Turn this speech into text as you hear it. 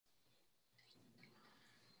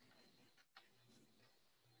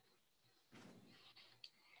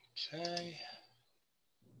Okay.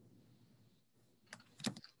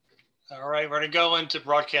 All right, we're going to go into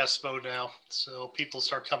broadcast mode now, so people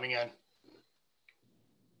start coming in.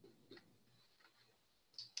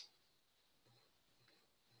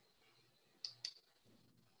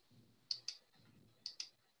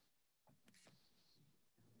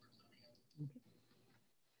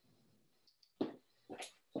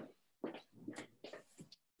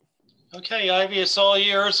 Okay, Ivy, it's all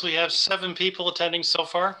yours. We have 7 people attending so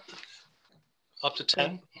far, up to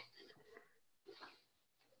 10.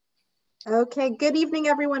 Okay, good evening,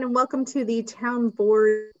 everyone, and welcome to the Town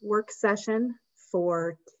Board work session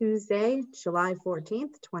for Tuesday, July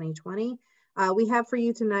 14th, 2020. We have for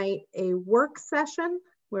you tonight a work session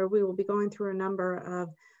where we will be going through a number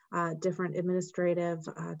of different administrative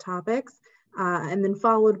topics, and then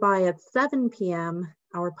followed by at 7 p.m.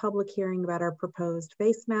 our public hearing about our proposed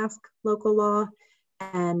face mask local law,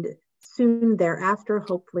 and soon thereafter,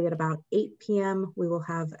 hopefully at about 8 p.m., we will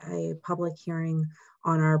have a public hearing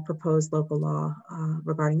on our proposed local law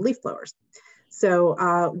regarding leaf blowers. So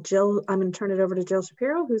Jill, I'm going to turn it over to Jill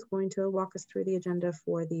Shapiro, who's going to walk us through the agenda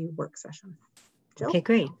for the work session. Jill? Okay,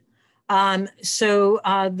 great. So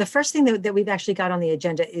the first thing that we've actually got on the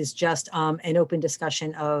agenda is just an open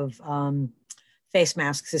discussion of face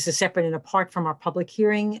masks. This is separate and apart from our public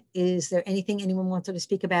hearing. Is there anything anyone wanted to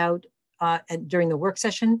speak about during the work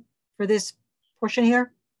session for this portion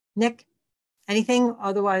here? Nick, anything?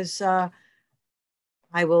 Otherwise,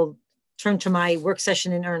 I will turn to my work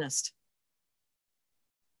session in earnest.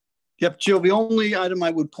 Yep, Jill, the only item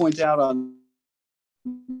I would point out on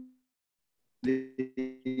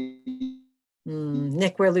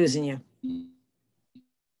Nick, we're losing you.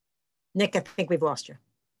 Nick, I think we've lost you.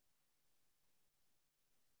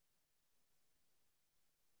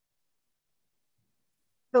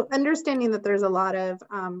 So understanding that there's a lot of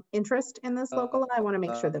interest in this local law, I want to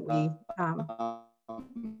make sure that we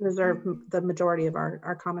reserve the majority of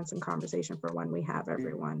our comments and conversation for when we have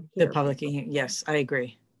everyone here. The public hearing, yes, I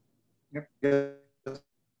agree.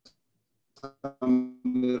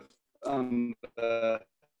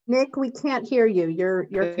 Nick, we can't hear you. Your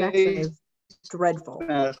connection is dreadful.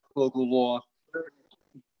 Local law.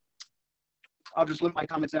 I'll just limit my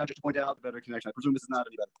comments now just to point out the better connection. I presume this is not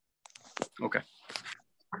any better. Okay.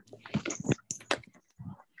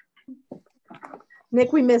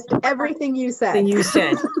 Nick, we missed everything you said.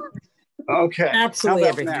 Okay. Absolutely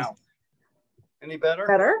everything. Now? Any better?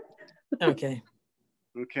 Better? Okay.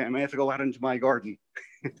 Okay, I may have to go out into my garden.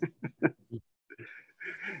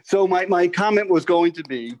 So my comment was going to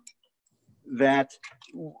be that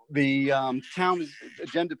the town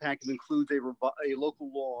agenda package includes a local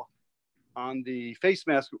law on the face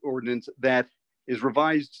mask ordinance that is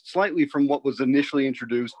revised slightly from what was initially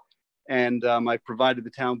introduced. And I provided the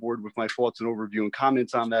town board with my thoughts and overview and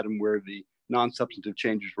comments on that and where the non-substantive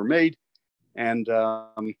changes were made. And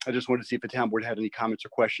I just wanted to see if the town board had any comments or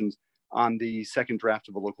questions on the second draft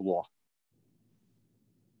of the local law.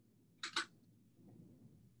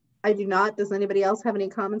 I do not. Does anybody else have any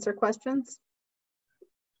comments or questions?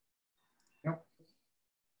 No.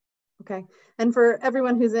 Okay. And for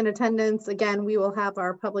everyone who's in attendance, again, we will have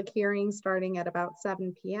our public hearing starting at about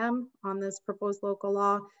 7 p.m. on this proposed local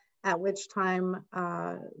law, at which time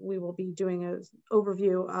we will be doing an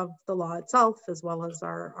overview of the law itself, as well as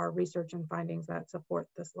our research and findings that support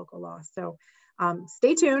this local law. So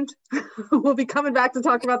stay tuned. We'll be coming back to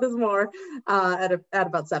talk about this more at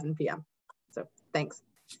about 7 p.m. So thanks.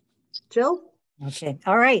 Jill? Okay,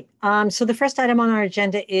 all right. So the first item on our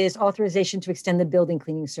agenda is authorization to extend the building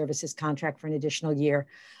cleaning services contract for an additional year.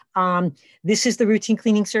 This is the routine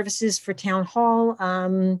cleaning services for Town Hall.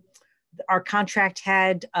 Our contract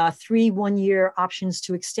had 3 one-year options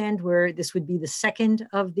to extend, where this would be the second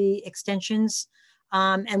of the extensions.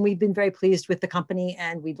 And we've been very pleased with the company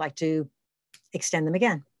and we'd like to extend them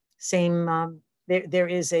again. Same, there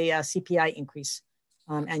is a CPI increase,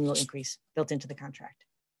 annual increase built into the contract.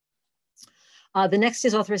 The next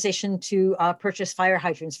is authorization to purchase fire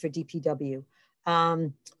hydrants for DPW.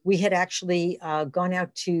 We had actually gone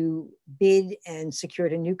out to bid and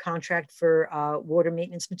secured a new contract for water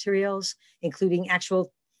maintenance materials, including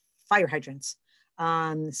actual fire hydrants.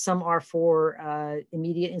 Some are for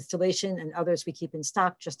immediate installation and others we keep in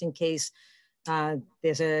stock just in case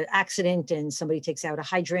there's an accident and somebody takes out a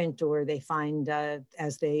hydrant, or they find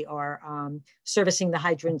as they are servicing the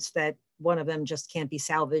hydrants that one of them just can't be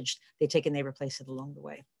salvaged, they take and they replace it along the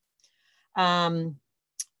way.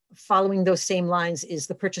 Following those same lines is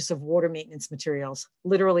the purchase of water maintenance materials.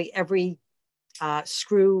 Literally every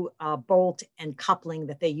screw, bolt, and coupling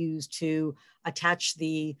that they use to attach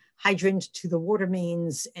the hydrant to the water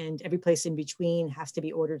mains, and every place in between has to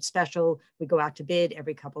be ordered special. We go out to bid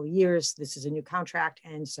every couple of years. This is a new contract.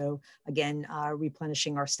 And so again,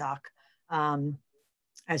 replenishing our stock.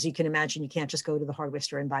 As you can imagine, you can't just go to the hardware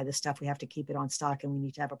store and buy this stuff. We have to keep it on stock, and we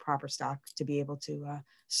need to have a proper stock to be able to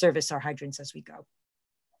service our hydrants as we go.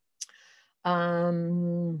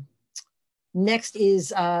 Next is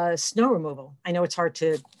snow removal. I know it's hard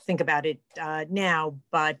to think about it now,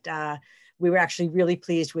 but we were actually really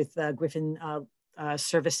pleased with Griffin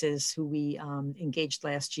Services, who we engaged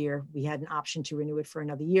last year. We had an option to renew it for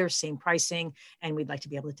another year, same pricing, and we'd like to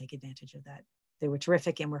be able to take advantage of that. They were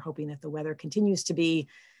terrific, and we're hoping that the weather continues to be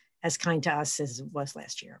as kind to us as it was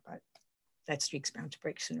last year, but that streak's bound to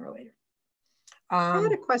break sooner or later. I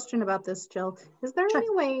had a question about this, Jill. Is there any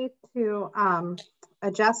way to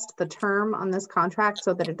adjust the term on this contract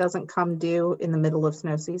so that it doesn't come due in the middle of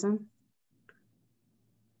snow season?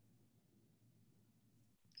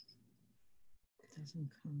 Doesn't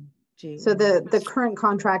come due. So the current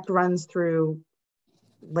contract runs through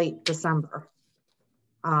late December.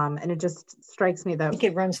 And it just strikes me that I think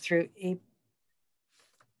it runs through April.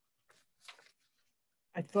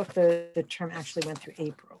 I thought the term actually went through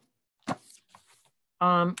April.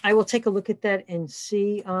 I will take a look at that and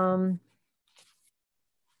see. Drew,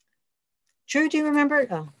 do you remember?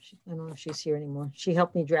 Oh, I don't know if she's here anymore. She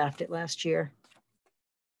helped me draft it last year.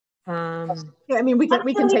 Yeah, I mean, we can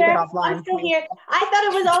take it offline. I'm still here. I thought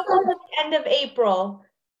it was also the end of April.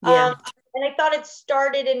 Yeah. And I thought it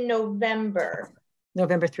started in November.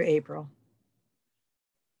 November through April.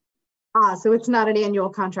 So it's not an annual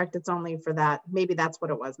contract. It's only for that. Maybe that's what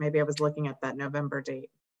it was. Maybe I was looking at that November date.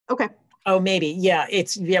 Okay. Oh, maybe. Yeah,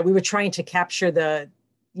 we were trying to capture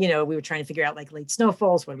we were trying to figure out like late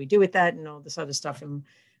snowfalls, what do we do with that and all this other stuff. And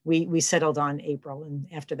we settled on April. And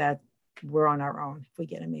after that, we're on our own if we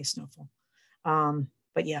get a May snowfall.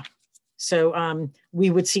 But yeah, so we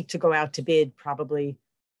would seek to go out to bid probably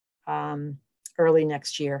early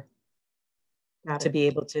next year to be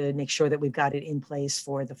able to make sure that we've got it in place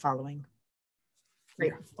for the following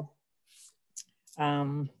year.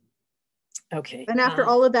 Okay. And after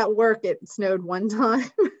all of that work, it snowed one time,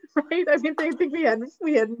 right? I mean, I think we had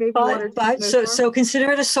maybe one or two. But so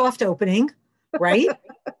consider it a soft opening, right?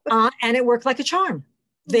 And it worked like a charm.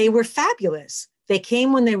 They were fabulous. They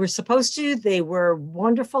came when they were supposed to. They were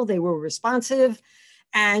wonderful. They were responsive.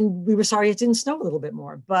 And we were sorry it didn't snow a little bit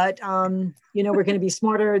more. But, we're going to be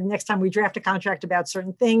smarter next time we draft a contract about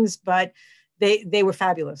certain things. But they were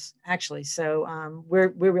fabulous, actually. So we're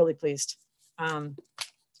really pleased.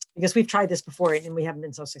 Because we've tried this before and we haven't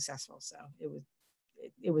been so successful. So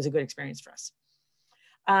it was a good experience for us.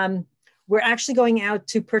 We're actually going out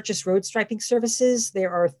to purchase road striping services.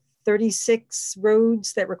 There are 36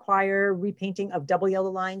 roads that require repainting of double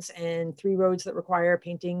yellow lines and 3 roads that require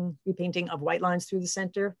repainting of white lines through the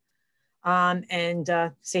center. And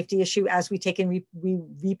safety issue, as we take and we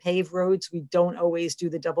repave roads, we don't always do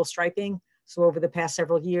the double striping. So over the past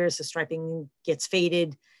several years, the striping gets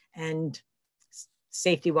faded, and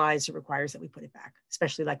safety-wise, it requires that we put it back,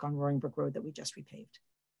 especially like on Roaring Brook Road that we just repaved.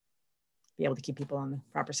 Be able to keep people on the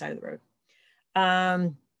proper side of the road.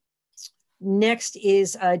 Next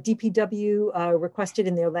is DPW requested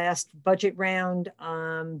in their last budget round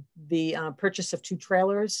the purchase of 2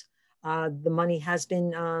 trailers. The money has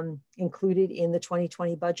been included in the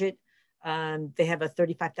 2020 budget. They have a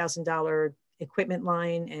 $35,000 equipment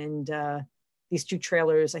line, and these 2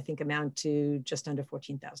 trailers, I think, amount to just under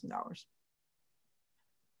 $14,000.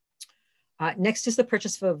 Next is the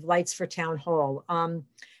purchase of lights for Town Hall.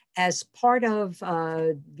 As part of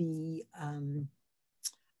the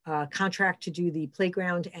contract to do the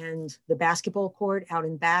playground and the basketball court out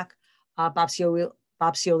in back, Bob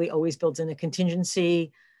Cioli always builds in a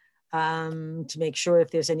contingency to make sure if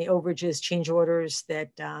there's any overages, change orders, that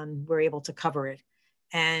we're able to cover it.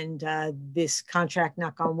 And this contract,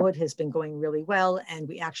 knock on wood, has been going really well. And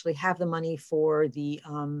we actually have the money for the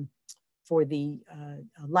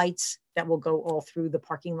lights that will go all through the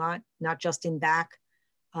parking lot, not just in back,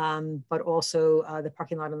 but also the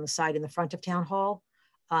parking lot on the side in the front of Town Hall,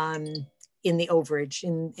 in the overage,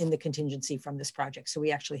 in the contingency from this project. So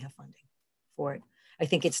we actually have funding for it. I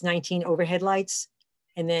think it's 19 overhead lights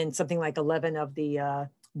and then something like 11 of the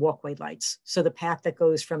walkway lights. So the path that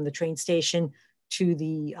goes from the train station to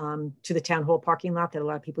the Town Hall parking lot that a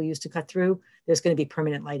lot of people use to cut through, there's going to be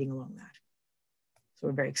permanent lighting along that. So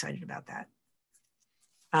we're very excited about that.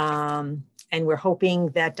 And we're hoping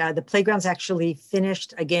that the playground's actually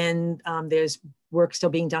finished. Again, there's work still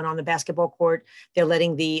being done on the basketball court. They're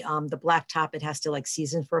letting the blacktop, it has to like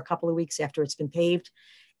season for a couple of weeks after it's been paved.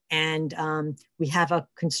 And we have a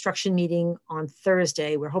construction meeting on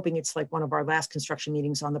Thursday. We're hoping it's like one of our last construction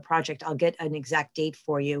meetings on the project. I'll get an exact date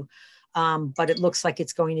for you. But it looks like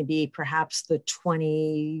it's going to be perhaps the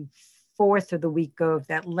 24th or the week of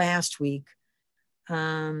that last week.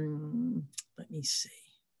 Let me see.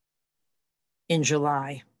 In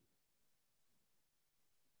July.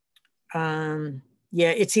 Yeah,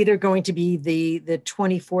 it's either going to be the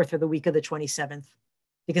 24th or the week of the 27th,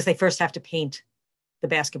 because they first have to paint the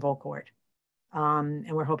basketball court. And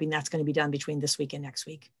we're hoping that's going to be done between this week and next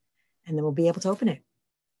week. And then we'll be able to open it.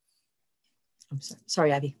 I'm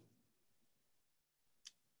sorry, Abby.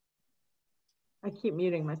 I keep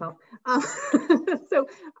muting myself. So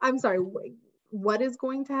I'm sorry, what is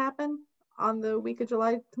going to happen on the week of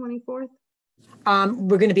July 24th?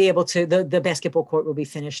 We're going to be able to, the basketball court will be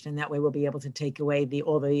finished, and that way we'll be able to take away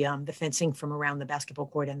all the fencing from around the basketball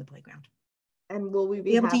court and the playground. And will we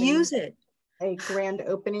be able to use it? A grand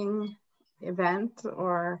opening event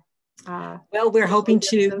or? Well, we're hoping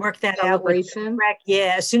to work that out.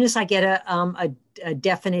 Yeah, as soon as I get a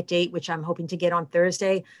definite date, which I'm hoping to get on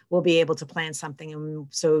Thursday, we'll be able to plan something. And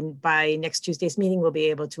so by next Tuesday's meeting, we'll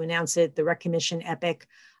be able to announce it. The Rec Commission, EPIC,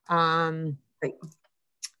 Great.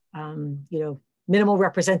 You know, minimal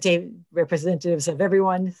representatives of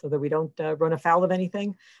everyone, so that we don't run afoul of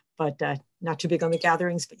anything, but not too big on the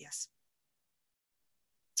gatherings, but yes.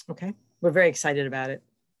 Okay, we're very excited about it.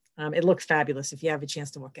 It looks fabulous. If you have a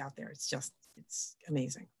chance to walk out there, it's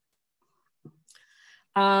amazing.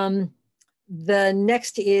 The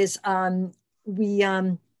next is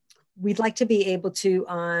we'd like to be able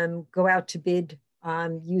to go out to bid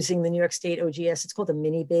using the New York State OGS. It's called a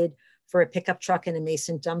mini bid for a pickup truck and a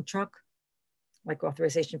Mason dump truck. Like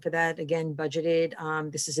authorization for that, again,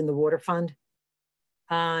 budgeted. This is in the water fund.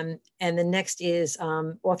 And the next is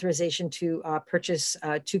authorization to purchase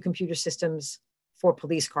 2 computer systems for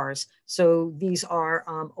police cars. So these are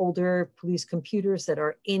older police computers that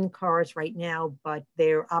are in cars right now, but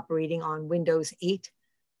they're operating on Windows 8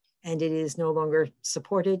 and it is no longer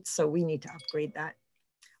supported. So we need to upgrade that.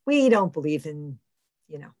 We don't believe in,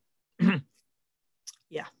 you know,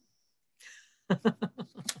 yeah.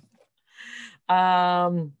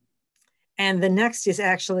 And the next is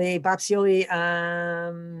actually Bob Cioli.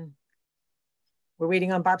 We're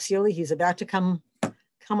waiting on Bob Cioli. He's about to come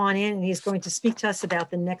on in, and he's going to speak to us about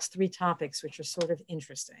the next 3 topics, which are sort of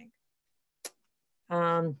interesting.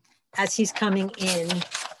 As he's coming in,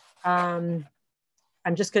 I'm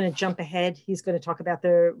just going to jump ahead. He's going to talk about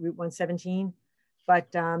the Route 117, but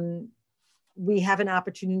we have an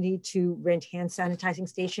opportunity to rent hand sanitizing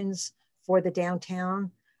stations for the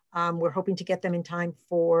downtown. We're hoping to get them in time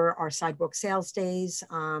for our sidewalk sales days.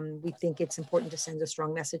 We think it's important to send a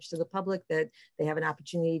strong message to the public that they have an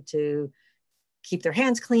opportunity to keep their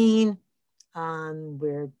hands clean,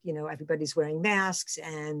 where, you know, everybody's wearing masks,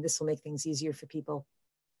 and this will make things easier for people,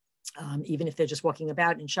 even if they're just walking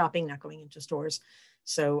about and shopping, not going into stores.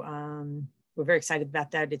 So we're very excited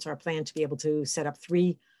about that. It's our plan to be able to set up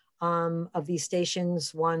 3 of these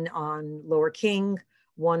stations, one on Lower King,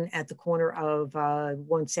 one at the corner of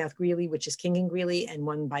 1 South Greeley, which is King and Greeley, and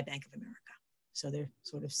one by Bank of America. So they're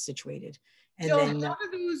sort of situated. And Jill, then how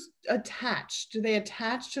do those attach? Do they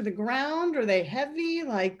attach to the ground? Are they heavy?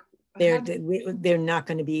 Like they're not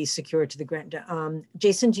going to be secured to the ground.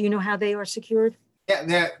 Jason, do you know how they are secured?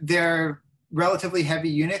 Yeah, they're relatively heavy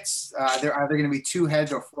units. They're either going to be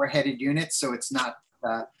 2-head or 4-headed units, so it's not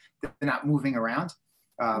they're not moving around.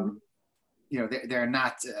 You know, they're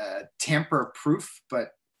not tamper-proof,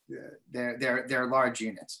 but they're large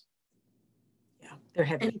units. Yeah, they're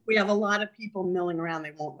heavy. And if we have a lot of people milling around,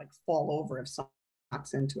 they won't like fall over if someone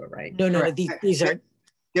knocks into it, right? No, these are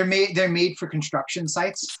they're made for construction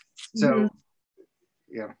sites. So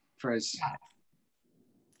yeah, for as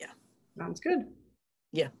sounds good.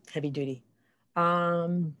 Yeah, heavy duty.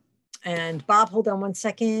 And Bob, hold on 1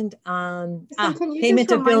 second.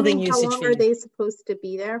 Payment of building usage. How long are they supposed to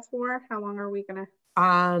be there for? How long are we gonna?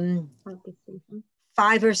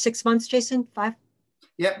 5 or 6 months, Jason. 5.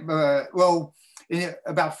 Yep. Well, in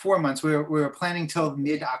about 4 months. We were planning till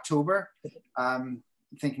mid-October.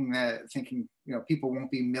 Thinking you know, people won't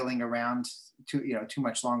be milling around too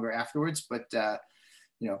much longer afterwards, but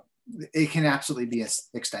you know, it can absolutely be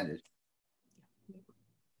extended.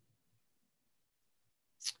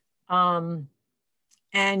 As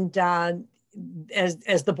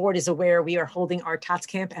the board is aware, we are holding our TOTS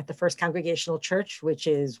camp at the First Congregational Church, which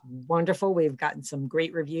is wonderful. We've gotten some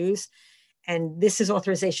great reviews. And this is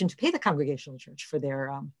authorization to pay the Congregational Church for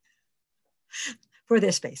their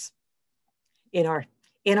space. In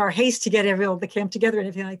our haste to get everyone the camp together and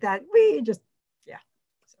everything like that, we just, yeah,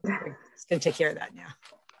 so we're just gonna take care of that now.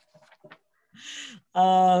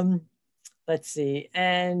 Let's see,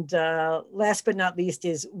 and last but not least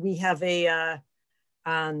is we have a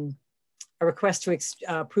request to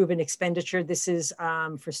approve an expenditure. This is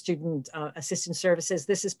for student assistance services.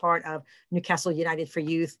 This is part of Newcastle United for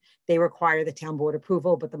Youth. They require the town board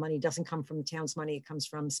approval, but the money doesn't come from the town's money. It comes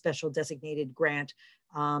from special designated grant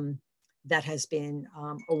that has been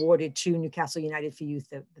awarded to Newcastle United for Youth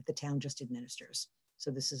that the town just administers.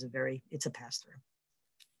 So this is it's a pass through.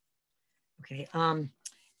 Okay,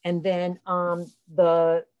 and then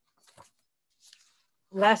the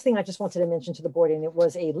last thing I just wanted to mention to the board, and it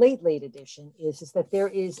was a late edition, is that there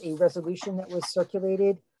is a resolution that was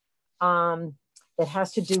circulated that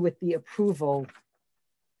has to do with the approval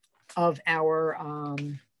of our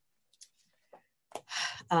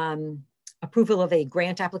approval of a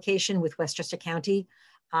grant application with Westchester County.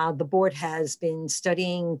 The board has been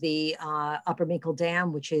studying the Upper Minkle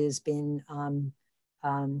Dam, which has been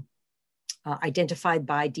identified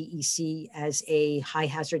by DEC as a high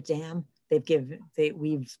hazard dam.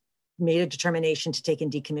 We've made a determination to take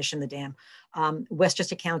and decommission the dam.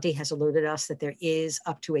 Westchester County has alerted us that there is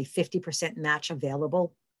up to a 50% match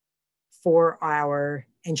available for our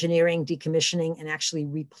engineering, decommissioning, and actually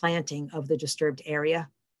replanting of the disturbed area.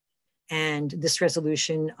 And this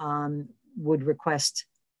resolution would request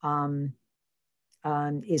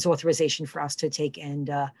is authorization for us to take and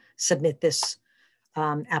submit this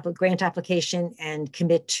grant application and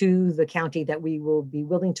commit to the county that we will be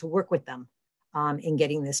willing to work with them in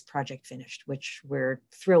getting this project finished, which we're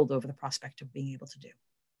thrilled over the prospect of being able to do.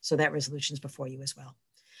 So that resolution is before you as well.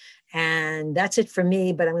 And that's it for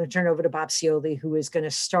me, but I'm going to turn it over to Bob Cioli, who is going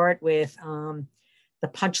to start with the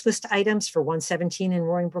punch list items for 117 in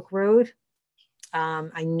Roaring Brook Road.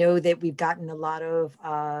 I know that we've gotten a lot of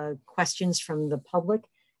questions from the public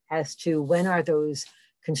as to when are those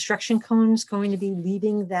construction cones going to be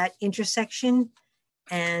leaving that intersection.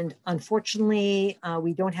 And unfortunately,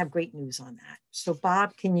 we don't have great news on that. So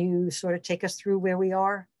Bob, can you sort of take us through where we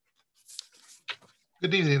are?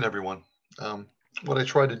 Good evening, everyone. What I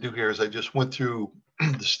tried to do here is I just went through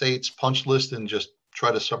the state's punch list and just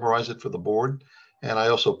try to summarize it for the board. And I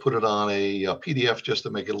also put it on a PDF just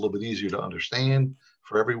to make it a little bit easier to understand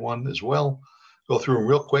for everyone as well. Go through them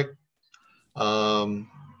real quick.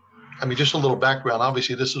 I mean, just a little background.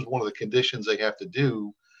 Obviously, this is one of the conditions they have to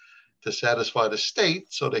do to satisfy the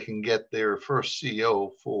state so they can get their first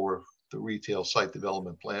CO for the retail site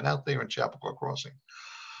development plan out there in Chappaqua Crossing.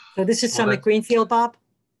 So this is Summit Greenfield, Bob?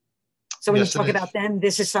 So when Yes, you talk about them,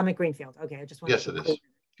 this is Summit Greenfield. Okay, I just want Yes, it is.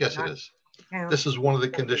 Yes, it is. This is one of the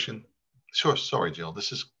condition. Sure, sorry, Jill.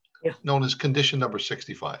 This is known as condition number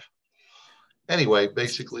 65. Anyway,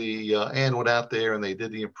 basically, Ann went out there and they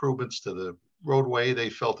did the improvements to the roadway. They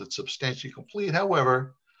felt it's substantially complete.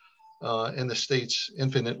 However, in the state's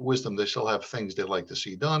infinite wisdom, they still have things they'd like to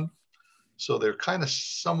see done. So they're kind of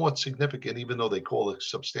somewhat significant, even though they call it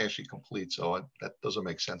substantially complete. So that doesn't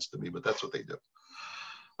make sense to me, but that's what they do.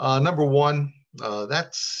 Number one,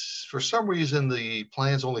 that's for some reason, the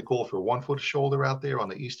plans only call for 1 foot of shoulder out there on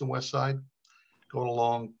the east and west side, going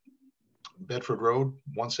along Bedford Road,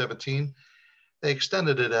 117. They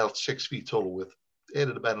extended it out 6 feet total width,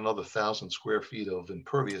 added about another 1,000 square feet of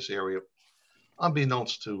impervious area.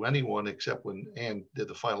 Unbeknownst to anyone, except when Ann did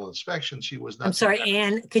the final inspection, she was not. I'm sorry,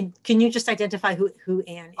 Ann, can you just identify who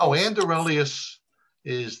Ann is? Oh, Ann Dorelius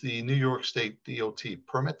is the New York State DOT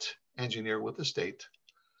permit engineer with the state.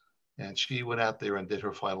 And she went out there and did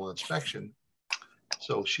her final inspection.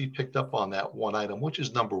 So she picked up on that one item, which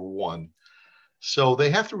is number one. So they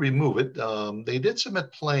have to remove it. They did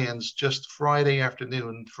submit plans just Friday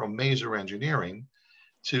afternoon from Mazer Engineering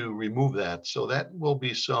to remove that. So that will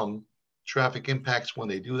be some traffic impacts when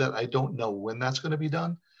they do that. I don't know when that's going to be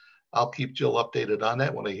done. I'll keep Jill updated on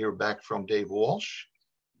that when I hear back from Dave Walsh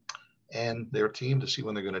and their team to see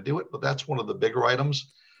when they're going to do it. But that's one of the bigger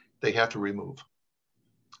items they have to remove.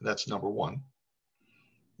 That's number one.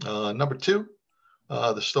 Number two,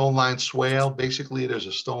 the stone line swale. Basically, there's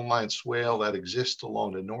a stone line swale that exists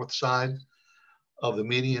along the north side of the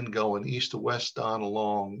median going east to west on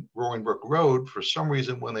along Roaring Brook Road. For some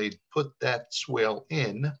reason, when they put that swale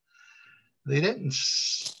in, they didn't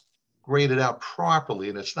grade it out properly,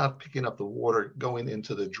 and it's not picking up the water going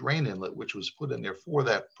into the drain inlet, which was put in there for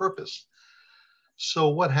that purpose. So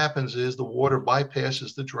what happens is the water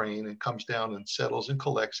bypasses the drain and comes down and settles and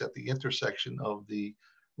collects at the intersection of the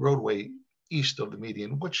roadway east of the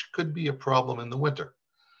median, which could be a problem in the winter.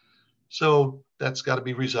 So that's got to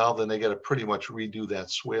be resolved, and they got to pretty much redo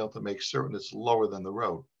that swale to make certain it's lower than the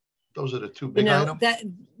road. Those are the two big items.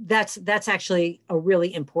 That's actually a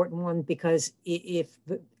really important one, because if,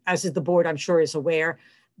 as is the board, I'm sure is aware,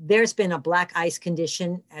 there's been a black ice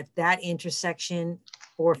condition at that intersection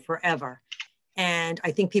for forever. And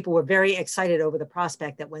I think people were very excited over the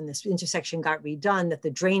prospect that when this intersection got redone, that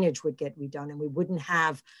the drainage would get redone and we wouldn't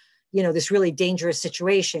have, you know, this really dangerous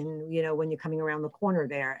situation, you know, when you're coming around the corner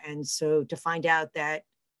there. And so to find out that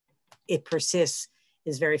it persists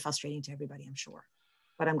is very frustrating to everybody, I'm sure.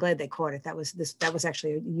 But I'm glad they caught it. That was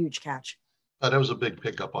actually a huge catch. That was a big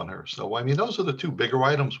pickup on her. So, I mean, those are the two bigger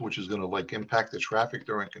items, which is going to like impact the traffic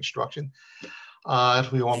during construction.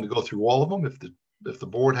 If we want to go through all of them, if the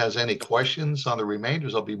board has any questions on the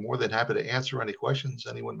remainders, I'll be more than happy to answer any questions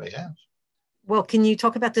anyone may have. Well, can you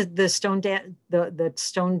talk about the stone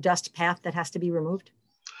dust path that has to be removed?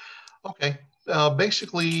 Okay.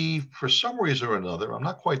 Basically, for some reason or another, I'm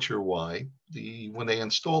not quite sure why, when they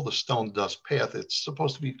install the stone dust path, it's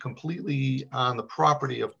supposed to be completely on the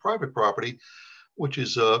property of private property, which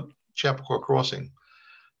is Chappaqua Crossing.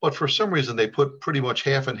 But for some reason, they put pretty much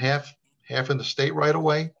half and half in the state right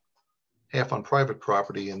away, half on private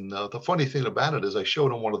property. And the funny thing about it is, I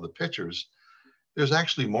showed them one of the pictures. There's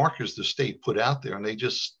actually markers the state put out there, and they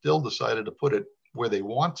just still decided to put it where they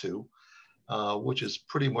want to, which is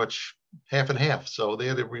pretty much half and half. So they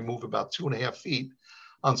had to remove about 2.5 feet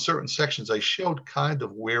on certain sections. I showed kind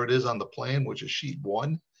of where it is on the plan, which is sheet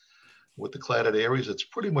 1 with the cladded areas. It's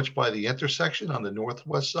pretty much by the intersection on the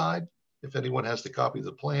northwest side, if anyone has the copy of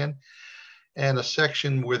the plan, and a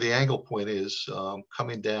section where the angle point is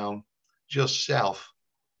coming down just south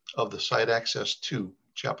of the site access to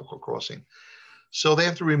Chappaqua Crossing. So they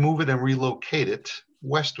have to remove it and relocate it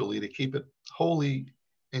westerly to keep it wholly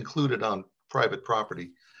included on private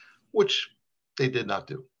property, which they did not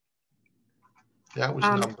do. That was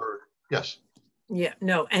number, yes. Yeah,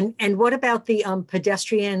 no, and what about the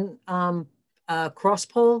pedestrian cross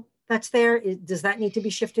pole that's there? Does that need to be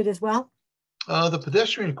shifted as well? The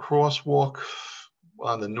pedestrian crosswalk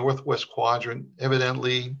on the northwest quadrant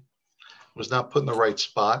evidently was not put in the right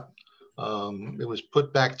spot. It was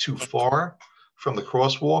put back too far from the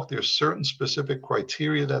crosswalk. There's certain specific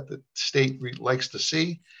criteria that the state likes to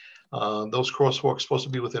see. Those crosswalks are supposed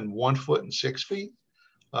to be within 1 foot and 6 feet.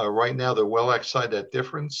 Right now, they're well outside that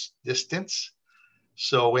distance.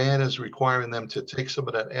 So Ann is requiring them to take some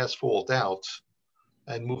of that asphalt out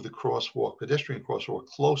and move the pedestrian crosswalk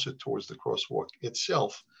closer towards the crosswalk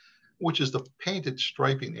itself, which is the painted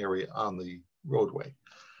striping area on the roadway.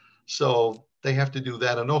 So they have to do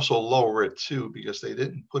that and also lower it too, because they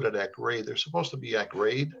didn't put it at grade. They're supposed to be at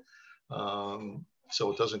grade, so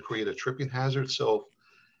it doesn't create a tripping hazard. So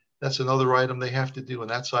that's another item they have to do, and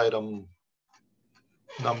that's item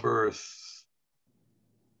number,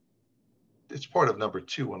 it's part of number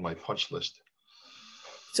 2 on my punch list.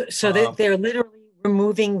 So they're literally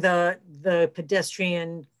removing the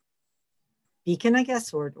pedestrian beacon, I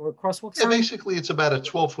guess, or crosswalk sign? Yeah, basically it's about a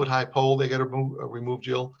 12-foot high pole they got to remove,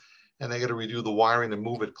 Jill, and they got to redo the wiring and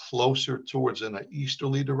move it closer towards an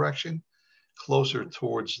easterly direction, closer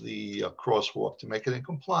towards the crosswalk to make it in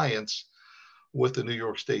compliance with the New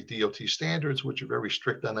York State DOT standards, which are very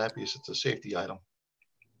strict on that because it's a safety item.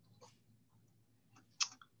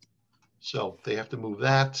 So they have to move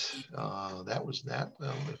that. That was that.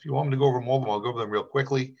 If you want me to go over them all, I'll go over them real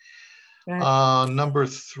quickly. Number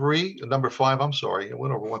 5, I'm sorry. I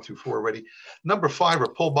went over 1 through 4 already. Number 5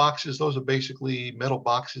 are pull boxes. Those are basically metal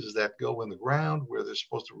boxes that go in the ground where they're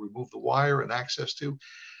supposed to remove the wire and access to.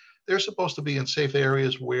 They're supposed to be in safe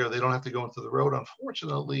areas where they don't have to go into the road.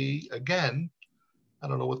 Unfortunately, again, I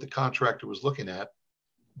don't know what the contractor was looking at,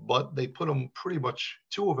 but they put them pretty much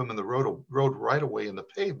 2 of them in the road right away in the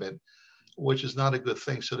pavement, which is not a good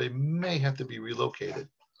thing. So they may have to be relocated.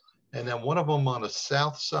 And then 1 of them on the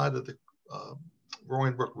south side of the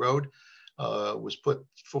Roaring Brook Road was put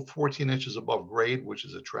 14 inches above grade, which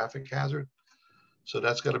is a traffic hazard. So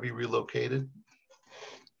that's got to be relocated.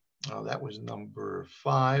 That was number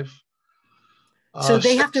 5. So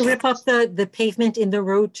they have to rip up the pavement in the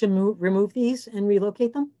road to remove these and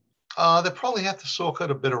relocate them? They probably have to saw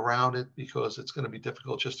cut a bit around it because it's going to be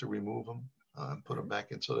difficult just to remove them and put them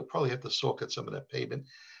back in. So they probably have to saw cut some of that pavement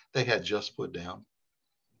they had just put down.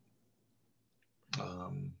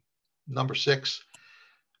 Number 6,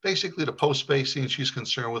 basically the post spacing she's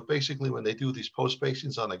concerned with. Basically, when they do these post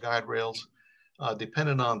spacings on the guide rails,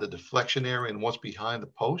 depending on the deflection area and what's behind the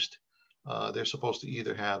post, they're supposed to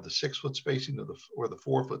either have the 6-foot spacing or the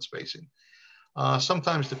 4-foot spacing.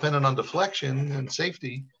 Sometimes, depending on deflection and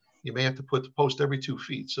safety, you may have to put the post every 2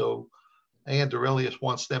 feet. So And Aurelius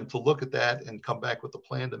wants them to look at that and come back with a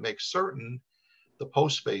plan to make certain the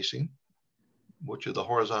post spacing, which are the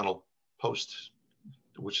horizontal posts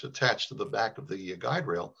which attach to the back of the guide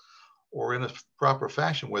rail, or in a proper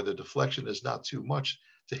fashion where the deflection is not too much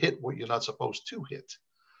to hit what you're not supposed to hit.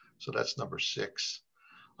 So that's number 6.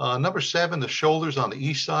 Number 7, the shoulders on the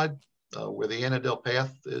east side where the Annandale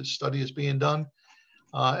Path study is being done.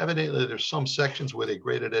 Evidently, there's some sections where they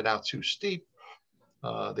graded it out too steep.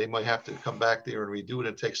 They might have to come back there and redo it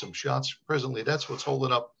and take some shots. Presently, that's what's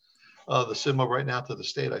holding up the SIMA right now to the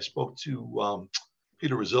state. I spoke to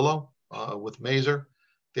Peter Rosillo with Mazer.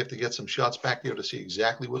 They have to get some shots back there to see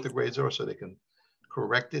exactly what the grades are so they can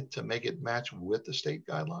correct it to make it match with the state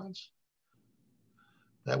guidelines.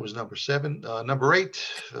 That was number 7. Number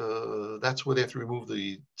 8, that's where they have to remove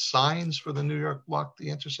the signs for the New York block, the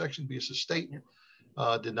intersection, because the state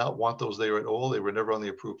did not want those there at all. They were never on the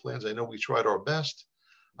approved plans. I know we tried our best.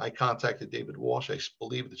 I contacted David Walsh. I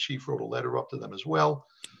believe the chief wrote a letter up to them as well,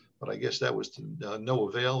 but I guess that was to no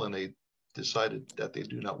avail, and they decided that they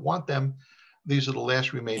do not want them. These are the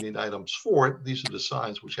last remaining items for it. These are the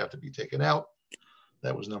signs which have to be taken out.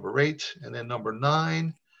 That was number 8. And then number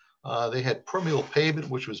 9, they had permeable pavement,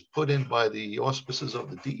 which was put in by the auspices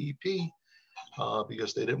of the DEP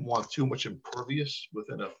because they didn't want too much impervious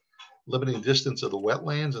within a limiting distance of the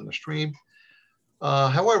wetlands and the stream.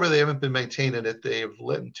 However, they haven't been maintaining it. They have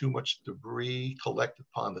let too much debris collect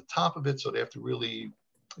upon the top of it, so they have to really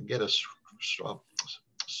get a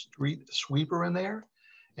street sweeper in there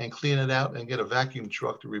and clean it out and get a vacuum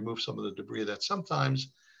truck to remove some of the debris that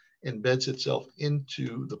sometimes embeds itself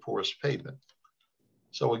into the porous pavement.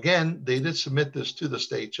 So again, they did submit this to the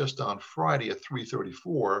state just on Friday at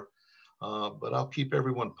 3:34, but I'll keep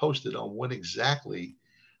everyone posted on when exactly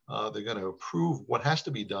they're going to approve what has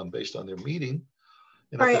to be done based on their meeting.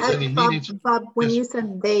 And Sorry, if there's any meetings, Bob, when yes. you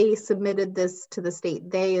said they submitted this to the state,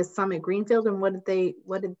 they is Summit Greenfield, and what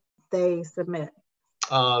did they submit?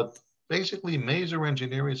 Basically, Mazer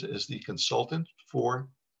Engineering is the consultant for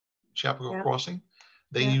Chapel Yep. Crossing.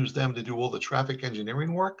 They Yep. use them to do all the traffic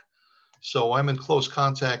engineering work. So I'm in close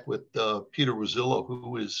contact with Peter Rosillo,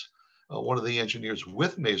 who is one of the engineers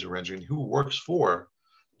with Mazer Engineering, who works for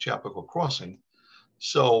Chapel Crossing.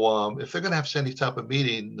 So if they're going to have any type of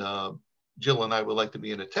meeting, Jill and I would like to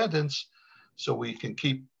be in attendance so we can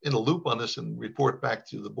keep in a loop on this and report back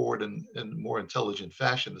to the board in a more intelligent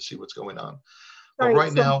fashion to see what's going on. Sorry, But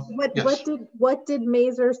right so now, yes. what did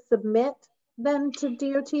Mazer submit then to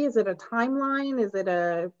DOT? Is it a timeline? Is it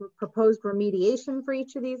a proposed remediation for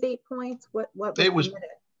each of these 8 points? What was submitted?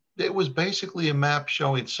 It was basically a map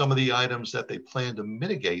showing some of the items that they plan to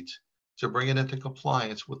mitigate to bring it into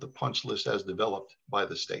compliance with the punch list as developed by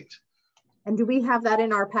the state. And do we have that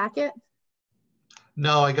in our packet?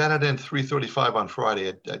 No, I got it in 3:35 on Friday.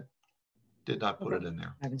 I did not put it in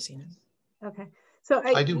there. I haven't seen it. Okay. So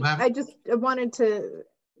I do have it. I just wanted to,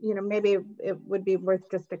 maybe it would be worth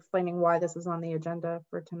just explaining why this is on the agenda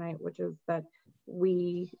for tonight, which is that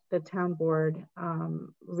we, the town board,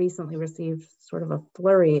 recently received sort of a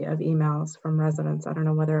flurry of emails from residents. I don't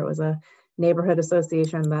know whether it was a neighborhood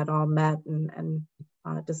association that all met and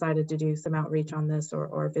decided to do some outreach on this,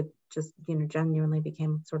 or if it just genuinely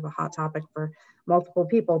became sort of a hot topic for multiple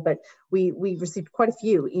people. But we received quite a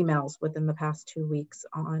few emails within the past 2 weeks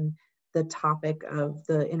on the topic of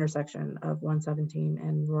the intersection of 117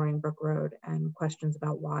 and Roaring Brook Road, and questions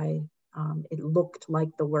about why it looked like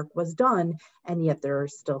the work was done, and yet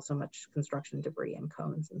there's still so much construction debris and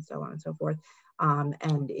cones and so on and so forth.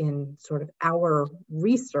 And in sort of our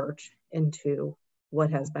research into what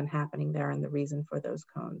has been happening there and the reason for those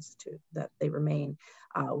cones that they remain,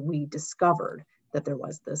 we discovered that there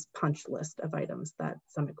was this punch list of items that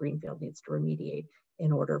Summit Greenfield needs to remediate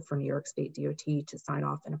in order for New York State DOT to sign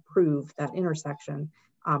off and approve that intersection,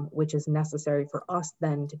 which is necessary for us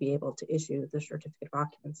then to be able to issue the certificate of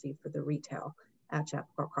occupancy for the retail at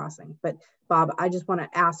Chapel Crossing. But Bob, I just want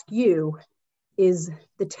to ask you, is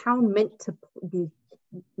the town meant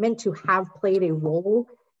to have played a role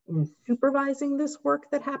in supervising this work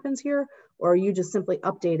that happens here, or are you just simply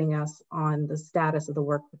updating us on the status of the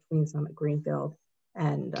work between Summit Greenfield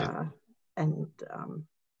and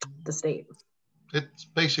the state? It's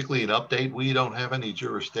basically an update. We don't have any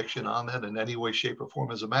jurisdiction on that in any way, shape, or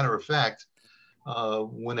form. As a matter of fact,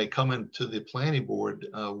 when they come into the planning board,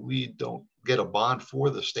 we don't get a bond for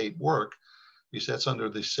the state work, because that's under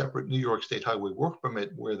the separate New York State Highway Work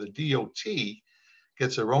Permit, where the DOT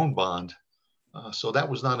gets their own bond. So that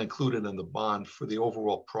was not included in the bond for the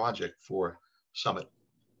overall project for Summit.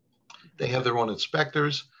 They have their own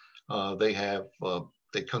inspectors.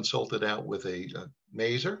 They consulted out with a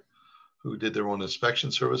Mazer, who did their own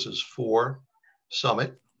inspection services for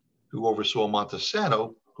Summit, who oversaw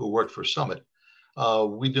Montesano, who worked for Summit.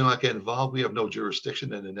 We do not get involved. We have no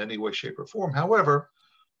jurisdiction in any way, shape, or form. However,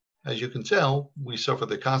 as you can tell, we suffer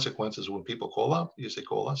the consequences when people call up. Yes, they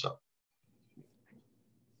call us up.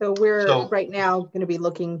 So we're right now going to be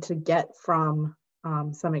looking to get from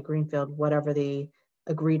Summit Greenfield whatever the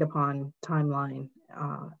agreed upon timeline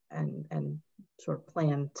and sort of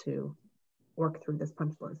plan to work through this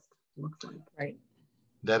punch list looks like. Right.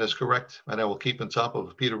 That is correct. And I will keep on top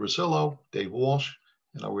of Peter Rosillo, Dave Walsh,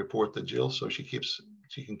 and I'll report to Jill so she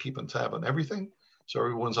can keep on tab on everything. So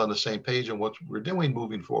everyone's on the same page on what we're doing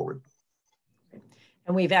moving forward.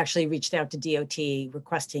 And we've actually reached out to DOT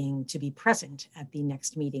requesting to be present at the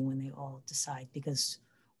next meeting when they all decide, because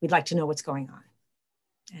we'd like to know what's going on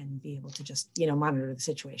and be able to just, monitor the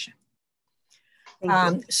situation.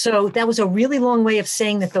 So that was a really long way of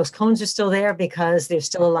saying that those cones are still there because there's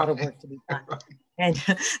still a lot of work to be done. And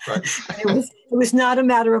it was not a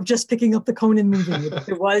matter of just picking up the cone and moving it. If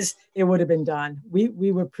it was, it would have been done.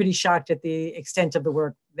 We were pretty shocked at the extent of the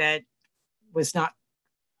work that was not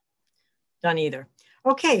done either.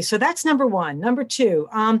 Okay, so that's number one. Number two,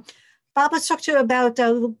 Bob, let's talk to you about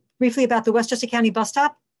briefly about the Westchester County bus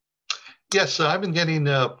stop. Yes, I've been getting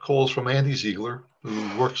calls from Andy Ziegler,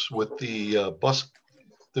 who works with the bus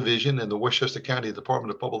division in the Westchester County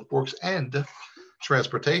Department of Public Works and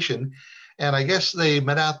Transportation. And I guess they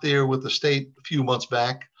met out there with the state a few months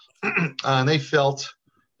back, and they felt,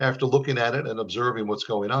 after looking at it and observing what's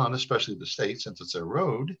going on, especially the state, since it's a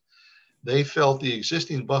road, they felt the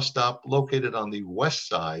existing bus stop located on the west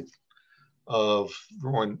side of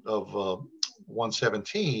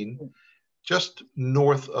 117, just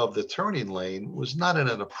north of the turning lane, was not in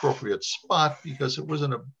an appropriate spot because it was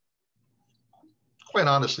quite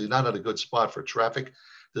honestly, not in a good spot for traffic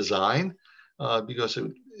design because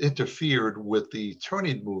it interfered with the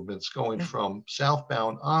turning movements going from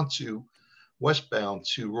southbound onto westbound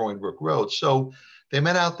to Roaring Brook Road. So they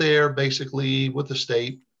met out there basically with the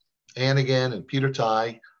state, Hannigan and Peter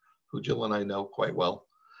Ty, who Jill and I know quite well.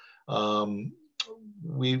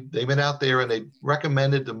 They went out there and they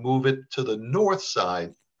recommended to move it to the north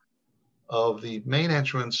side of the main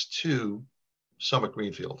entrance to Summit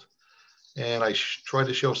Greenfield. And I tried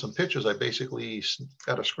to show some pictures. I basically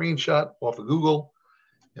got a screenshot off of Google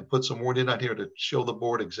and put some word in on here to show the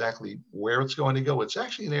board exactly where it's going to go. It's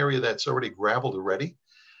actually an area that's already gravelled already.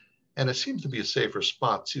 And it seems to be a safer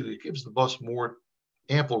spot too. It gives the bus more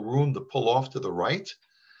ample room to pull off to the right.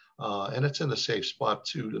 And it's in a safe spot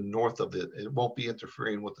to the north of it. It won't be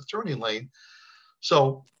interfering with the turning lane.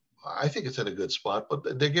 So I think it's in a good spot,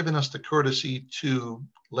 but they're giving us the courtesy to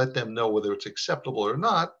let them know whether it's acceptable or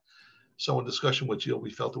not. So in discussion with Jill,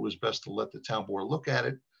 we felt it was best to let the town board look at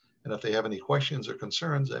it. And if they have any questions or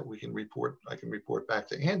concerns that I can report back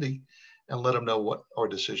to Andy and let them know what our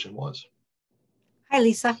decision was. Hi,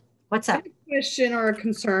 Lisa. What's up? Question or a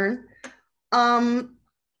concern?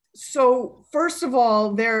 So first of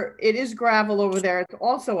all, it is gravel over there. It's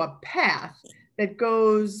also a path that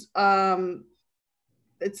goes,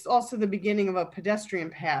 it's also the beginning of a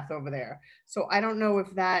pedestrian path over there. So I don't know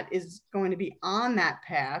if that is going to be on that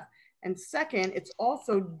path. And second, it's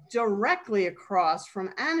also directly across from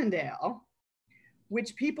Annandale,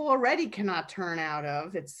 which people already cannot turn out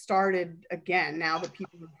of. It started again, now that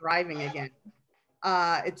people are driving again.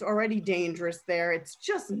 It's already dangerous there. It's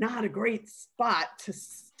just not a great spot to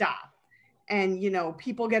stop. And,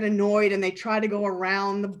 people get annoyed and they try to go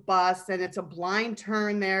around the bus and it's a blind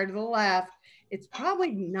turn there to the left. It's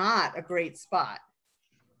probably not a great spot.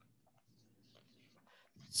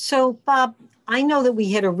 So, Bob, I know that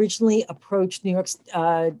we had originally approached New York's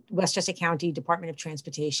Westchester County Department of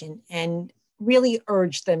Transportation and really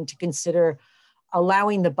urged them to consider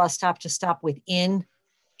allowing the bus stop to stop within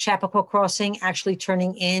Chappaqua Crossing, actually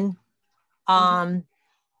turning in,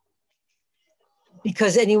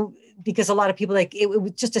 because a lot of people it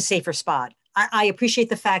was just a safer spot. I appreciate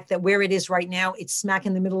the fact that where it is right now, it's smack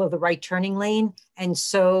in the middle of the right turning lane, and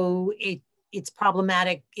so it's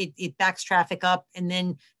problematic. It backs traffic up, and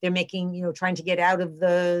then they're making trying to get out of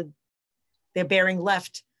they're bearing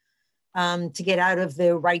left to get out of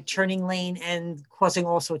the right turning lane and causing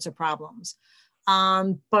all sorts of problems.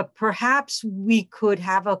 But perhaps we could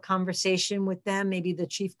have a conversation with them. Maybe the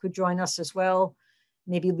chief could join us as well.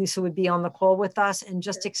 Maybe Lisa would be on the call with us and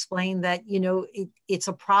just explain that, it's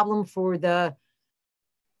a problem for the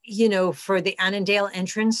Annandale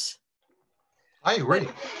entrance. I agree.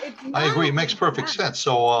 It makes perfect sense.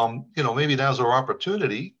 So, maybe now's our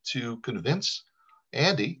opportunity to convince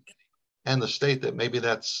Andy and the state that maybe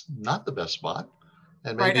that's not the best spot.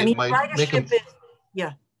 And maybe it might make them.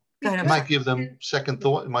 Yeah. Go ahead, It I'm might sorry. give them second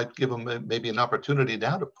thought. It might give them maybe an opportunity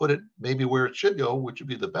now to put it maybe where it should go, which would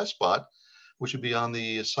be the best spot, which would be on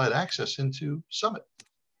the side access into Summit,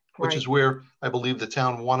 which is Right. where I believe the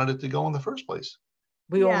town wanted it to go in the first place.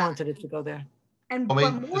 We all Yeah. wanted it to go there. And I but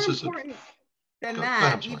mean, more this is important than go ahead,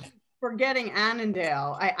 I'm that, sorry. even forgetting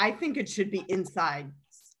Annandale, I think it should be inside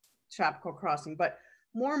Chapel Crossing. But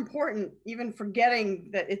more important, even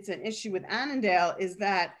forgetting that it's an issue with Annandale, is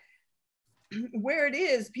that where it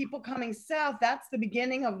is, people coming south, that's the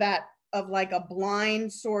beginning of that, of like a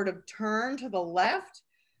blind sort of turn to the left.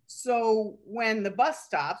 So when the bus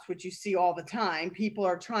stops, which you see all the time, people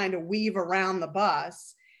are trying to weave around the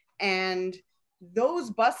bus, and those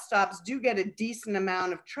bus stops do get a decent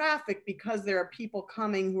amount of traffic because there are people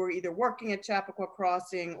coming who are either working at Chappaqua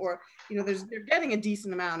Crossing or, you know, they're getting a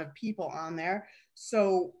decent amount of people on there.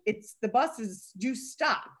 So it's, the buses do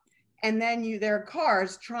stop, and then there are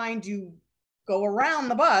cars trying to go around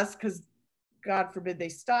the bus because God forbid they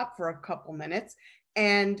stop for a couple minutes,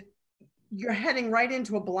 and you're heading right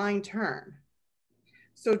into a blind turn.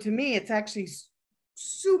 So to me, it's actually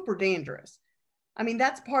super dangerous. I mean,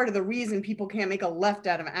 that's part of the reason people can't make a left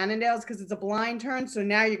out of Annandale, is because it's a blind turn. So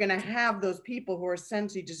now you're going to have those people who are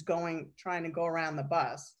essentially just trying to go around the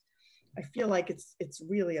bus. I feel like it's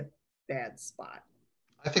really a bad spot.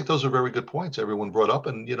 I think those are very good points everyone brought up.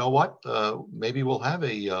 And you know what? Maybe we'll have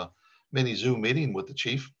a mini Zoom meeting with the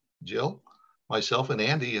chief, Jill, myself, and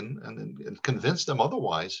Andy, and convince them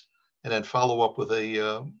otherwise, and then follow up with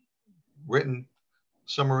a written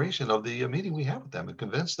summarization of the meeting we have with them and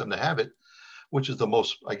convince them to have it, which is the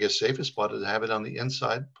most, I guess, safest spot, is to have it on the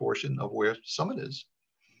inside portion of where Summit is.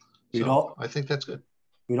 So I think that's good.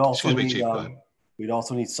 We'd also Excuse me, need, Chief, go ahead. we'd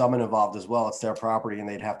also need Summit involved as well. It's their property, and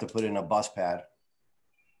they'd have to put in a bus pad.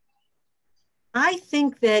 I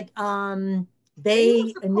think that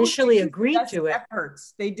they initially agreed to it.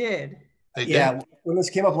 Efforts. They did. Yeah, when this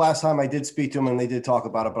came up last time, I did speak to them and they did talk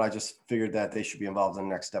about it, but I just figured that they should be involved in the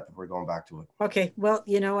next step if we're going back to it. Okay, well,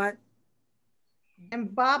 you know what?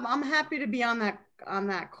 And Bob, I'm happy to be on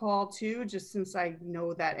that call too, just since I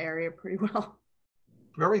know that area pretty well.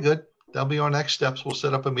 Very good. That'll be our next steps. We'll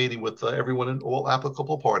set up a meeting with everyone in all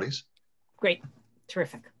applicable parties. Great,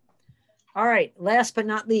 terrific. All right, last but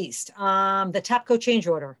not least, the TAPCO change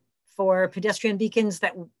order for pedestrian beacons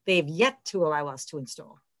that they've yet to allow us to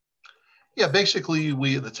install. Yeah, basically,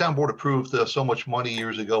 the town board approved so much money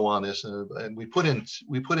years ago on this, and we put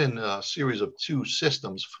in a series of 2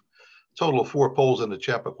 systems, total of 4 poles in the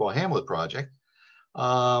Chappaqua Hamlet project.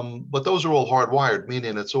 But those are all hardwired,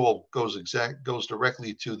 meaning it's all goes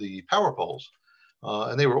directly to the power poles,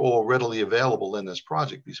 and they were all readily available in this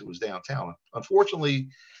project because it was downtown. Unfortunately,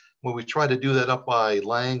 when we tried to do that up by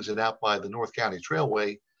Langs and out by the North County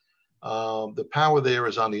Trailway, the power there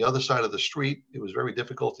is on the other side of the street. It was very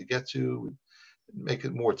difficult to get to, make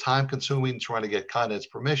it more time consuming, trying to get Con Ed's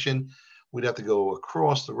permission. We'd have to go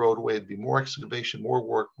across the roadway. It'd be more excavation, more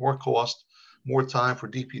work, more cost, more time for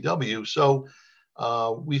DPW. So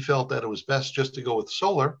we felt that it was best just to go with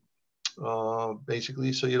solar,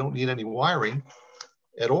 basically, so you don't need any wiring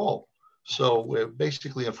at all. So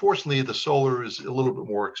basically, unfortunately, the solar is a little bit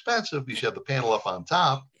more expensive because you have the panel up on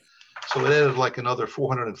top. So it added like another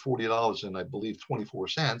 $440 and I believe 24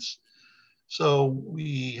 cents. So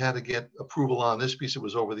we had to get approval on this piece. It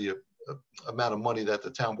was over the amount of money that the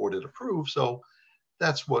town board had approved. So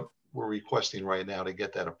that's what we're requesting right now to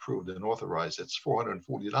get that approved and authorized. It's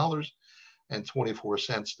 $440 and 24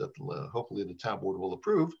 cents that hopefully the town board will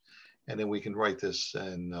approve. And then we can write this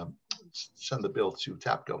and send the bill to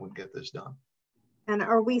TAPCO and get this done. And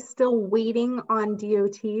are we still waiting on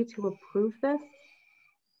DOT to approve this?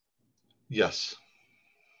 Yes.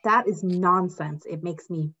 That is nonsense. It makes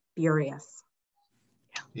me furious.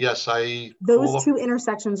 Yes, those 2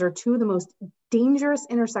 intersections are 2 of the most dangerous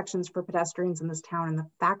intersections for pedestrians in this town. And the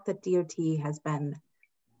fact that DOT has been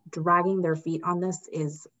dragging their feet on this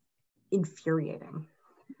is infuriating.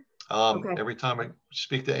 Okay. Every time I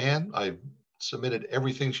speak to Ann, I submitted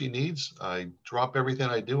everything she needs. I drop everything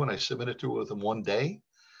I do and I submit it to her within 1 day.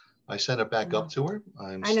 I send it back up to her.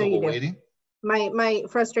 I'm still waiting. My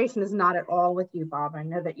frustration is not at all with you, Bob. I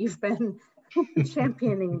know that you've been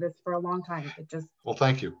championing this for a long time. It just, well,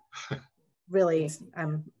 thank you. Really,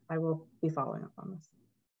 I will be following up on this.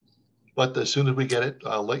 But as soon as we get it,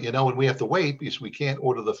 I'll let you know. And we have to wait because we can't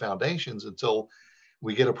order the foundations until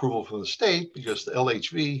we get approval from the state, because the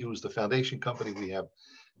LHV, who's the foundation company we have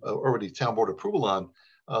already town board approval on,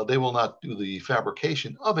 they will not do the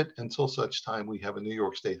fabrication of it until such time we have a New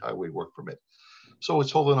York State highway work permit. So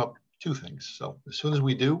it's holding up 2 things. So as soon as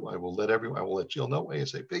we do, I will let Jill know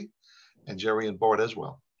ASAP, and Jerry and Bart as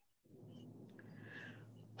well.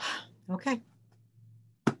 Okay.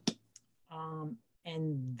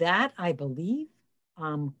 And that, I believe,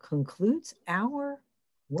 concludes our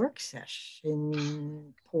work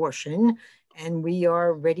session portion. And we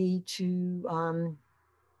are ready to, well,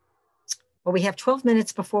 we have 12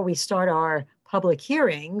 minutes before we start our public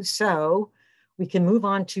hearing, so we can move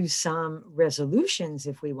on to some resolutions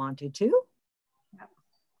if we wanted to. Yep.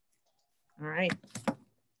 All right.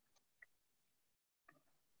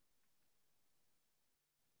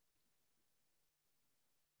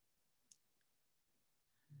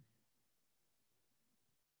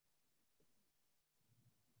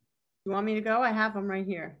 You want me to go? I have them right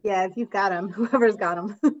here. Yeah, if you've got them, whoever's got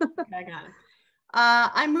them. Okay, I got it.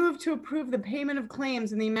 I move to approve the payment of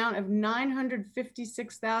claims in the amount of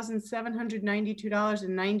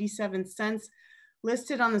 $956,792.97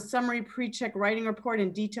 listed on the summary pre-check writing report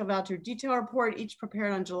and detail voucher detail report, each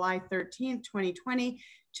prepared on July 13th, 2020.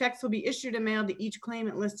 Checks will be issued and mailed to each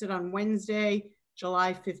claimant listed on Wednesday,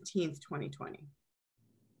 July 15th, 2020.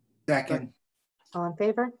 Second. All in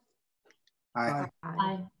favor? Aye.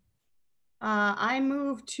 Aye. I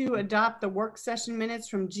move to adopt the work session minutes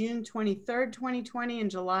from June 23rd, 2020 and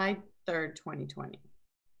July 3rd, 2020.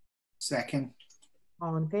 Second.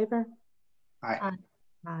 All in favor? Aye.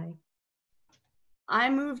 Aye. I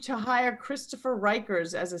move to hire Christopher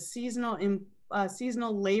Rikers as a seasonal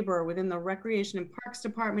laborer within the Recreation and Parks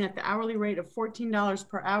Department at the hourly rate of $14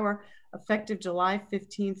 per hour, effective July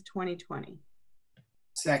 15th, 2020.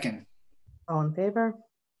 Second. All in favor?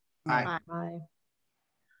 Aye. Aye.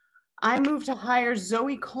 I move to hire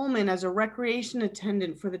Zoe Coleman as a recreation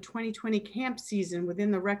attendant for the 2020 camp season within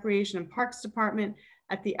the Recreation and Parks Department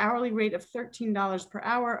at the hourly rate of $13 per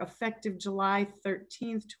hour, effective July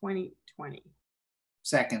 13th, 2020.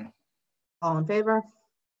 Second. All in favor?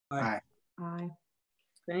 Aye. Aye.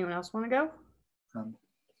 Does anyone else want to go?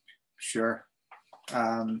 Sure.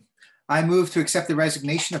 I move to accept the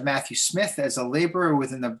resignation of Matthew Smith as a laborer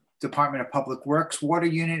within the Department of Public Works Water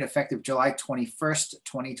Unit effective July 21st,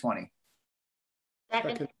 2020.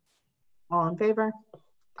 Second. All in favor?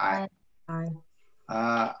 Aye. Aye.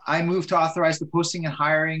 I move to authorize the posting and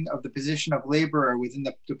hiring of the position of laborer within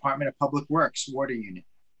the Department of Public Works Water Unit.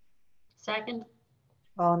 Second.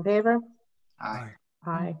 All in favor? Aye.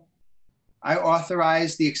 Aye. I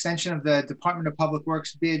authorize the extension of the Department of Public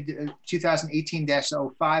Works bid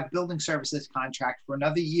 2018-05 building services contract for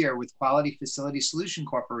another year with Quality Facility Solution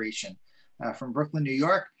Corporation from Brooklyn, New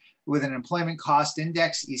York, with an employment cost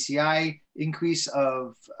index ECI increase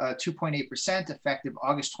of 2.8% effective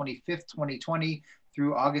August 25th, 2020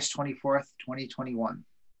 through August 24th, 2021.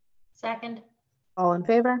 Second. All in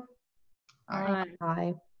favor? Aye.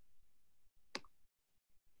 Aye.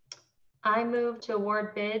 I move to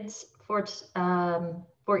award bids for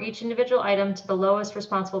each individual item to the lowest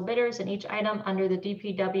responsible bidders in each item under the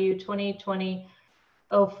DPW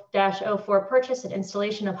 2020-04 purchase and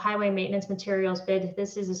installation of highway maintenance materials bid.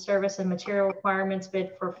 This is a service and material requirements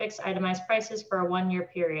bid for fixed itemized prices for a one-year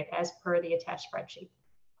period as per the attached spreadsheet.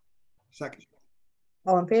 Second.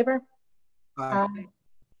 All in favor? Aye.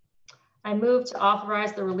 I move to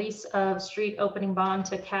authorize the release of street opening bond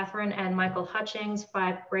to Catherine and Michael Hutchings,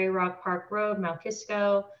 5 Gray Rock Park Road, Mount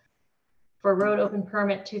Kisco, for road open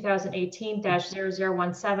permit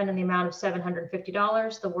 2018-0017 in the amount of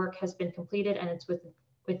 $750. The work has been completed and it's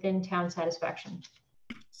within town satisfaction.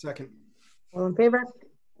 Second. All in favor?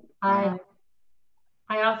 I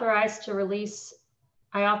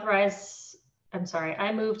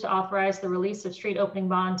move to authorize the release of street opening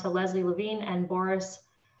bond to Leslie Levine and Boris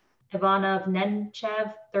Ivanov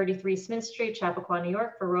Nenchev, 33 Smith Street, Chappaqua, New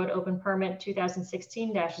York, for road open permit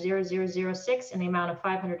 2016-0006 in the amount of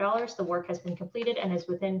 $500. The work has been completed and is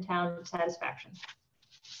within town satisfaction.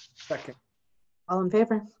 Second. All in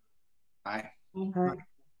favor? Aye. Aye.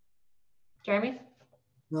 Jeremy?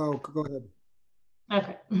 No, go ahead.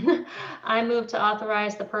 Okay. I move to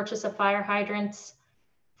authorize the purchase of fire hydrants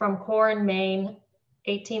from Corn, Maine,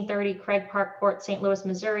 1830 Craig Park Court, St. Louis,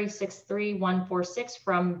 Missouri, 63146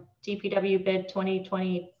 from DPW bid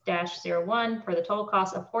 2020-01 for the total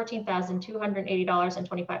cost of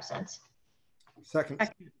 $14,280.25. Second.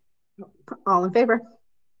 All in favor?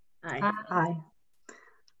 Aye. Aye.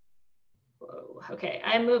 Whoa. Okay,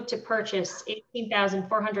 I move to purchase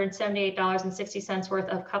 $18,478.60 worth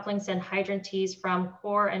of couplings and hydrant tees from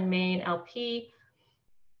Core and Maine LP,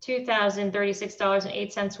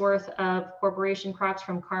 $2,036.08 worth of Corporation Crocs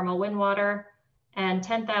from Carmel Windwater, and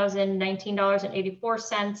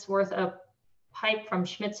 $10,019.84 worth of pipe from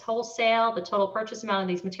Schmitz Wholesale. The total purchase amount of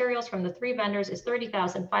these materials from the 3 vendors is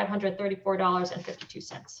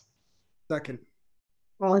 $30,534.52. Second.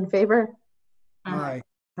 All in favor? Aye.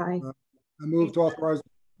 Aye. I move to authorize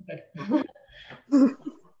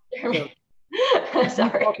Jeremy.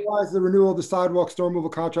 Sorry. Authorize the renewal of the sidewalk storm removal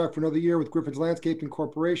contract for another year with Griffin's Landscaping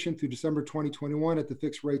Corporation through December 2021 at the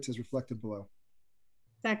fixed rates as reflected below.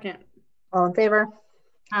 Second. All in favor?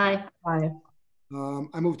 Aye. Aye.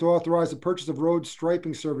 I move to authorize the purchase of road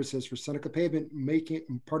striping services for Seneca Pavement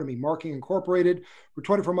Marking Incorporated for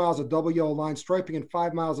 24 miles of double yellow line striping and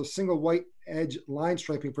 5 miles of single white edge line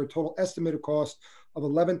striping for a total estimated cost of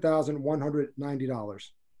 $11,190.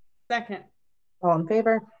 Second. All in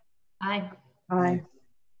favor? Aye. Aye.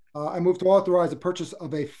 I move to authorize the purchase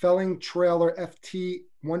of a felling trailer FT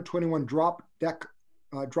 121 drop deck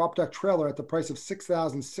trailer at the price of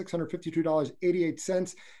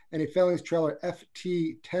 $6,652.88 and a Fellings trailer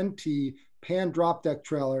FT 10T pan drop deck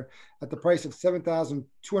trailer at the price of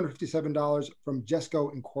 $7,257 from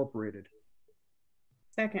Jesco Incorporated.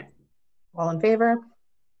 Second. All in favor?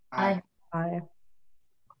 Aye. Aye.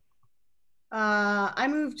 I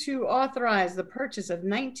move to authorize the purchase of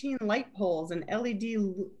 19 light poles and LED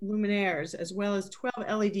luminaires, as well as 12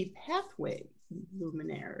 LED pathway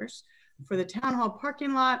luminaires for the Town Hall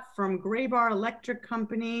parking lot from Graybar Electric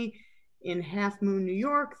Company in Half Moon, New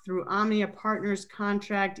York through Omnia Partners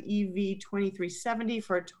Contract EV 2370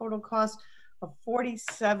 for a total cost of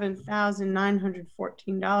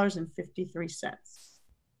 $47,914.53.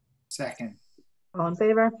 Second. All in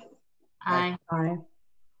favor? Aye. Aye.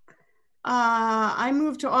 I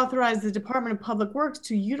move to authorize the Department of Public Works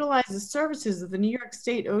to utilize the services of the New York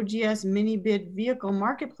State OGS mini bid vehicle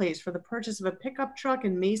marketplace for the purchase of a pickup truck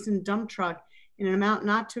and Mason dump truck in an amount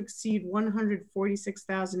not to exceed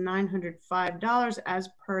 $146,905 as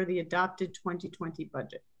per the adopted 2020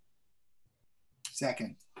 budget.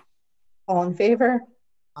 Second. All in favor?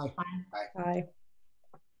 Aye. Aye.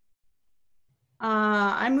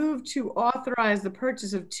 I move to authorize the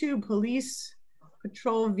purchase of 2 police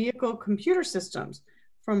patrol vehicle computer systems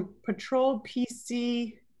from Patrol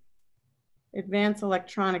PC Advanced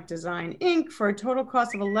Electronic Design, Inc. for a total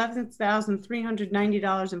cost of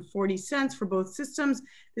 $11,390.40 for both systems.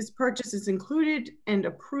 This purchase is included and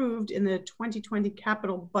approved in the 2020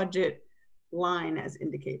 capital budget line as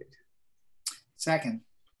indicated. Second.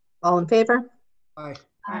 All in favor? Aye.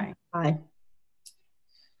 Aye. Aye.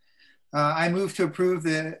 I move to approve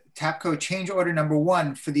the TAPCO change order number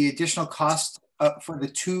 1 for the additional cost for the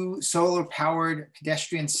 2 solar powered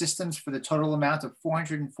pedestrian systems for the total amount of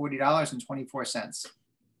 $440.24.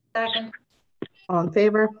 Second. All in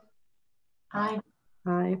favor? Aye.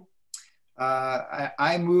 Aye.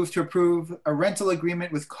 I move to approve a rental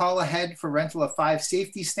agreement with Call Ahead for rental of 5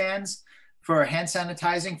 safety stands for hand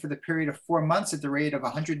sanitizing for the period of 4 months at the rate of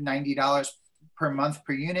 $190 per month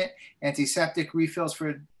per unit. Antiseptic refills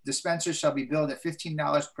for dispensers shall be billed at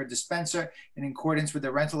 $15 per dispenser in accordance with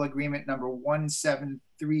the rental agreement number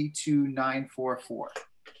 1732944.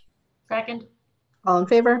 Second. All in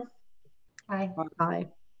favor? Aye. Aye.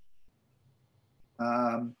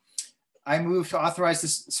 I move to authorize the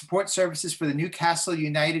support services for the Newcastle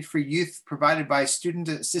United for Youth provided by Student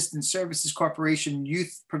Assistance Services Corporation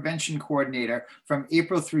Youth Prevention Coordinator from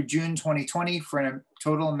April through June 2020 for a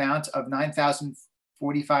total amount of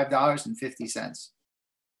 $9,045.50.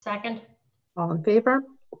 Second. All in favor?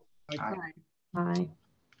 Aye. Aye.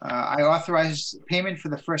 I authorize payment for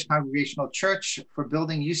the First Congregational Church for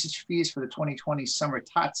building usage fees for the 2020 Summer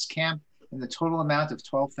Tots Camp in the total amount of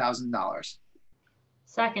 $12,000.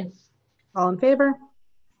 Second. All in favor?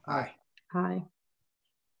 Aye. Aye.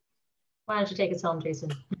 Why don't you take us home,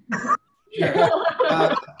 Jason? Sure.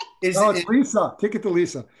 It's Lisa. Take it to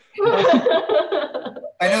Lisa.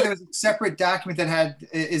 I know there was a separate document that had,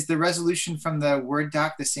 is the resolution from the Word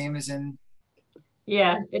doc the same as in?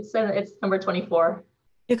 Yeah, it's number 24.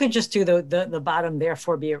 You could just do the bottom,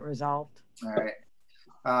 therefore be it resolved. All right.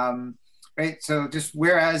 Right, so just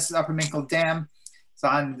whereas Upper Minkle Dam is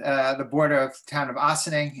on the border of the town of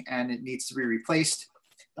Ossining and it needs to be replaced.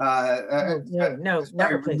 No,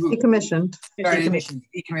 not replaced. Decommissioned. Sorry, Decommissioned.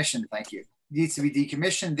 decommissioned, thank you. Needs to be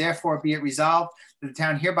decommissioned, therefore be it resolved that the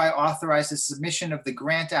town hereby authorizes submission of the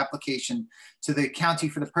grant application to the county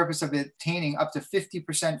for the purpose of obtaining up to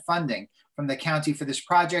 50% funding from the county for this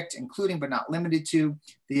project, including but not limited to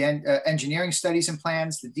the engineering studies and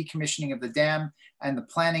plans, the decommissioning of the dam, and the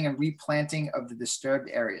planning and replanting of the disturbed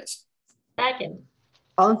areas. Second.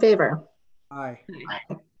 All in favor? Aye.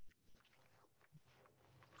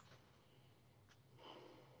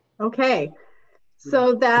 Okay.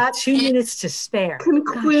 So that 2 minutes to spare.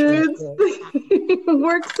 concludes the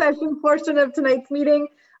work session portion of tonight's meeting.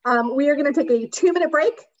 We are going to take a 2-minute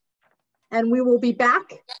break and we will be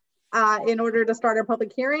back in order to start our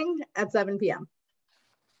public hearing at 7 p.m.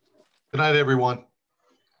 Good night, everyone.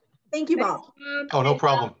 Thank you, Bob. Oh, no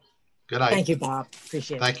problem. Good night. Thank you, Bob.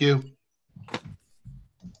 Appreciate it. Thank you.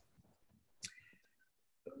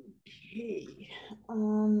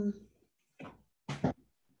 Okay.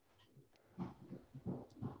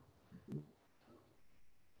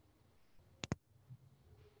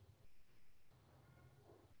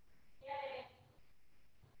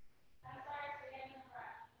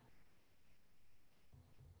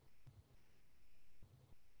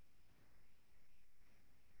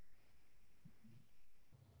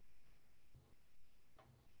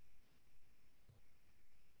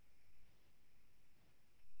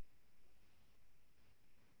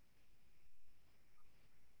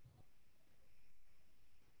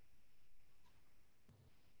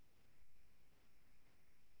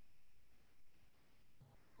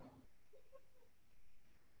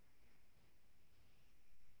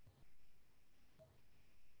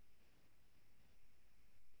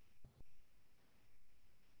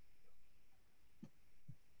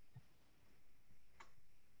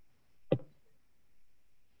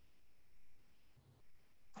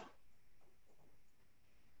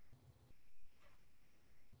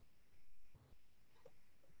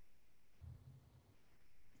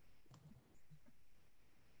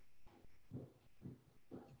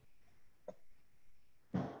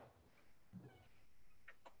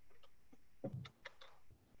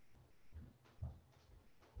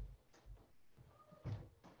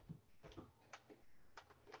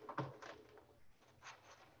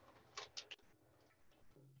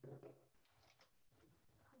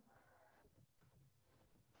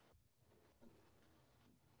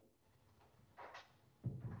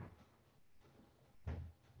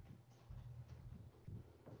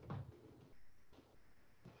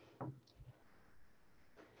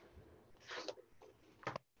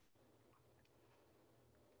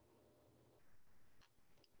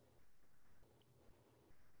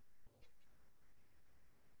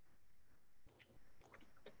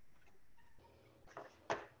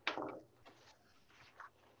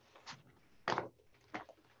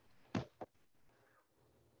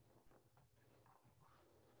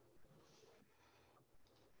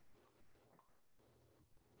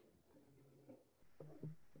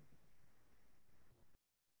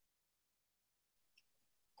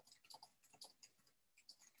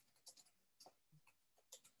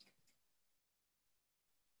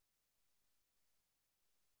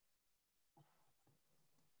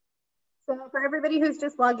 So for everybody who's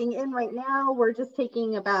just logging in right now, we're just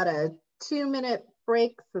taking about a 2-minute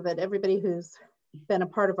break so that everybody who's been a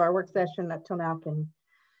part of our work session up till now can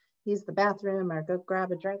use the bathroom or go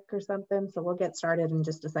grab a drink or something. So we'll get started in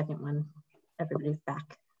just a second when everybody's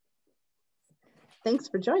back. Thanks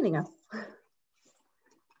for joining us.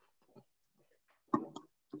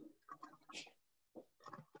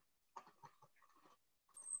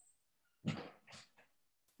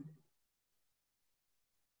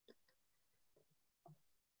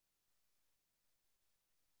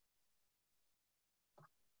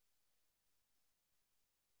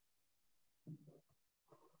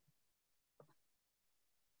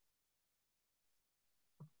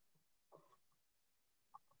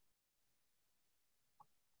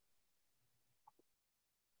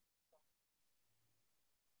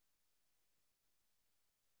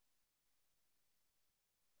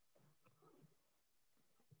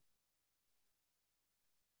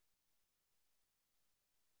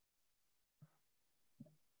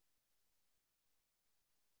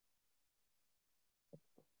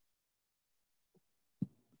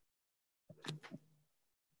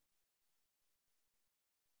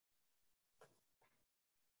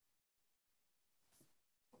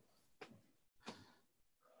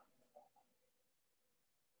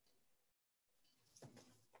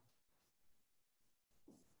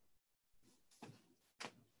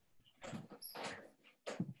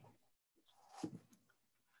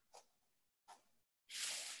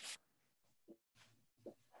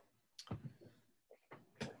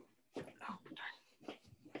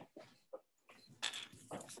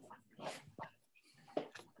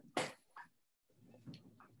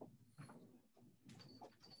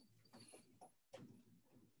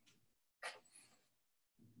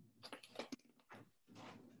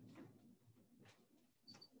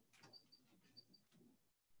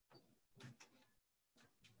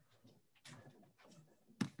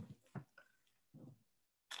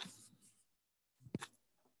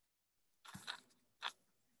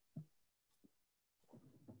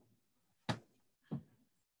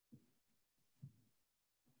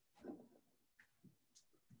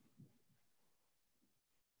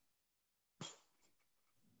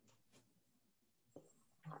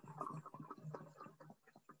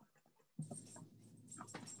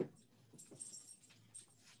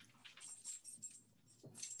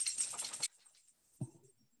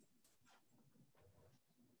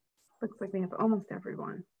 Looks like we have almost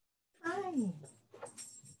everyone. Hi.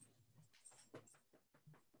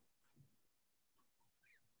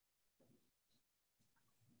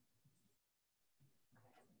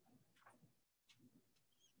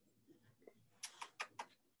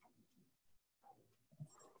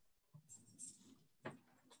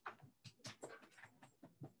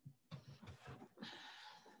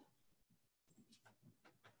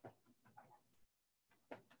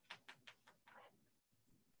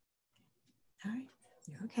 All right,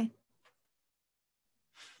 you're okay.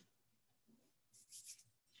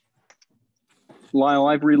 Lyle,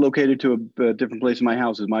 I've relocated to a different place in my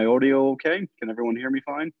house. Is my audio okay? Can everyone hear me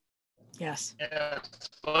fine? Yes. Yeah, it's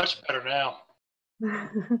much better now.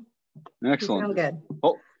 You Excellent. sound good.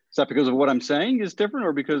 Oh, is that because of what I'm saying is different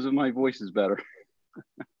or because of my voice is better?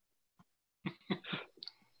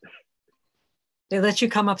 They let you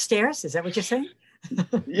come upstairs? Is that what you're saying?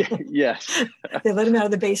 Yeah, yes. They let him out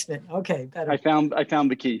of the basement. Okay, better. I found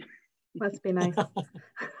the key. Must be nice.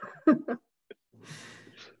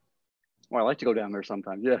 Well, I like to go down there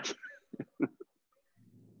sometimes, yes.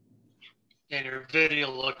 And your video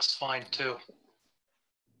looks fine too.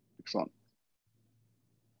 Excellent.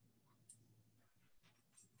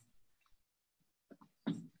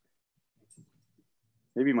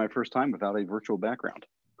 Maybe my first time without a virtual background.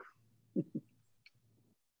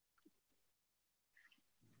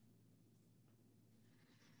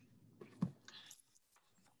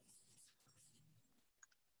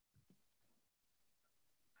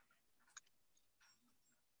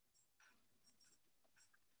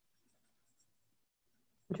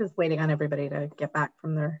 I'm just waiting on everybody to get back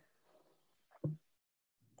from their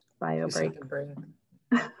bio break.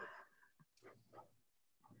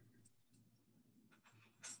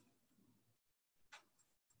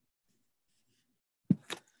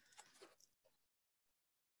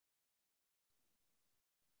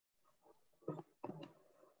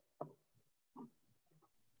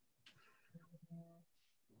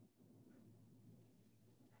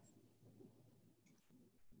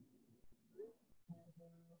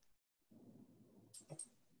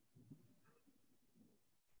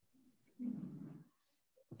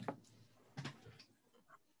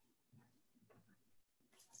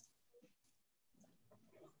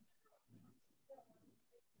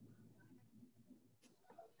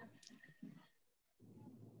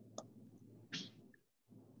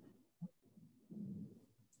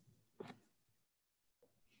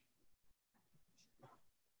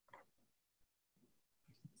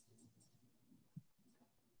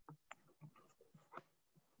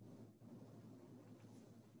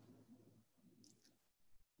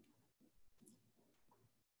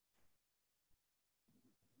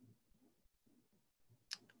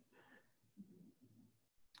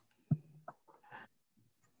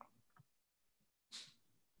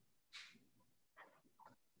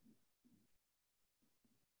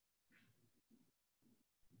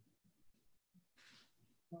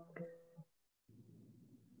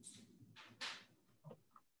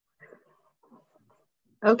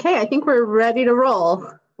 Okay, I think we're ready to roll.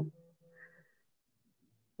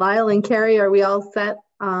 Lyle and Carrie, are we all set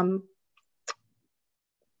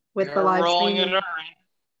with the live Rolling stream? it around.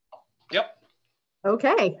 Yep.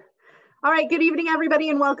 Okay. All right, good evening,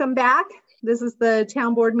 everybody, and welcome back. This is the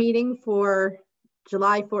town board meeting for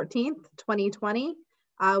July 14th, 2020.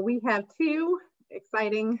 We have two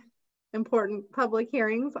exciting, important public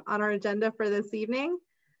hearings on our agenda for this evening.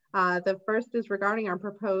 The first is regarding our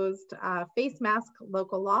proposed face mask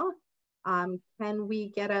local law. Can we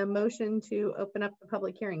get a motion to open up the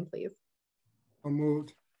public hearing, please? So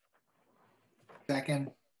moved.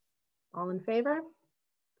 Second. All in favor?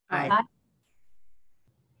 Aye.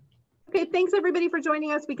 Okay, thanks everybody for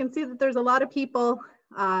joining us. We can see that there's a lot of people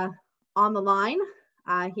on the line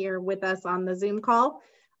here with us on the Zoom call.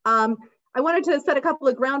 I wanted to set a couple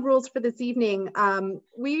of ground rules for this evening.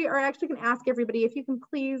 We are actually going to ask everybody if you can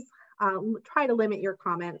please try to limit your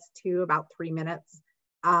comments to about 3 minutes.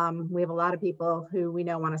 We have a lot of people who we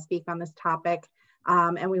know want to speak on this topic,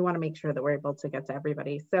 and we want to make sure that we're able to get to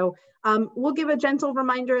everybody. So we'll give a gentle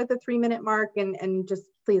reminder at the 3-minute mark and just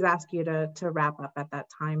please ask you to wrap up at that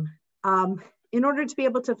time. In order to be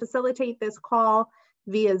able to facilitate this call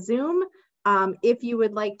via Zoom, if you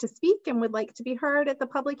would like to speak and would like to be heard at the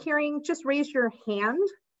public hearing, just raise your hand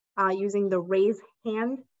using the raise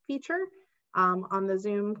hand feature on the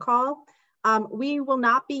Zoom call. We will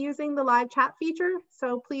not be using the live chat feature,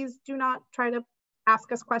 so please do not try to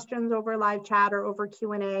ask us questions over live chat or over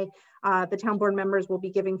Q&A. The town board members will be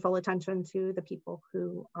giving full attention to the people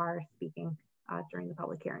who are speaking during the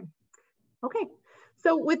public hearing. Okay,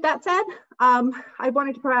 so with that said, I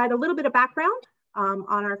wanted to provide a little bit of background on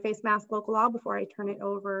our face mask local law before I turn it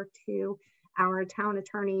over to our town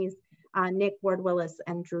attorneys, Nick Ward-Willis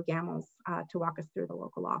and Drew Gamels, to walk us through the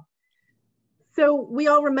local law. So we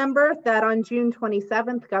all remember that on June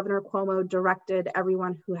 27th, Governor Cuomo directed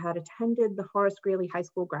everyone who had attended the Horace Greeley High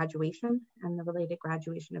School graduation and the related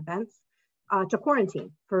graduation events to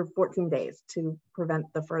quarantine for 14 days to prevent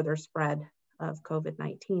the further spread of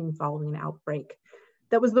COVID-19 following an outbreak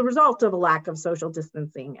that was the result of a lack of social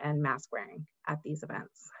distancing and mask wearing at these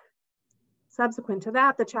events. Subsequent to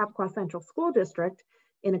that, the Chappaqua Central School District,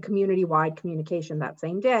 in a community-wide communication that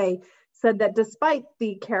same day, said that despite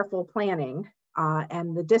the careful planning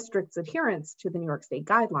and the district's adherence to the New York State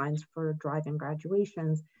guidelines for drive-in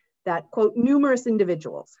graduations, that, quote, numerous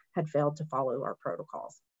individuals had failed to follow our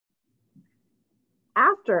protocols.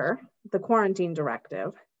 After the quarantine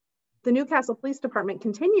directive, the Newcastle Police Department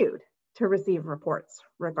continued to receive reports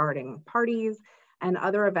regarding parties and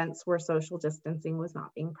other events where social distancing was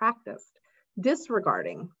not being practiced,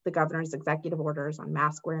 disregarding the governor's executive orders on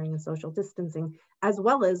mask wearing and social distancing, as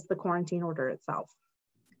well as the quarantine order itself.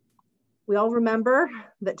 We all remember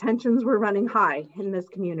that tensions were running high in this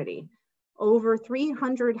community. Over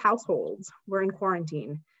 300 households were in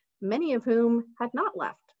quarantine, many of whom had not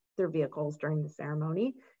left their vehicles during the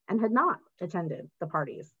ceremony and had not attended the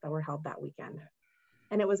parties that were held that weekend.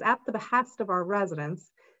 And it was at the behest of our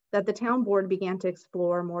residents that the town board began to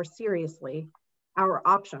explore more seriously our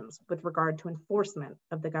options with regard to enforcement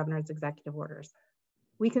of the governor's executive orders.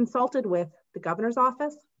 We consulted with the governor's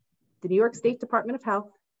office, the New York State Department of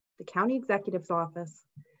Health, the county executive's office,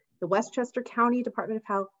 the Westchester County Department of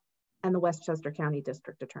Health, and the Westchester County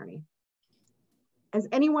District Attorney. As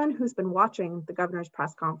anyone who's been watching the governor's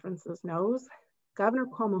press conferences knows, Governor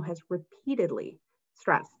Cuomo has repeatedly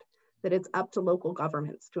stressed that it's up to local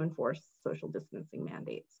governments to enforce social distancing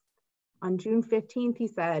mandates. On June 15th, he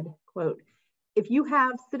said, quote, "If you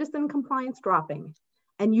have citizen compliance dropping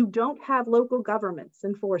and you don't have local governments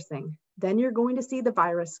enforcing, then you're going to see the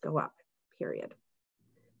virus go up, period."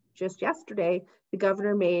 Just yesterday, the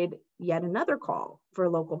governor made yet another call for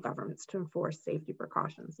local governments to enforce safety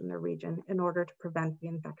precautions in their region in order to prevent the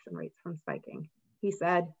infection rates from spiking. He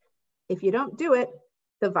said, "If you don't do it,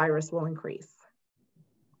 the virus will increase."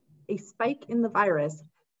 A spike in the virus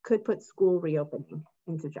could put school reopening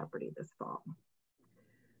into jeopardy this fall.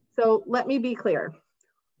 So let me be clear.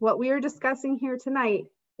 What we are discussing here tonight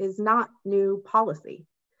is not new policy.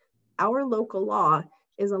 Our local law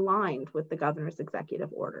is aligned with the governor's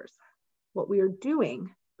executive orders. What we are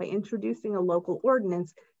doing by introducing a local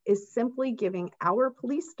ordinance is simply giving our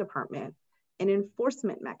police department an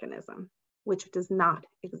enforcement mechanism, which does not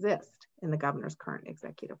exist in the governor's current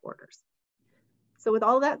executive orders. So with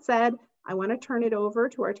all that said, I want to turn it over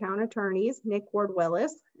to our town attorneys, Nick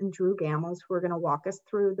Ward-Willis and Drew Gamels, who are going to walk us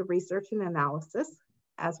through the research and analysis,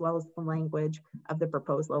 as well as the language of the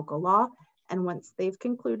proposed local law. And once they've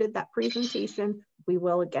concluded that presentation, we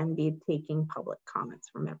will again be taking public comments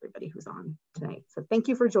from everybody who's on tonight. So thank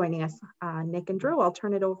you for joining us, Nick and Drew. I'll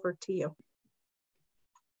turn it over to you.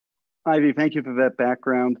 Ivy, thank you for that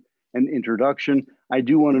background and introduction. I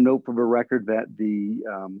do want to note for the record that the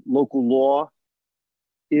local law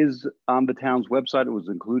is on the town's website. It was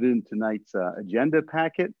included in tonight's agenda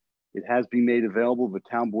packet. It has been made available. The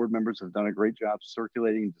town board members have done a great job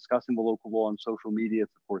circulating and discussing the local law on social media.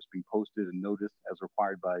 It's of course being posted and noticed as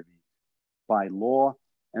required by law.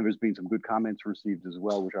 And there's been some good comments received as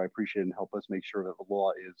well, which I appreciate and help us make sure that the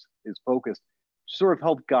law is focused. To sort of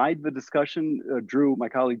help guide the discussion, Drew, my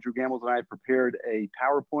colleague Drew Gamels and I have prepared a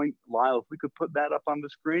PowerPoint. Lyle, if we could put that up on the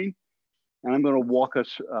screen. And I'm going to walk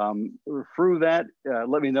us through that.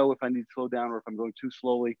 Let me know if I need to slow down or if I'm going too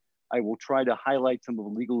slowly. I will try to highlight some of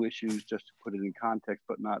the legal issues just to put it in context,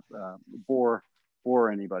 but not bore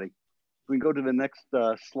anybody. We can go to the next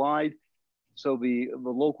slide. So the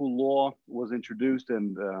local law was introduced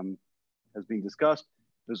and has been discussed.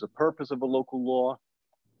 There's a purpose of a local law.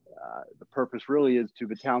 The purpose really is to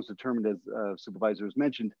the towns determined, as supervisors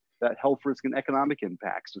mentioned, that health risk and economic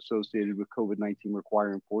impacts associated with COVID-19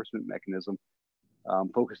 require enforcement mechanism,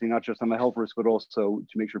 focusing not just on the health risk, but also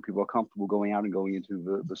to make sure people are comfortable going out and going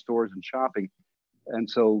into the stores and shopping. And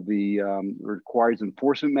so the requires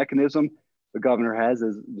enforcement mechanism. The governor has,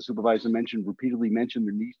 as the supervisor mentioned, repeatedly mentioned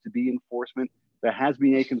there needs to be enforcement. There has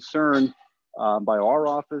been a concern by our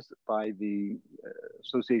office, by the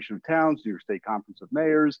Association of Towns, New York State Conference of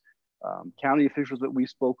Mayors, county officials that we've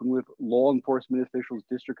spoken with, law enforcement officials,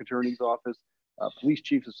 district attorney's office, police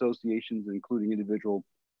chiefs associations, including individual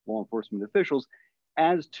law enforcement officials,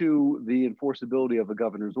 as to the enforceability of the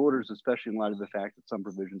governor's orders, especially in light of the fact that some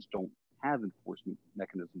provisions don't have enforcement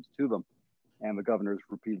mechanisms to them. And the governor has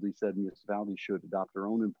repeatedly said municipalities should adopt their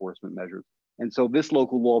own enforcement measures. And so this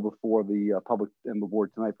local law before the public and the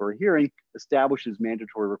board tonight for a hearing establishes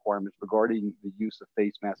mandatory requirements regarding the use of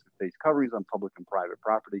face masks and face coverings on public and private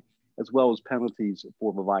property, as well as penalties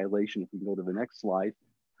for the violation. If we can go to the next slide.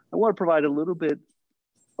 I want to provide a little bit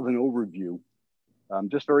of an overview,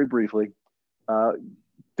 just very briefly.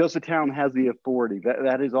 Does the town have the authority?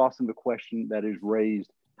 That is often the question that is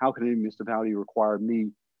raised. How can a municipality require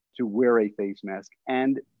me to wear a face mask?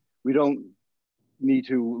 And we don't need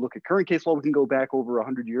to look at current case law. We can go back over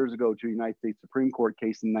 100 years ago to a United States Supreme Court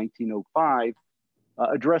case in 1905,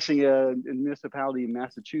 addressing a municipality in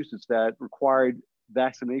Massachusetts that required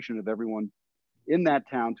vaccination of everyone in that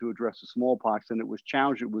town to address the smallpox, and it was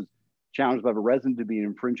challenged. It was challenged by the resident to be an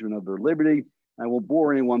infringement of their liberty. I won't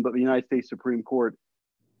bore anyone, but the United States Supreme Court,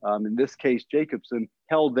 in this case, Jacobson,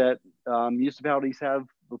 held that municipalities have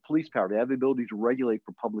the police power. They have the ability to regulate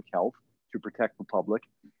for public health, to protect the public,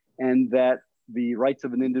 and that the rights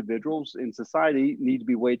of an individuals in society need to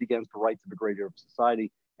be weighed against the rights of a greater of society,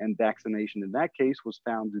 and vaccination in that case was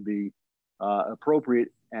found to be appropriate.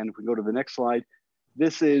 And if we go to the next slide,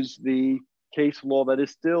 this is the case law that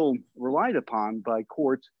is still relied upon by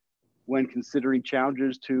courts when considering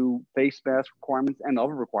challenges to face mask requirements and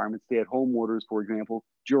other requirements, stay-at-home orders, for example,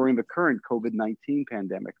 during the current COVID-19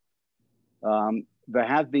 pandemic. There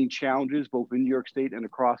have been challenges both in New York State and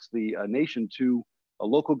across the nation to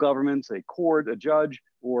local governments, a court, a judge,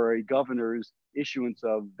 or a governor's issuance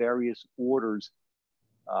of various orders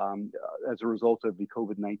as a result of the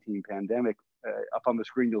COVID-19 pandemic. Up on the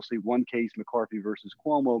screen, you'll see one case, McCarthy versus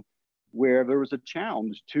Cuomo, where there was a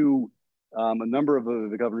challenge to a number of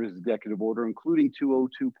the governor's executive order, including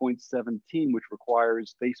 202.17, which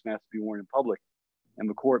requires face masks to be worn in public. And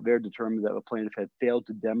the court there determined that the plaintiff had failed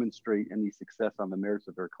to demonstrate any success on the merits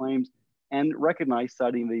of their claims, and recognized,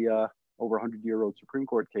 citing the over 100-year-old Supreme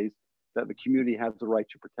Court case, that the community has the right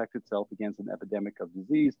to protect itself against an epidemic of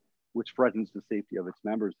disease, which threatens the safety of its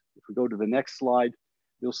members. If we go to the next slide,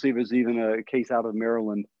 you'll see there's even a case out of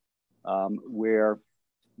Maryland where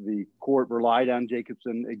the court relied on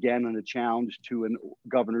Jacobson, again, on a challenge to a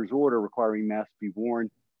governor's order requiring masks be worn,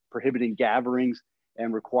 prohibiting gatherings,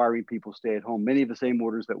 and requiring people stay at home. Many of the same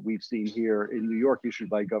orders that we've seen here in New York issued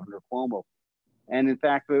by Governor Cuomo. And in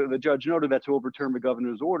fact, the judge noted that to overturn the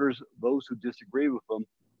governor's orders, those who disagree with them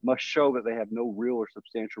must show that they have no real or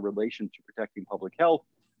substantial relation to protecting public health,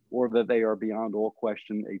 or that they are beyond all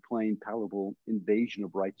question a plain, palpable invasion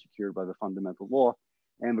of rights secured by the fundamental law.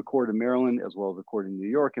 And the court of Maryland, as well as the court in New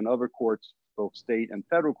York and other courts, both state and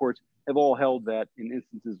federal courts, have all held that in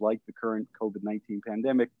instances like the current COVID-19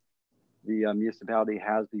 pandemic, the municipality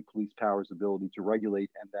has the police power's ability to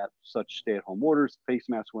regulate, and that such stay-at-home orders, face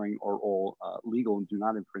mask wearing, are all legal and do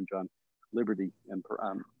not infringe on liberty and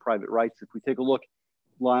private rights. If we take a look,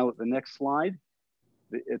 Lyle, at the next slide,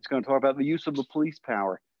 it's going to talk about the use of the police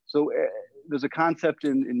power. So there's a concept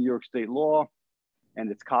in New York state law,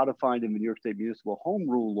 and it's codified in the New York State Municipal Home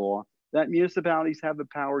Rule law, that municipalities have the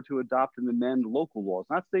power to adopt and amend local laws,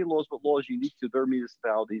 not state laws, but laws unique to their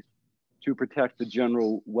municipalities, to protect the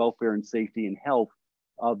general welfare and safety and health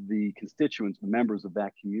of the constituents, the members of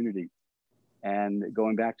that community. And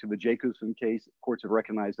going back to the Jacobson case, courts have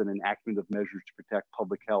recognized that enactment of measures to protect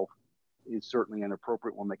public health is certainly an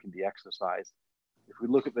appropriate one that can be exercised. If we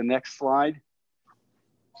look at the next slide,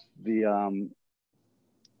 when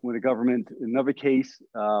the government, another case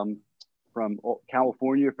from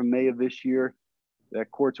California from May of this year,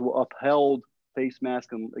 that courts will upheld face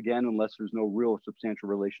mask, again, unless there's no real or substantial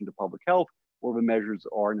relation to public health, or the measures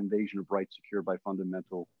are an invasion of rights secured by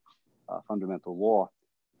fundamental law.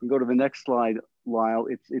 If we go to the next slide, Lyle,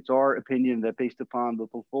 it's our opinion that based upon the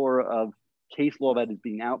plethora of case law that is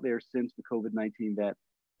being out there since the COVID-19, that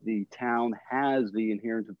the town has the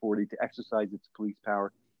inherent authority to exercise its police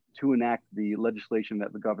power to enact the legislation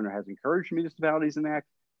that the governor has encouraged municipalities to enact,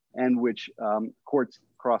 and which courts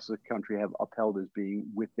across the country have upheld as being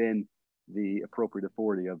within the appropriate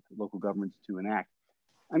authority of local governments to enact.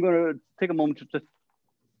 I'm going to take a moment to just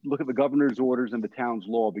look at the governor's orders and the town's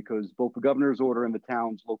law, because both the governor's order and the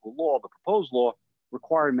town's local law, the proposed law,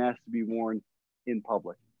 require masks to be worn in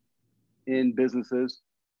public, in businesses,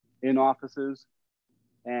 in offices,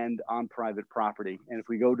 and on private property. And if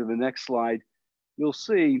we go to the next slide, you'll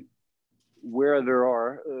see where there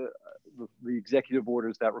are the executive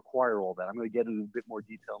orders that require all that. I'm going to get into a bit more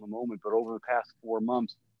detail in a moment, but over the past 4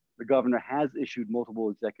 months, the governor has issued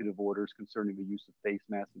multiple executive orders concerning the use of face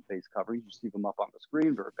masks and face coverings. You see them up on the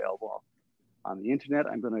screen. They're available on the internet.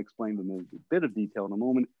 I'm going to explain them in a bit of detail in a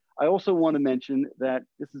moment. I also want to mention that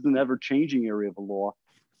this is an ever-changing area of the law.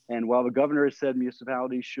 And while the governor has said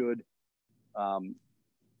municipalities should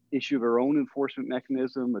issue their own enforcement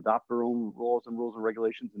mechanism, adopt their own laws and rules and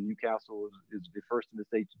regulations. And Newcastle is the first in the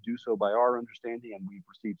state to do so by our understanding. And we've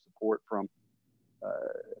received support from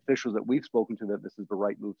officials that we've spoken to that this is the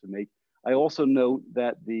right move to make. I also note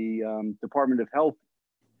that the Department of Health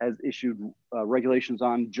has issued regulations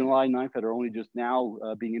on July 9th that are only just now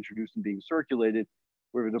being introduced and being circulated,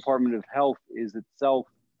 where the Department of Health is itself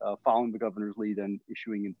following the governor's lead and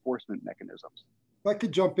issuing enforcement mechanisms. If I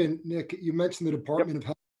could jump in, Nick, you mentioned the Department of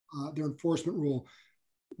Health, their enforcement rule.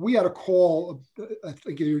 We had a call, I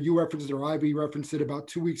think you referenced it or Ivy referenced it about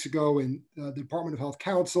 2 weeks ago, and the Department of Health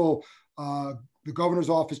Counsel, the Governor's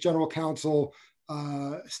Office General Counsel,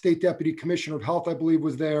 State Deputy Commissioner of Health, I believe,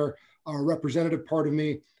 was there, a representative, pardon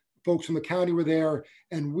me, folks from the county were there,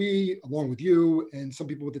 and we, along with you and some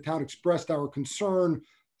people with the town, expressed our concern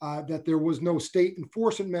that there was no state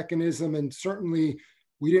enforcement mechanism, and certainly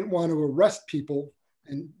we didn't want to arrest people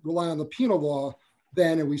and rely on the penal law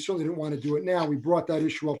then, and we certainly didn't want to do it now. We brought that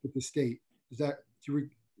issue up with the state. Do you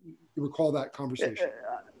recall that conversation?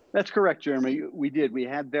 That's correct, Jeremy. We did. We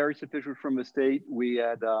had various officials from the state. We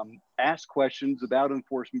had asked questions about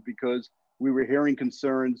enforcement because we were hearing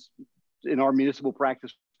concerns in our municipal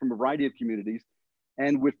practice from a variety of communities.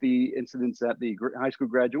 And with the incidents at the high school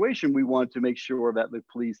graduation, we wanted to make sure that the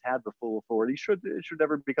police had the full authority should it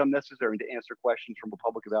ever become necessary to answer questions from the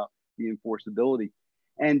public about the enforceability.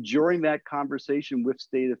 And during that conversation with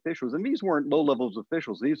state officials, and these weren't low levels of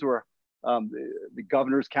officials, these were the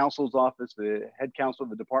governor's counsel's office, the head counsel of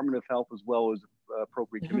the Department of Health, as well as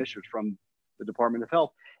appropriate commissioners from the Department of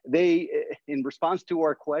Health. They, in response to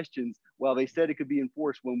our questions, while they said it could be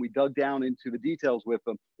enforced, when we dug down into the details with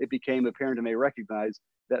them, it became apparent and they recognized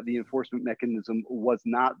that the enforcement mechanism was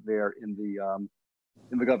not there in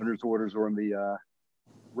the governor's orders or in the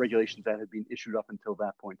regulations that had been issued up until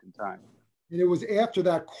that point in time. And it was after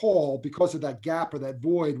that call, because of that gap or that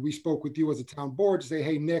void, we spoke with you as a town board to say,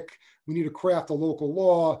 hey, Nick, we need to craft a local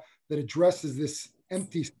law that addresses this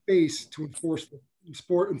empty space to enforce the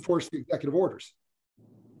executive orders.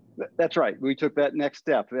 That's right. We took that next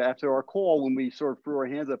step. After our call, when we sort of threw our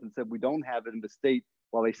hands up and said we don't have it in the state,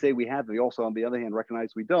 while they say we have it, they also, on the other hand,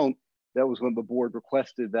 recognize we don't. That was when the board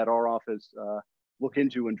requested that our office look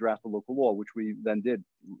into and draft a local law, which we then did,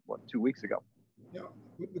 2 weeks ago. Yeah.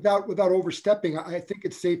 Without overstepping, I think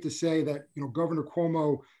it's safe to say that Governor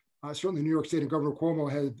Cuomo, certainly New York State and Governor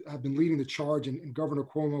Cuomo have been leading the charge, and Governor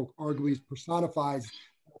Cuomo arguably personifies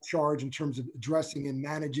that charge in terms of addressing and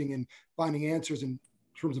managing and finding answers in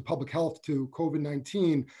terms of public health to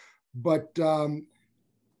COVID-19. But there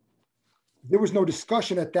was no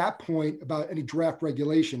discussion at that point about any draft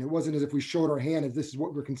regulation. It wasn't as if we showed our hand as this is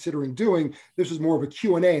what we're considering doing. This was more of a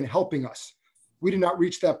Q&A and helping us. We did not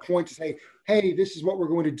reach that point to say, hey, this is what we're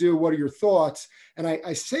going to do. What are your thoughts? And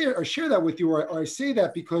I say or share that with you, or I say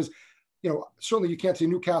that because, certainly you can't say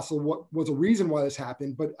Newcastle what was a reason why this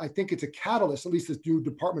happened, but I think it's a catalyst, at least this new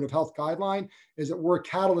Department of Health guideline, is that we're a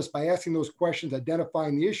catalyst by asking those questions,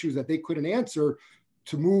 identifying the issues that they couldn't answer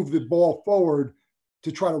to move the ball forward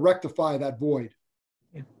to try to rectify that void.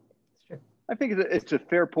 Yeah, that's true. I think it's a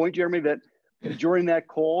fair point, Jeremy, that during that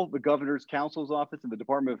call, the governor's counsel's office and the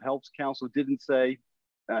Department of Health's counsel didn't say,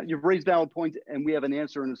 you've raised valid points and we have an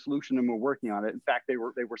answer and a solution and we're working on it. In fact, they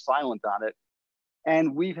were silent on it.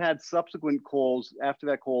 And we've had subsequent calls after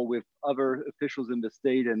that call with other officials in the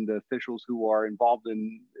state and the officials who are involved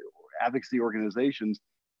in advocacy organizations.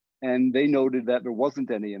 And they noted that there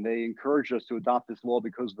wasn't any, and they encouraged us to adopt this law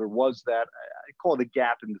because there was that, I call it a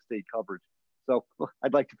gap in the state coverage. So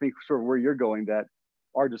I'd like to think sort of where you're going, that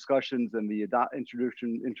our discussions and the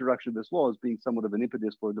introduction of this law is being somewhat of an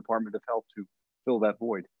impetus for the Department of Health to fill that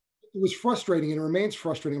void. It was frustrating, and it remains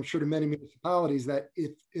frustrating, I'm sure, to many municipalities, that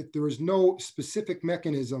if there is no specific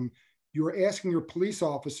mechanism, you're asking your police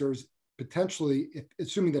officers potentially,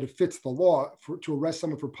 assuming that it fits the law, to arrest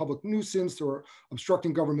someone for public nuisance or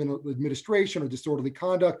obstructing governmental administration or disorderly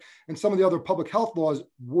conduct. And some of the other public health laws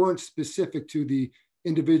weren't specific to the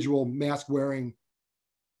individual mask wearing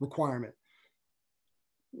requirement.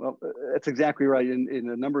 Well, that's exactly right. In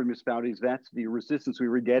a number of municipalities, that's the resistance we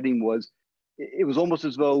were getting. It was almost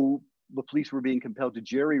as though the police were being compelled to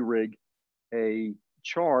jerry-rig a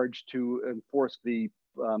charge to enforce the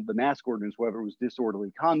mask ordinance, whether it was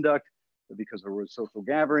disorderly conduct because there was social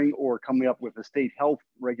gathering, or coming up with a state health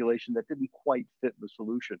regulation that didn't quite fit the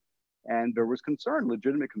solution. And there was concern,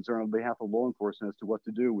 legitimate concern on behalf of law enforcement as to what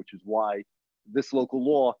to do, which is why this local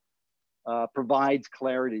law provides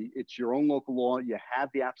clarity. It's your own local law. You have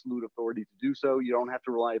the absolute authority to do so. You don't have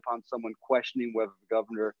to rely upon someone questioning whether the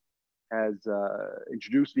governor has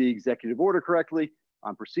introduced the executive order correctly.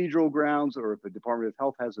 on procedural grounds, or if the Department of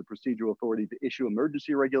Health has the procedural authority to issue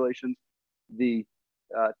emergency regulations. The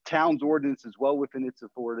town's ordinance is well within its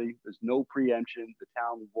authority. There's no preemption. The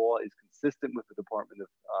town law is consistent with the Department of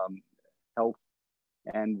Health,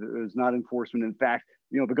 and there's not enforcement. In fact,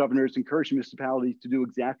 the governor has encouraged municipalities to do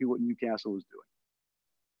exactly what Newcastle is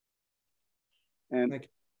doing. And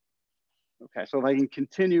okay, so if I can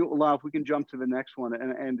continue, Allow, if we can jump to the next one,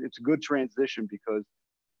 and it's a good transition because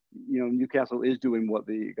Newcastle is doing what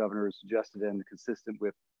the governor has suggested and consistent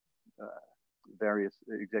with various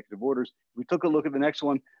executive orders. We took a look at the next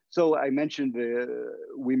one. So I mentioned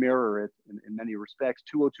we mirror it in many respects.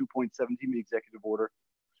 202.17, the executive order,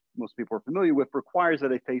 most people are familiar with, requires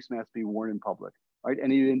that a face mask be worn in public. Right?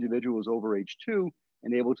 Any individual who is over age 2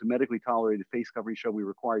 and able to medically tolerate a face covering shall be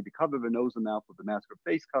required to cover the nose and mouth with the mask or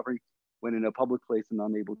face covering when in a public place and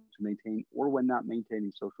unable to maintain or when not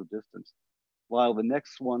maintaining social distance. While the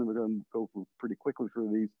next one, we're going to go pretty quickly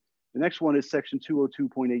through these. The next one is section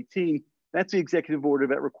 202.18. That's the executive order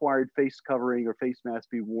that required face covering or face mask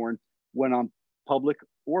be worn when on public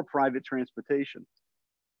or private transportation.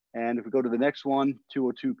 And if we go to the next one,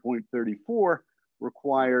 202.34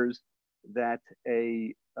 requires that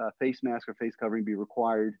a face mask or face covering be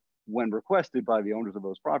required when requested by the owners of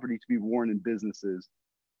those properties to be worn in businesses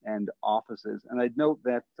and offices. And I'd note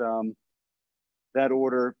that that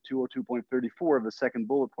order 202.34, the second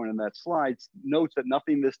bullet point on that slide, notes that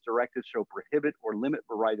nothing in this directive shall prohibit or limit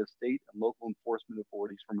the right of state and local enforcement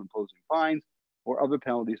authorities from imposing fines or other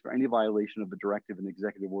penalties for any violation of the directive in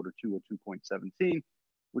Executive Order 202.17,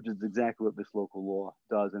 which is exactly what this local law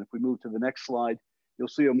does. And if we move to the next slide, you'll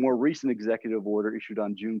see a more recent executive order issued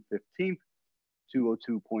on June 15th,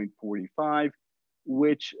 202.45,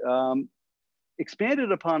 which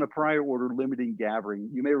expanded upon a prior order limiting gathering.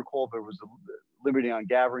 You may recall there was a limiting on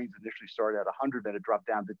gatherings initially started at 100, then it dropped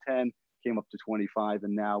down to 10, came up to 25,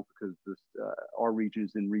 and now because this, our region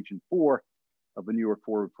is in region 4 of the New York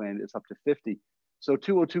Forward Plan, it's up to 50. So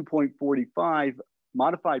 202.45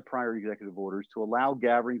 modified prior executive orders to allow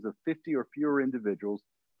gatherings of 50 or fewer individuals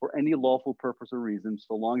for any lawful purpose or reason,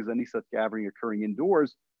 so long as any such gathering occurring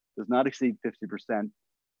indoors does not exceed 50%,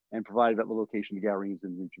 and provided that the location of the gathering is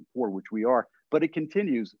in region 4, which we are. But it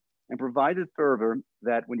continues and provided further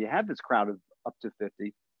that when you have this crowd of up to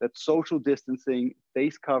 50, that social distancing,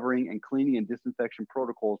 face covering, and cleaning and disinfection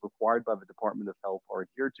protocols required by the Department of Health are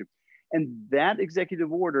adhered to. And that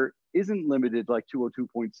executive order isn't limited like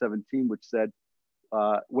 202.17, which said,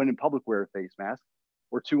 when in public, wear a face mask,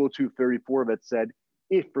 or 202.34 that said,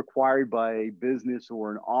 if required by a business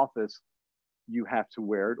or an office, you have to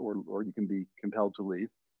wear it or you can be compelled to leave.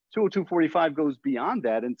 202.45 goes beyond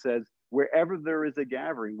that and says, wherever there is a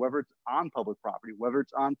gathering, whether it's on public property, whether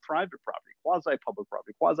it's on private property, quasi-public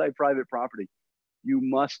property, quasi-private property, you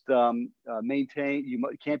must maintain,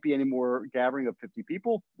 can't be any more gathering of 50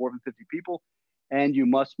 people, more than 50 people, and you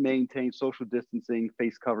must maintain social distancing,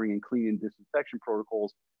 face covering, and cleaning and disinfection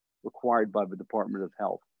protocols required by the Department of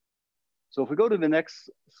Health. So if we go to the next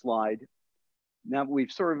slide, now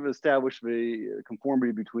we've sort of established the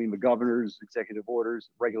conformity between the governor's executive orders,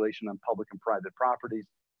 regulation on public and private properties,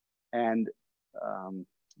 and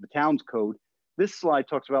the town's code. This slide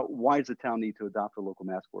talks about why does the town need to adopt a local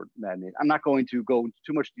mask mandate. I'm not going to go into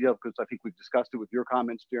too much detail because I think we've discussed it with your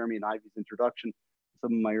comments, Jeremy, and Ivy's introduction,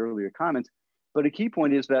 some of my earlier comments. But a key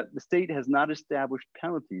point is that the state has not established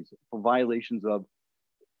penalties for violations of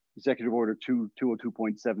Executive Order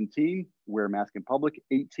 202.17, wear a mask in public,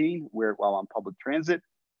 18, wear it while on public transit,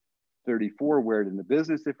 34, wear it in the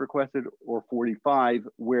business if requested, or 45,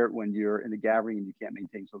 wear it when you're in a gathering and you can't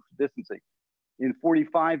maintain social distancing. In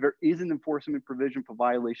 45, there is an enforcement provision for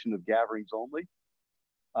violation of gatherings only.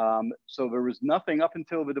 So there was nothing up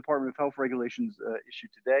until the Department of Health regulations issued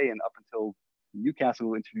today and up until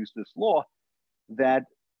Newcastle introduced this law that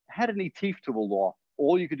had any teeth to the law.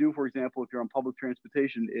 All you could do, for example, if you're on public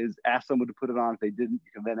transportation is ask someone to put it on. If they didn't,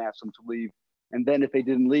 you can then ask them to leave. And then if they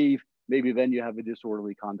didn't leave, maybe then you have a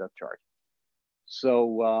disorderly conduct charge.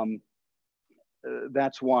 So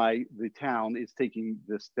that's why the town is taking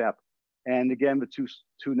this step. And again, the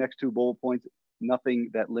next two bullet points, nothing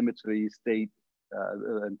that limits the state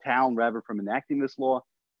and town rather from enacting this law.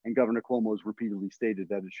 And Governor Cuomo has repeatedly stated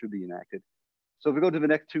that it should be enacted. So if we go to the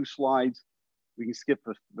next two slides, we can skip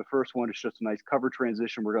the first one. It's just a nice cover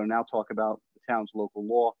transition. We're going to now talk about the town's local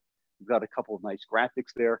law. We've got a couple of nice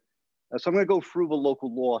graphics there. So I'm going to go through the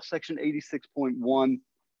local law. Section 86.1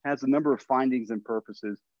 has a number of findings and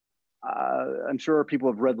purposes. I'm sure people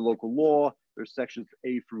have read the local law. There's sections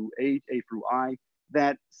A through I,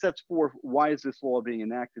 that sets forth why is this law being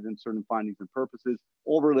enacted and certain findings and purposes,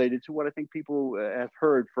 all related to what I think people have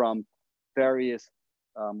heard from various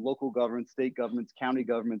local governments, state governments, county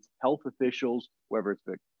governments, health officials, whether it's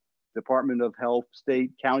the Department of Health,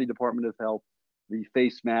 state, county Department of Health. The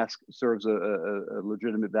face mask serves a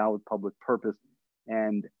legitimate, valid public purpose,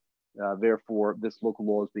 and therefore this local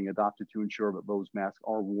law is being adopted to ensure that those masks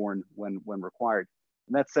are worn when required.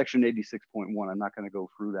 And that's section 86.1. I'm not going to go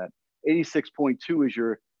through that. 86.2 is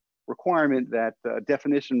your requirement, that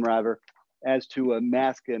definition rather, as to a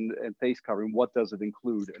mask and face covering. What does it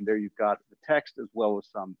include? And there you've got the text as well as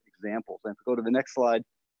some examples. And if we go to the next slide,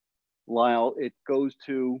 Lyle, it goes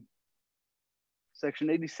to section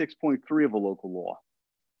 86.3 of a local law.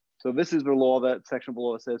 So this is the law, that section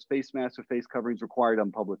below it says face masks or face coverings required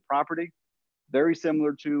on public property. Very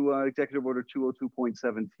similar to Executive Order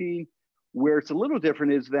 202.17. Where it's a little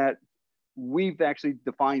different is that we've actually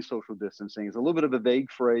defined social distancing. It's a little bit of a vague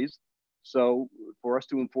phrase. So for us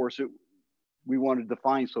to enforce it, we want to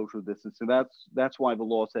define social distancing. That's why the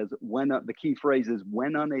law says when the key phrase is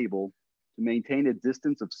when unable to maintain a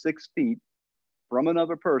distance of 6 feet from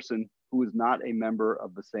another person who is not a member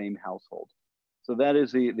of the same household. So that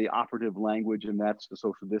is the operative language, and that's the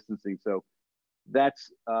social distancing. So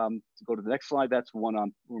that's, to go to the next slide, that's one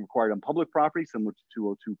required on public property, similar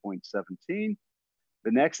to 202.17.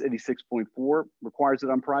 The next, 86.4, requires it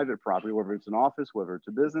on private property, whether it's an office, whether it's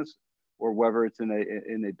a business, or whether it's in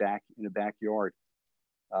a backyard.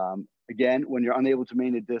 Again, when you're unable to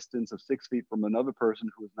maintain a distance of 6 feet from another person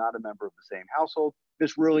who is not a member of the same household,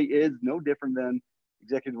 this really is no different than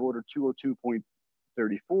Executive Order 202.34,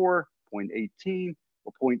 0.18,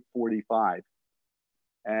 or 0.45.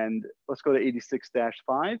 And let's go to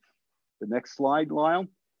 86-5, the next slide, Lyle.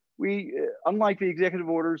 We, unlike the executive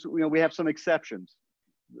orders, we have some exceptions.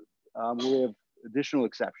 We have additional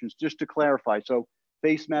exceptions, just to clarify. So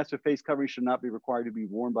face masks or face covering should not be required to be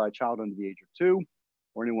worn by a child under the age of 2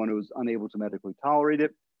 or anyone who is unable to medically tolerate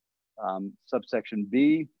it. Subsection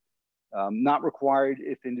B, not required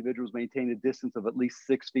if individuals maintain a distance of at least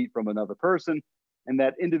 6 feet from another person, and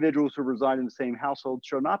that individuals who reside in the same household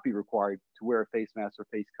shall not be required to wear a face mask or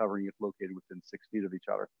face covering if located within 6 feet of each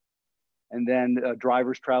other. And then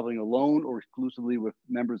drivers traveling alone or exclusively with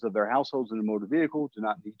members of their households in a motor vehicle do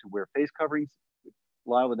not need to wear face coverings.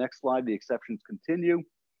 Lyle, the next slide, the exceptions continue.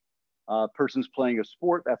 Persons playing a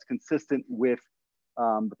sport, that's consistent with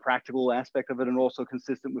the practical aspect of it, and also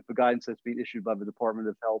consistent with the guidance that's being issued by the Department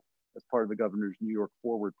of Health as part of the governor's New York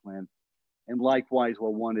Forward Plan. And likewise,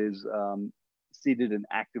 while one is seated and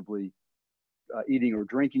actively eating or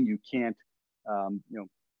drinking, you can't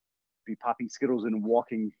be popping Skittles and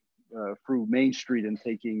walking through Main Street and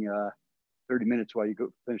taking 30 minutes while you go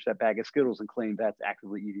finish that bag of Skittles and claim that's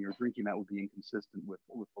actively eating or drinking. That would be inconsistent with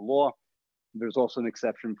the law. There's also an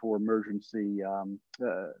exception for emergency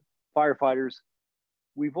firefighters.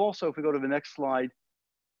 We've also, if we go to the next slide,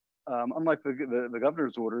 unlike the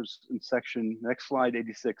governor's orders in section, next slide,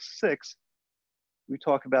 86.6, we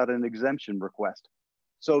talk about an exemption request.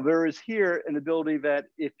 So there is here an ability that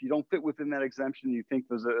if you don't fit within that exemption, you think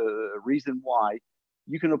there's a reason why,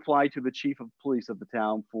 you can apply to the chief of police of the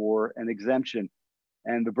town for an exemption.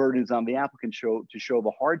 And the burden is on the applicant to show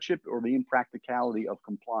the hardship or the impracticality of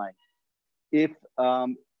complying. If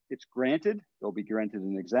it's granted, they'll be granted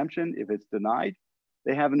an exemption. If it's denied,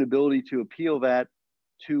 they have an ability to appeal that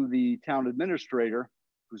to the town administrator,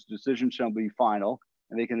 whose decision shall be final,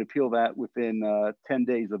 and they can appeal that within 10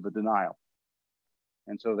 days of the denial.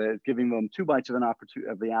 And so they're giving them 2 bites of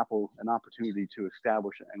the apple, an opportunity to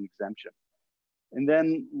establish an exemption. And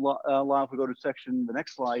then, if we go to section, the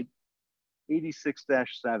next slide,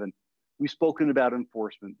 86-7, we've spoken about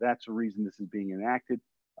enforcement. That's the reason this is being enacted.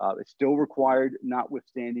 It's still required,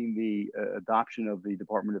 notwithstanding the adoption of the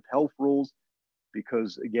Department of Health rules,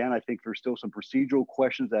 because again, I think there's still some procedural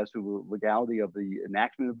questions as to the legality of the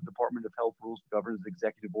enactment of the Department of Health rules, governs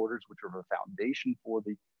executive orders, which are the foundation for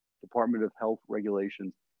the Department of Health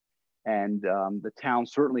regulations. And the town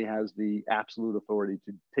certainly has the absolute authority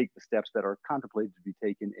to take the steps that are contemplated to be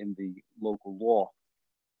taken in the local law.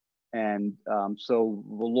 And so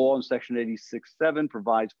the law in section 86.7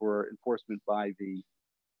 provides for enforcement by the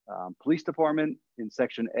police department. In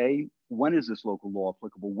section A, when is this local law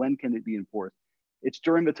applicable? When can it be enforced? It's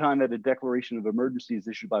during the time that a declaration of emergency is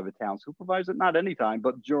issued by the town supervisor, not any time,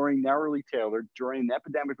 but during narrowly tailored, during an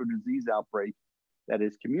epidemic or disease outbreak that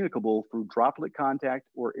is communicable through droplet contact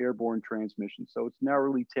or airborne transmission. So it's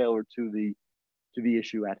narrowly tailored to the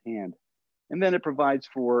issue at hand. And then it provides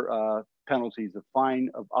for penalties, a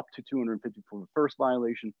fine of up to $250 for the first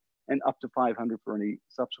violation and up to $500 for any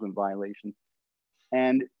subsequent violation.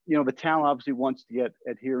 And the town obviously wants to get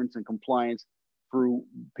adherence and compliance through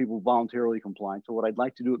people voluntarily complying. So what I'd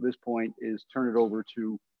like to do at this point is turn it over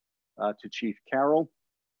to Chief Carroll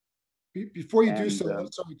Before you do And, so,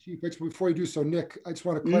 sorry, Chief, before you do so, Nick, I just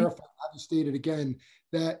want to Mhm. clarify, have you stated again,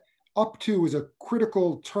 that up to is a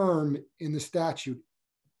critical term in the statute.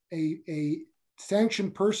 A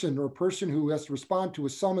sanctioned person or a person who has to respond to a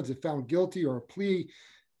summons if found guilty or a plea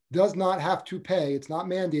does not have to pay, it's not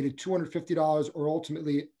mandated, $250 or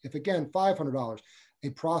ultimately, if again, $500. A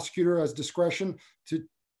prosecutor has discretion to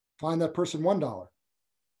fine that person $1.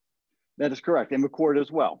 That is correct, and the court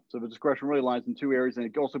as well. So the discretion really lies in two areas, and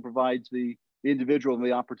it also provides the individual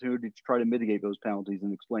the opportunity to try to mitigate those penalties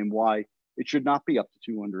and explain why it should not be up to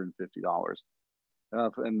 $250.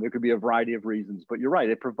 And there could be a variety of reasons, but you're right,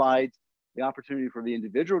 it provides the opportunity for the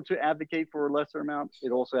individual to advocate for a lesser amount.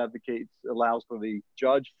 It also allows for the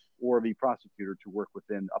judge or the prosecutor to work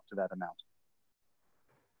within up to that amount.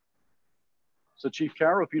 So Chief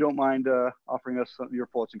Carroll, if you don't mind offering us some of your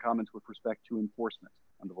thoughts and comments with respect to enforcement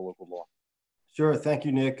under the local law. Sure. Thank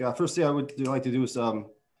you, Nick. First thing I would like to do is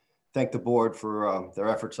thank the board for their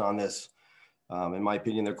efforts on this. In my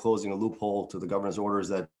opinion, they're closing a loophole to the governor's orders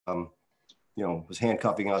that was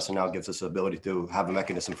handcuffing us and now gives us the ability to have a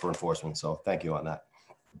mechanism for enforcement. So thank you on that.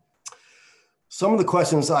 Some of the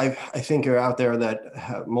questions I think are out there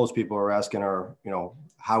that most people are asking are,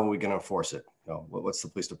 how are we going to enforce it? What's the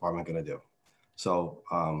police department going to do? So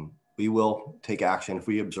we will take action if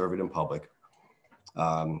we observe it in public.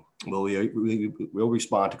 We'll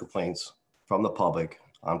respond to complaints from the public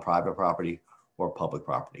on private property or public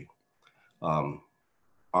property.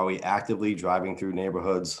 Are we actively driving through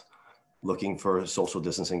neighborhoods looking for social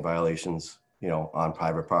distancing violations, on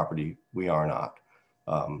private property? We are not.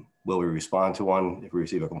 Will we respond to one if we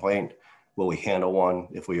receive a complaint? Will we handle one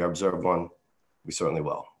if we observe one? We certainly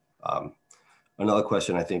will. Another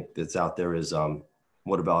question I think that's out there is,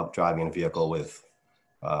 what about driving a vehicle with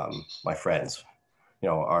my friends?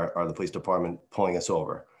 Are the police department pulling us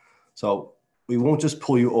over? So we won't just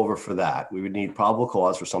pull you over for that. We would need probable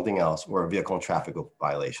cause for something else or a vehicle and traffic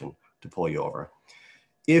violation to pull you over.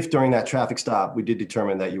 If during that traffic stop, we did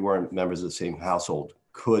determine that you weren't members of the same household,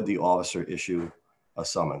 could the officer issue a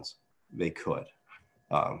summons? They could.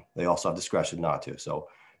 They also have discretion not to. So,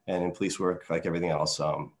 and in police work, like everything else,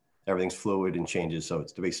 everything's fluid and changes. So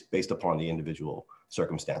it's based upon the individual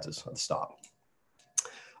circumstances of the stop.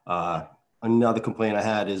 Another complaint I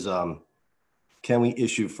had is, can we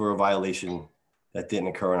issue for a violation that didn't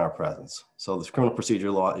occur in our presence? So this criminal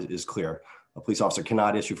procedure law is clear. A police officer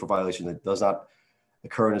cannot issue for a violation that does not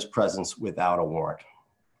occur in his presence without a warrant.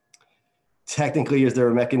 Technically, is there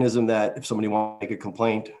a mechanism that if somebody wants to make a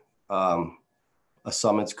complaint, a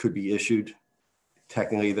summons could be issued?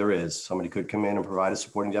 Technically, there is. Somebody could come in and provide a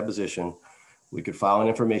supporting deposition. We could file an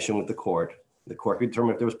information with the court. The court could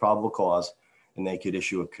determine if there was probable cause, and they could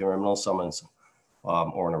issue a criminal summons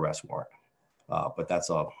or an arrest warrant. But that's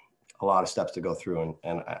a lot of steps to go through,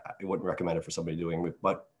 and I wouldn't recommend it for somebody doing it,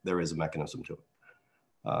 but there is a mechanism to it.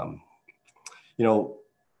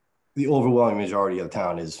 The overwhelming majority of the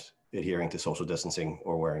town is adhering to social distancing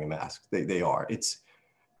or wearing a mask. They are. It's,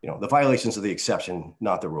 the violations are the exception,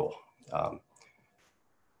 not the rule.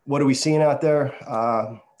 What are we seeing out there?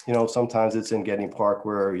 Sometimes it's in Getty Park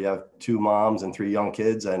where you have 2 moms and 3 young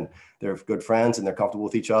kids and they're good friends and they're comfortable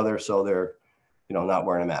with each other. So they're, not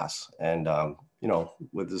wearing a mask. And,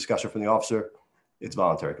 with the discussion from the officer, it's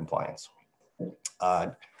voluntary compliance.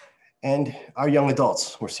 And our young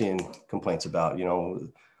adults, we're seeing complaints about,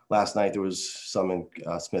 last night there was some in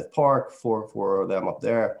Smith Park, four of them up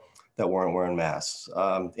there that weren't wearing masks.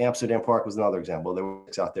 Amsterdam Park was another example. There were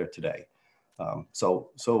 6 out there today. So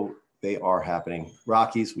they are happening.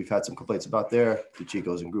 Rockies, we've had some complaints about there. The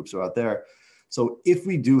Chicos and groups are out there. So if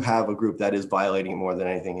we do have a group that is violating more than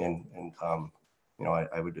anything,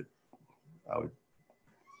 I would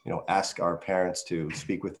ask our parents to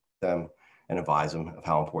speak with them and advise them of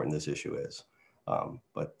how important this issue is.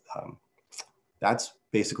 That's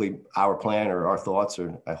basically our plan or our thoughts,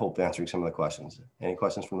 or I hope answering some of the questions. Any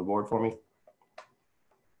questions from the board for me?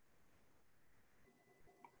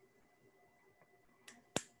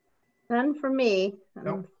 None for me.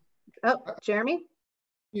 No. Oh, Jeremy?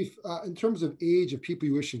 If, in terms of age of people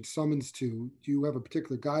you issued summons to, do you have a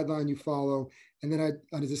particular guideline you follow? And then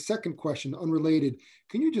as a second question, unrelated,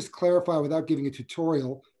 can you just clarify without giving a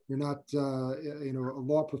tutorial? You're not, a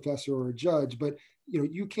law professor or a judge, but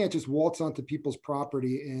you can't just waltz onto people's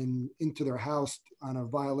property and into their house on a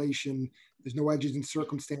violation. There's no exigent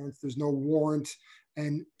circumstance. There's no warrant.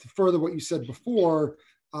 And to further what you said before,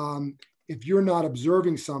 if you're not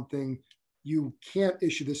observing something, you can't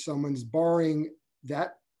issue the summons, barring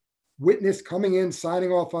that witness coming in,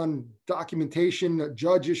 signing off on documentation, a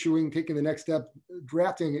judge issuing, taking the next step,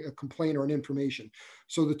 drafting a complaint or an information.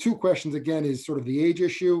 So the two questions again is sort of the age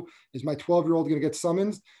issue. Is my 12-year-old going to get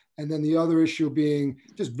summoned? And then the other issue being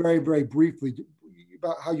just very, very briefly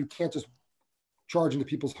about how you can't just charge into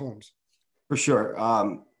people's homes. For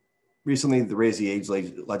sure. Recently, the raise the age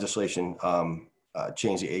legislation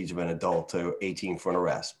changed the age of an adult to 18 for an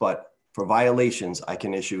arrest. But for violations, I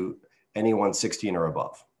can issue anyone 16 or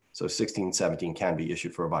above. So 16, 17 can be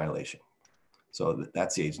issued for a violation. So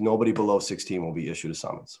that's the age. Nobody below 16 will be issued a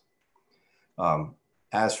summons.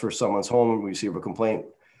 As for someone's home, we receive a complaint.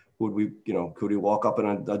 Would we, could we walk up in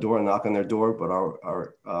a door and knock on their door? But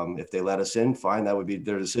if they let us in, fine, that would be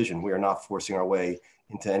their decision. We are not forcing our way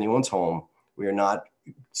into anyone's home. We are not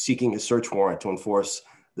seeking a search warrant to enforce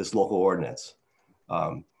this local ordinance.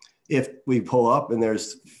 If we pull up and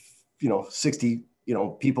there's, 60,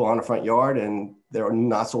 people on the front yard and they're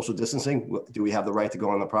not social distancing, do we have the right to go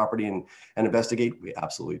on the property and investigate? We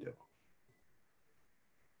absolutely do.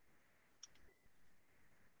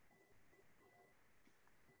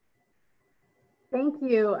 Thank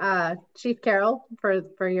you, Chief Carroll,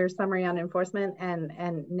 for your summary on enforcement,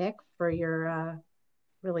 and Nick for your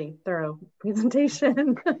really thorough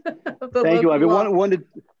presentation. Thank you, Ivy.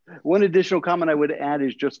 One additional comment I would add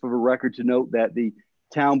is just for the record to note that the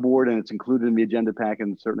town board, and it's included in the agenda pack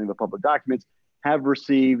and certainly the public documents, have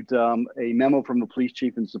received a memo from the police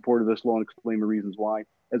chief in support of this law and explain the reasons why,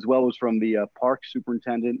 as well as from the park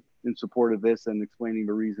superintendent in support of this and explaining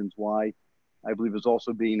the reasons why. I believe there's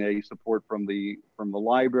also been a support from the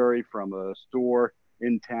library, from a store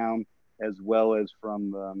in town, as well as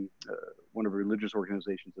from one of the religious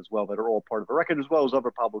organizations as well, that are all part of the record, as well as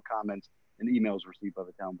other public comments and emails received by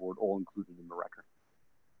the town board, all included in the record.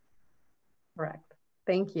 Correct.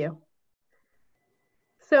 Thank you.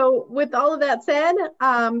 So with all of that said,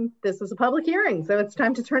 this is a public hearing, so it's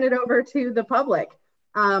time to turn it over to the public.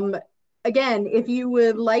 Again, if you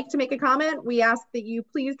would like to make a comment, we ask that you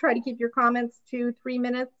please try to keep your comments to 3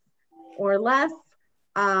 minutes or less.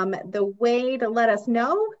 The way to let us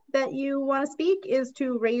know that you want to speak is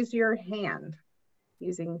to raise your hand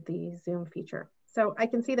using the Zoom feature. So I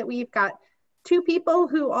can see that we've got 2 people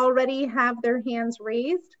who already have their hands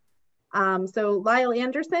raised. So Lyle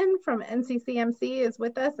Anderson from NCCMC is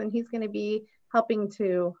with us, and he's going to be helping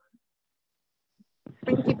to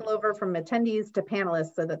bring people over from attendees to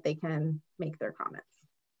panelists so that they can make their comments.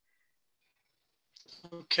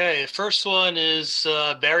 Okay, first one is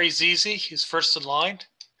Barry Zizi. He's first in line.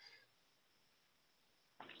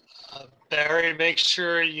 Barry, make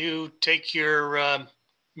sure you take your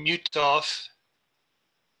mute off.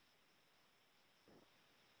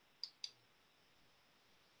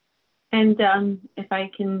 And if I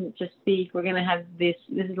can just speak, we're going to have this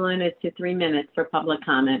is limited to 3 minutes for public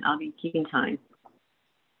comment. I'll be keeping time.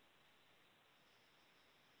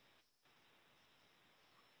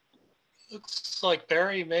 Looks like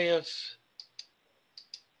Barry may have.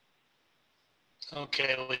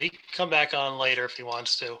 Okay, well, he can come back on later if he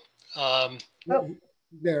wants to.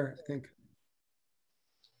 There, I think.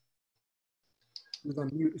 He was on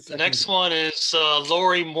mute. The next one is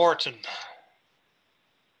Lori Morton.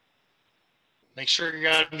 Make sure you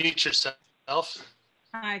unmute yourself.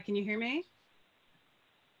 Hi, can you hear me?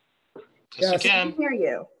 Yes, you can. I can hear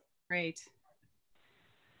you. Great.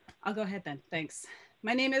 I'll go ahead then. Thanks.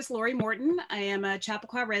 My name is Lori Morton. I am a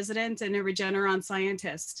Chappaqua resident and a Regeneron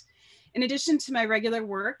scientist. In addition to my regular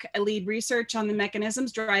work, I lead research on the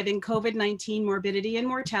mechanisms driving COVID-19 morbidity and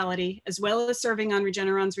mortality, as well as serving on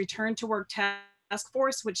Regeneron's Return to Work Task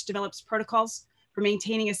Force, which develops protocols for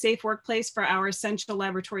maintaining a safe workplace for our essential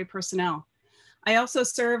laboratory personnel. I also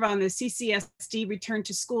serve on the CCSD Return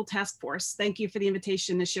to School Task Force. Thank you for the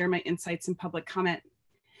invitation to share my insights and public comment.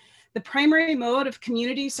 The primary mode of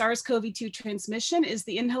community SARS-CoV-2 transmission is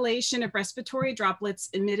the inhalation of respiratory droplets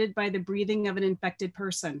emitted by the breathing of an infected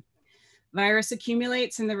person. Virus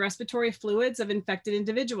accumulates in the respiratory fluids of infected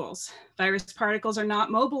individuals. Virus particles are not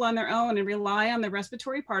mobile on their own and rely on the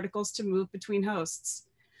respiratory particles to move between hosts.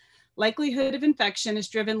 Likelihood of infection is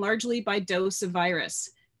driven largely by dose of virus.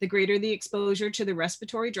 The greater the exposure to the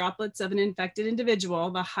respiratory droplets of an infected individual,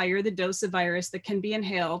 the higher the dose of virus that can be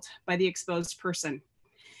inhaled by the exposed person.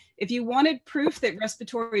 If you wanted proof that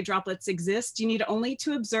respiratory droplets exist, you need only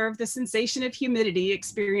to observe the sensation of humidity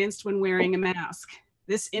experienced when wearing a mask.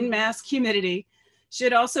 This in-mask humidity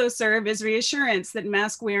should also serve as reassurance that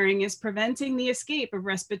mask wearing is preventing the escape of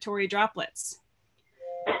respiratory droplets.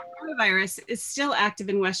 Coronavirus is still active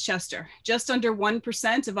in Westchester. Just under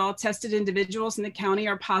 1% of all tested individuals in the county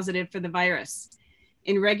are positive for the virus.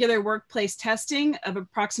 In regular workplace testing of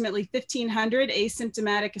approximately 1,500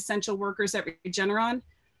 asymptomatic essential workers at Regeneron,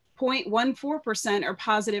 0.14% are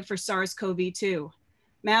positive for SARS-CoV-2.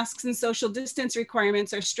 Masks and social distance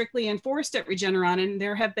requirements are strictly enforced at Regeneron, and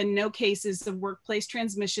there have been no cases of workplace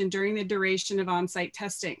transmission during the duration of on-site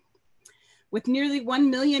testing. With nearly 1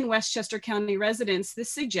 million Westchester County residents,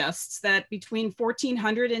 this suggests that between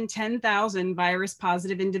 1,400 and 10,000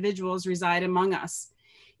 virus-positive individuals reside among us,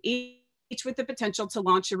 each with the potential to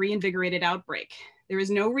launch a reinvigorated outbreak. There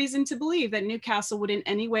is no reason to believe that Newcastle would in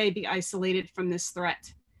any way be isolated from this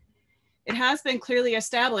threat. It has been clearly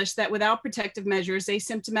established that without protective measures,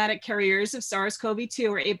 asymptomatic carriers of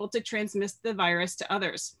SARS-CoV-2 are able to transmit the virus to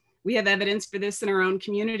others. We have evidence for this in our own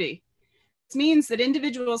community. This means that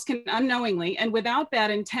individuals can unknowingly and without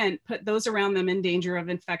bad intent put those around them in danger of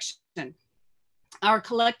infection. Our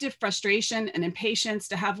collective frustration and impatience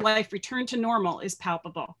to have life return to normal is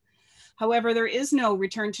palpable. However, there is no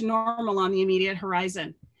return to normal on the immediate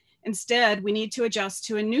horizon. Instead, we need to adjust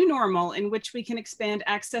to a new normal in which we can expand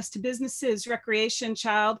access to businesses, recreation,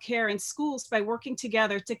 childcare, and schools by working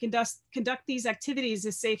together to conduct these activities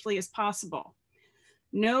as safely as possible.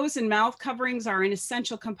 Nose and mouth coverings are an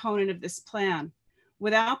essential component of this plan.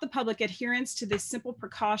 Without the public adherence to this simple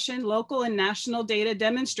precaution, local and national data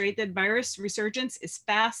demonstrate that virus resurgence is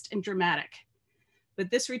fast and dramatic. But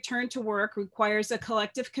this return to work requires a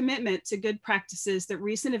collective commitment to good practices that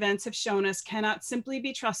recent events have shown us cannot simply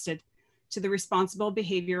be trusted to the responsible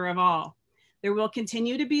behavior of all. There will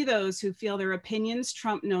continue to be those who feel their opinions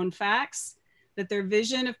trump known facts, that their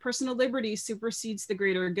vision of personal liberty supersedes the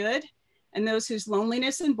greater good, and those whose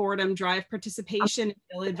loneliness and boredom drive participation in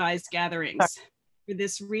ill-advised gatherings. For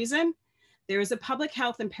this reason, there is a public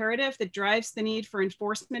health imperative that drives the need for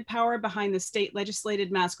enforcement power behind the state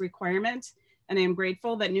legislated mask requirement, and I am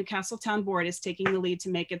grateful that Newcastle Town Board is taking the lead to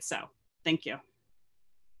make it so. Thank you.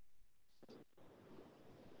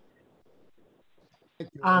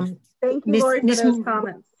 Thank you, Lori, for those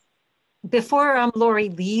comments. Before Lori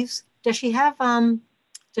leaves, does she have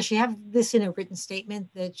this in a written statement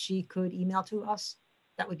that she could email to us?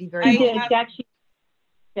 That would be very helpful.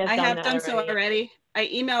 I have done so already. I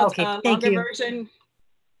emailed a longer version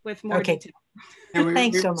with more detail. Yeah,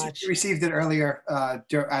 Thanks so much. We received it earlier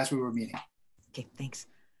as we were meeting. Okay, thanks.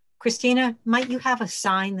 Christina, might you have a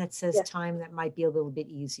sign that says time that might be a little bit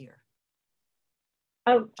easier?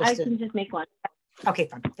 Oh, I can just make one. Okay,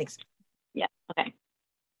 fine, thanks. Yeah, okay.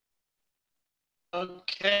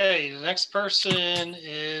 Okay, the next person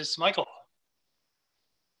is Michael.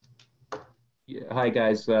 Yeah, hi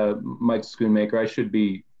guys, Mike Schoonmaker. I should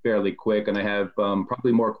be fairly quick, and I have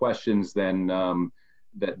probably more questions than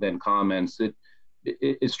comments.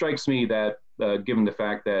 It strikes me that given the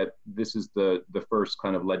fact that this is the first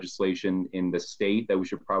kind of legislation in the state, that we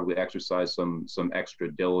should probably exercise some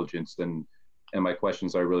extra diligence, and my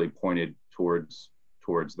questions are really pointed towards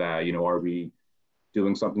that. You know, are we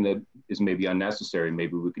doing something that is maybe unnecessary?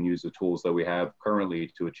 Maybe we can use the tools that we have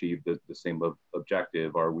currently to achieve the same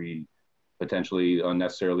objective. Are we potentially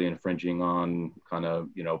unnecessarily infringing on kind of,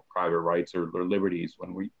 you know, private rights or liberties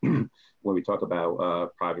when we talk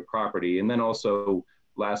about private property? And then also,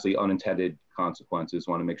 lastly, unintended consequences.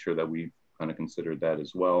 Want to make sure that we've kind of considered that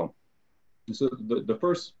as well. So the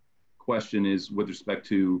first question is with respect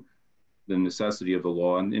to the necessity of the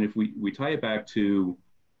law. And if we tie it back to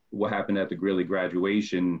what happened at the Greeley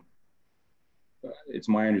graduation, it's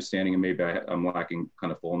my understanding, and maybe I'm lacking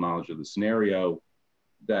kind of full knowledge of the scenario,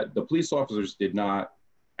 that the police officers did not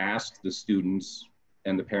ask the students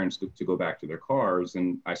and the parents to go back to their cars.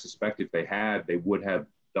 And I suspect if they had, they would have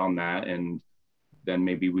done that, and then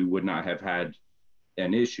maybe we would not have had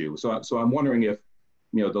an issue. So I'm wondering if,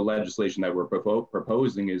 you know, the legislation that we're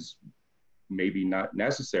proposing is maybe not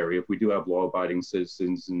necessary if we do have law-abiding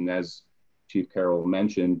citizens. And as Chief Carroll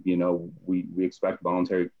mentioned, you know, we expect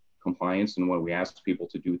voluntary compliance, and when we ask people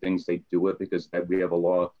to do things, they do it because we have a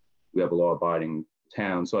law-abiding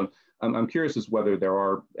town. So I'm curious as whether there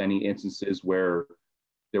are any instances where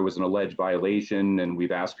there was an alleged violation and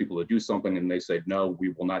we've asked people to do something and they said, no, we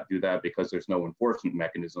will not do that because there's no enforcement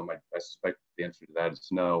mechanism. I suspect the answer to that is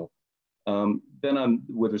no. Then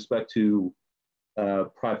with respect to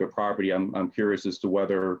private property, I'm curious as to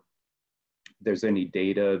whether there's any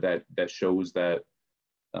data that shows that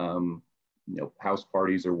you know, house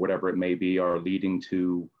parties or whatever it may be are leading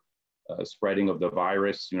to spreading of the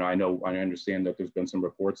virus. You know, I understand that there's been some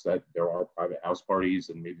reports that there are private house parties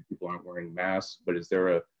and maybe people aren't wearing masks, but is there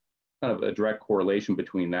a kind of a direct correlation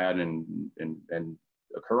between that and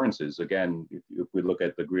occurrences? Again, if we look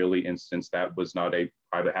at the Greeley instance, that was not a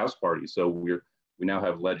private house party. So we now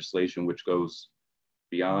have legislation which goes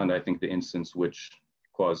beyond, I think, the instance which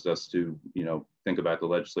caused us to, think about the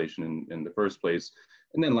legislation in the first place.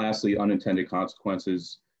 And then lastly, unintended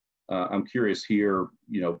consequences. I'm curious here,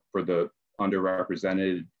 for the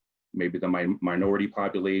underrepresented, maybe the minority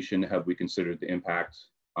population, have we considered the impact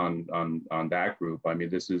on that group? I mean,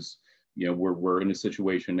 this is, we're in a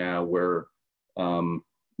situation now where,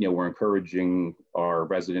 we're encouraging our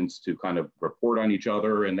residents to kind of report on each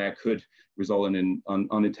other, and that could result in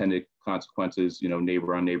unintended consequences,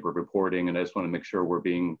 neighbor on neighbor reporting. And I just want to make sure we're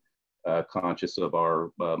being conscious of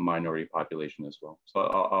our minority population as well. So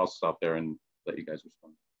I'll stop there and let you guys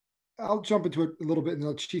respond. I'll jump into it a little bit, and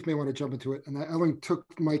the chief may want to jump into it. And I only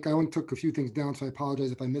took a few things down, so I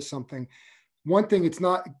apologize if I missed something. One thing,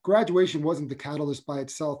 graduation wasn't the catalyst by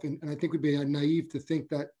itself. And I think we'd be naive to think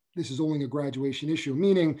that this is only a graduation issue,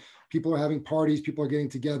 meaning people are having parties, people are getting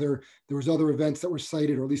together. There was other events that were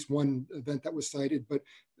cited, or at least one event that was cited, but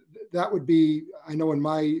that would be, I know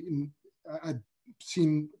I've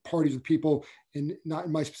seen parties with people not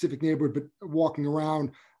in my specific neighborhood, but walking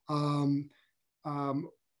around,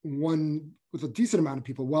 one with a decent amount of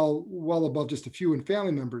people, well above just a few, and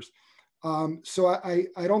family members. So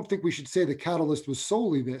I don't think we should say the catalyst was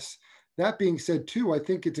solely this. That being said, too, I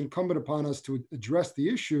think it's incumbent upon us to address the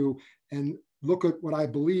issue and look at what I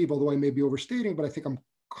believe, although I may be overstating, but I think I'm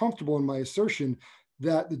comfortable in my assertion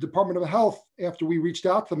that the Department of Health, after we reached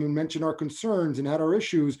out to them and mentioned our concerns and had our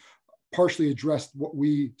issues, partially addressed what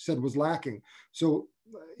we said was lacking. So,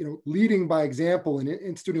 leading by example and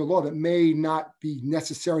instituting a law that may not be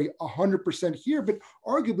necessary 100% here, but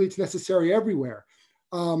arguably it's necessary everywhere.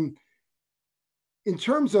 In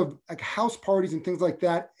terms of like house parties and things like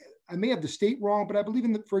that, I may have the state wrong, but I believe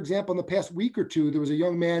for example, in the past week or two, there was a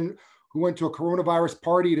young man who went to a coronavirus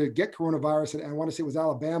party to get coronavirus, and I want to say it was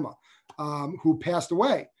Alabama, who passed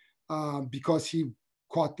away because he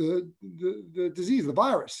caught the disease, the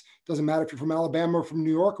virus. Doesn't matter if you're from Alabama or from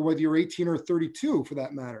New York, or whether you're 18 or 32 for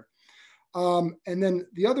that matter. And then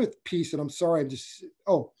the other piece, and I'm sorry,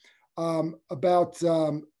 about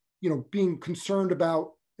being concerned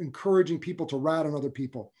about encouraging people to rat on other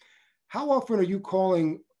people. How often are you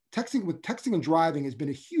texting and driving has been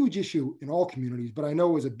a huge issue in all communities, but I know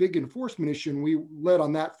it was a big enforcement issue, and we led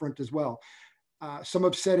on that front as well. Some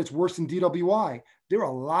have said it's worse than DWI. There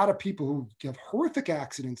are a lot of people who have horrific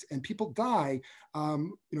accidents, and people die,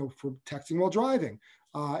 for texting while driving.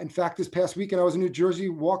 In fact, this past weekend, I was in New Jersey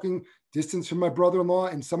walking distance from my brother-in-law,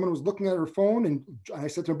 and someone was looking at her phone, and I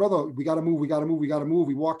said to my brother, we got to move.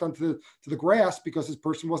 We walked onto the grass because this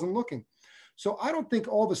person wasn't looking. So I don't think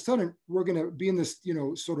all of a sudden we're going to be in this,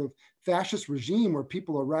 sort of fascist regime where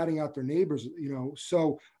people are ratting out their neighbors,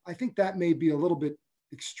 So I think that may be a little bit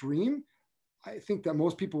extreme. I think that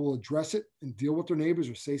most people will address it and deal with their neighbors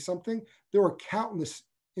or say something. There are countless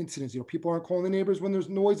incidents. People aren't calling the neighbors when there's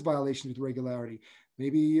noise violations with regularity.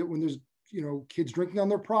 Maybe when there's, kids drinking on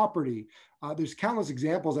their property. There's countless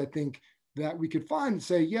examples, I think, that we could find and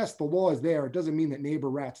say, yes, the law is there. It doesn't mean that neighbor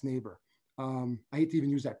rats neighbor. I hate to even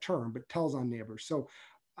use that term, but tells on neighbors. So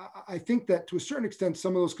I think that to a certain extent,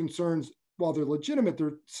 some of those concerns, while they're legitimate,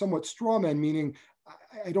 they're somewhat straw men, meaning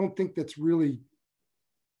I don't think that's really,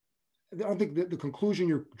 I don't think that the conclusion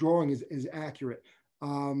you're drawing is accurate.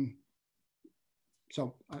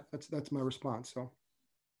 So that's my response. So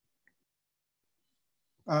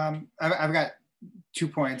I've got 2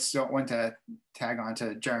 points. Don't want to tag on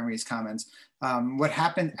to Jeremy's comments. What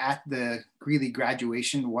happened at the Greeley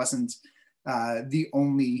graduation wasn't the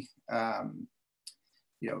only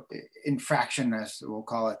infraction, as we'll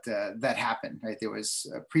call it, that happened. Right? There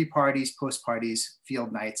was pre-parties, post-parties,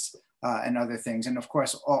 field nights, and other things, and of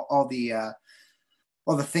course all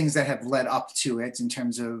the things that have led up to it in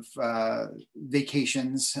terms of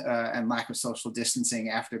vacations and lack of social distancing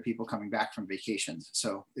after people coming back from vacations.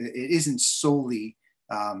 So it isn't solely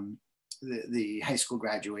the high school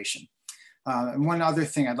graduation. And one other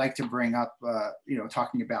thing I'd like to bring up,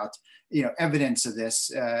 talking about, evidence of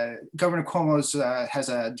this, Governor Cuomo's has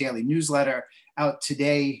a daily newsletter out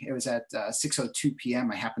today. It was at 6:02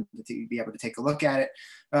 p.m. I happened to be able to take a look at it.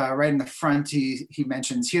 Right in the front, he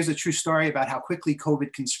mentions, here's a true story about how quickly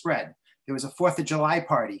COVID can spread. There was a 4th of July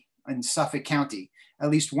party in Suffolk County. At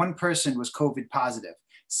least one person was COVID positive.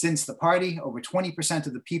 Since the party, over 20%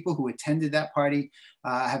 of the people who attended that party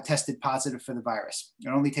have tested positive for the virus. It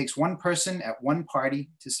only takes one person at one party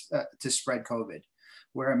to spread COVID.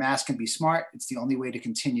 Wear a mask and be smart. It's the only way to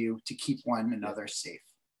continue to keep one another safe.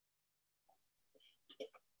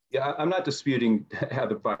 Yeah, I'm not disputing how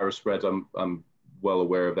the virus spreads. I'm well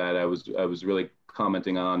aware of that. I was really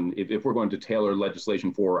commenting on if we're going to tailor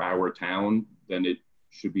legislation for our town, then it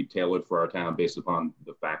should be tailored for our town based upon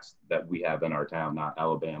the facts that we have in our town, not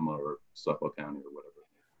Alabama or Suffolk County or whatever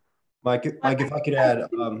it may Mike, if I could add,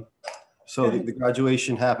 so the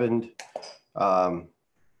graduation happened 1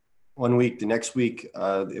 week. The next week,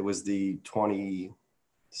 it was the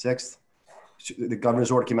 26th. The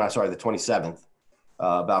governor's order came out, sorry, the 27th,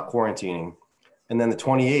 about quarantining. And then the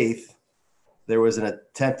 28th, there was an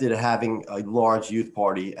attempt at having a large youth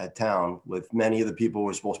party at town with many of the people who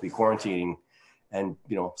were supposed to be quarantining, and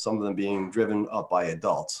some of them being driven up by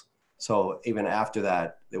adults. So even after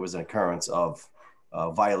that, there was an occurrence of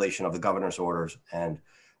violation of the governor's orders. And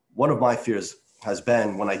one of my fears has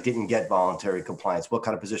been, when I didn't get voluntary compliance, what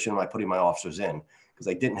kind of position am I putting my officers in? Because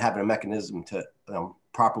I didn't have a mechanism to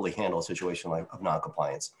properly handle a situation of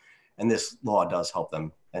non-compliance. And this law does help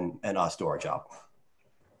them and us do our job.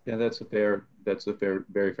 Yeah, that's a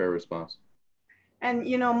very fair response. And,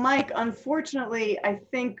 Mike, unfortunately, I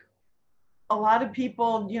think a lot of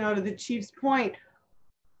people, to the chief's point,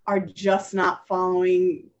 are just not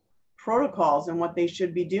following protocols and what they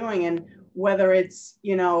should be doing. And whether it's,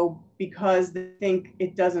 because they think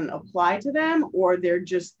it doesn't apply to them, or they're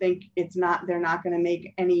just think they're not going to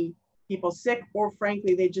make any people sick, or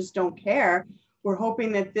frankly, they just don't care. We're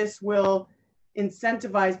hoping that this will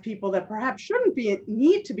incentivize people that perhaps shouldn't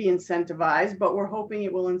need to be incentivized, but we're hoping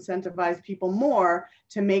it will incentivize people more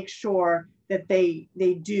to make sure that they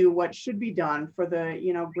do what should be done for the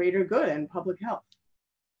greater good and public health.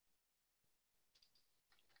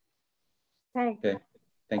 Okay.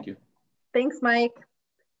 Thank you. Thanks, Mike.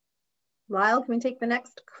 Lyle, can we take the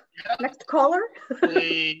next caller?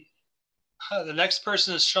 The next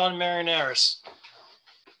person is Sean Marinaris.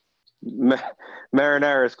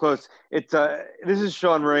 Marinaris, close. It's this is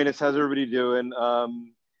Sean Marinaris. How's everybody doing?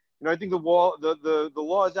 I think the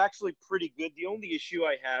law is actually pretty good. The only issue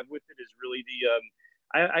I have with it is really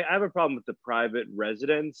I have a problem with the private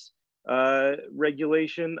residence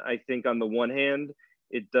regulation. I think on the one hand,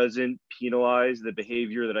 it doesn't penalize the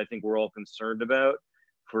behavior that I think we're all concerned about.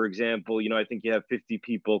 For example, I think you have 50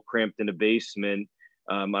 people cramped in a basement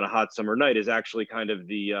on a hot summer night is actually kind of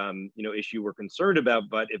the issue we're concerned about.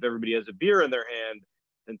 But if everybody has a beer in their hand,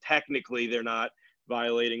 then technically they're not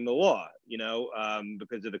violating the law,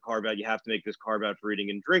 because of the carve out. You have to make this carve out for eating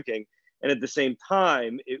and drinking. And at the same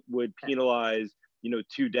time, it would penalize,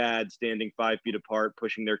 two dads standing 5 feet apart,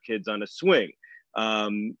 pushing their kids on a swing.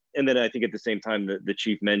 And then I think at the same time, the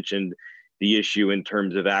chief mentioned the issue in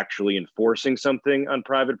terms of actually enforcing something on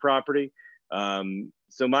private property.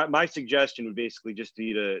 So my suggestion would basically just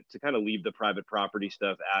be to kind of leave the private property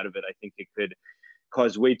stuff out of it. I think it could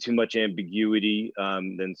cause way too much ambiguity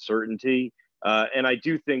than certainty. And I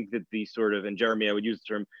do think that the sort of, and Jeremy, I would use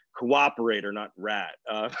the term cooperator, not rat.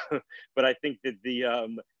 But I think that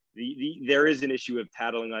there is an issue of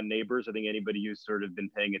tattling on neighbors. I think anybody who's sort of been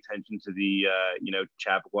paying attention to the,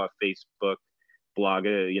 Chappaqua Facebook blog,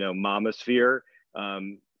 Mamasphere,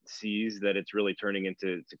 sees that it's really turning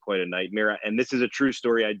into quite a nightmare. And this is a true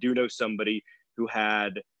story. I do know somebody who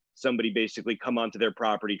had somebody basically come onto their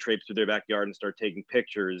property, traipse through their backyard and start taking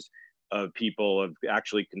pictures of people, of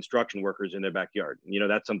actually construction workers in their backyard.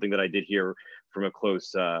 That's something that I did hear from a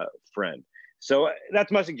close friend. So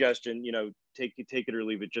that's my suggestion, take it or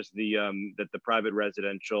leave it. Just that the private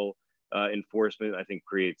residential enforcement, I think,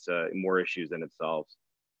 creates more issues than it solves.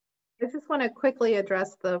 I just want to quickly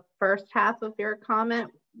address the first half of your comment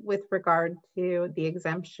with regard to the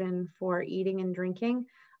exemption for eating and drinking.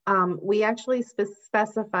 We actually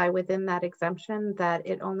specify within that exemption that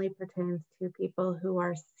it only pertains to people who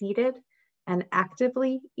are seated and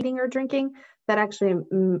actively eating or drinking. That actually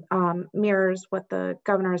mirrors what the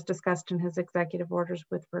governor has discussed in his executive orders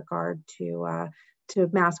with regard to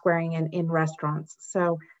mask wearing in restaurants.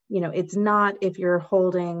 So, it's not if you're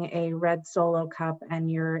holding a red Solo cup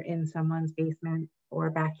and you're in someone's basement or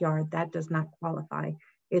backyard, that does not qualify.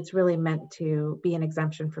 It's really meant to be an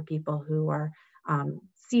exemption for people who are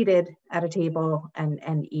seated at a table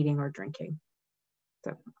and eating or drinking.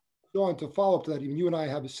 So, Dawn, to follow up to that, even you and I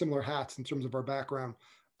have similar hats in terms of our background.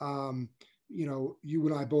 You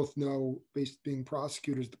and I both know, based being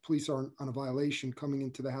prosecutors, the police aren't on a violation coming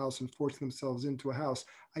into the house and forcing themselves into a house.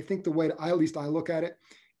 I think the way that I look at it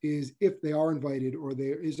is, if they are invited or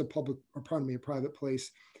there is a private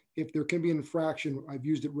place, if there can be an infraction, I've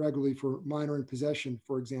used it regularly for minor in possession,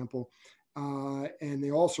 for example, and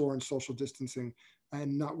they also are in social distancing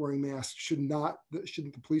and not wearing masks, shouldn't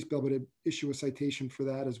the police be able to issue a citation for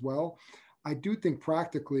that as well? I do think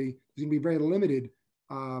practically there's going to be very limited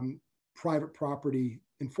private property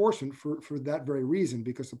enforcement for that very reason,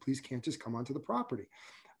 because the police can't just come onto the property.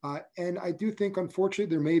 And I do think, unfortunately,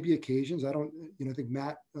 there may be occasions, I think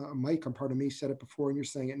Mike, pardon me, said it before, and you're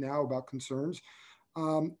saying it now about concerns.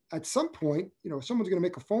 At some point, if someone's going to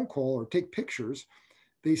make a phone call or take pictures,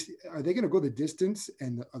 are they going to go the distance,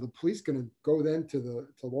 and are the police going to go then to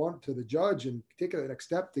the judge and take the next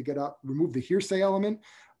step to get up, remove the hearsay element?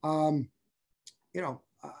 I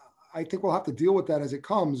think we'll have to deal with that as it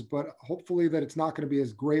comes, but hopefully that it's not going to be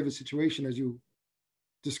as grave a situation as you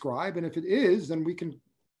describe. And if it is, then we can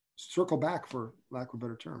circle back, for lack of a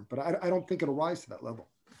better term. But I don't think it'll rise to that level.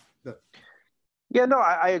 Yeah, no,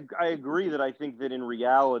 I agree that I think that in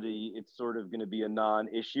reality, it's sort of going to be a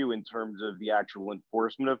non-issue in terms of the actual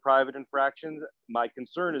enforcement of private infractions. My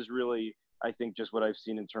concern is really, I think, just what I've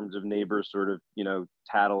seen in terms of neighbors sort of,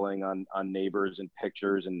 tattling on neighbors and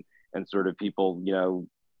pictures and sort of people,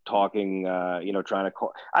 talking, trying to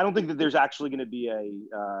call. I don't think that there's actually going to be a,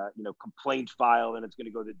 complaint filed and it's going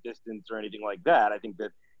to go the distance or anything like that. I think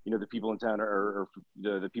that, the people in town or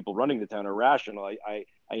the people running the town are rational. I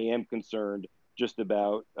am concerned just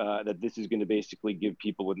about that this is going to basically give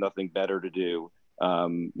people with nothing better to do,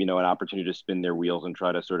 an opportunity to spin their wheels and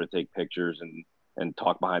try to sort of take pictures and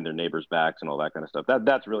talk behind their neighbors' backs and all that kind of stuff.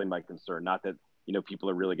 That's really my concern. Not that, people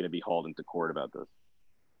are really going to be hauled into court about this.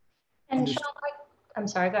 And Sean, I'm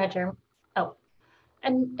sorry, go ahead, Jeremy. Oh,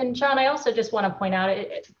 and John, I also just want to point out,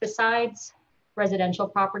 besides residential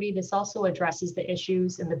property, this also addresses the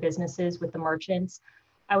issues in the businesses with the merchants.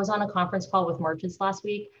 I was on a conference call with merchants last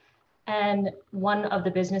week, and one of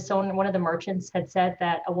the merchants had said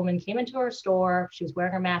that a woman came into her store, she was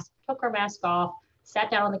wearing her mask, took her mask off, sat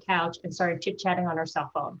down on the couch and started chit-chatting on her cell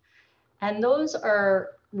phone. And those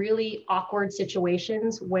are really awkward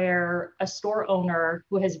situations where a store owner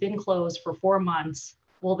who has been closed for 4 months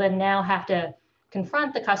will then now have to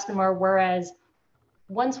confront the customer, whereas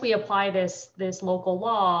once we apply this local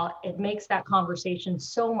law, it makes that conversation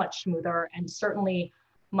so much smoother and certainly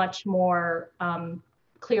much more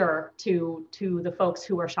clearer to the folks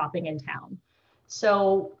who are shopping in town.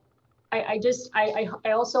 So I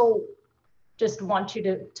also just want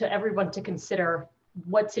you to everyone to consider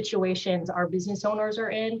what situations our business owners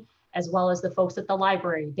are in, as well as the folks at the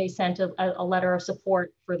library. They sent a letter of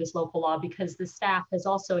support for this local law because the staff has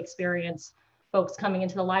also experienced folks coming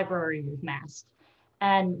into the library with masks.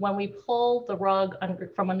 And when we pull the rug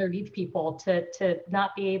from underneath people to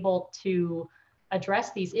not be able to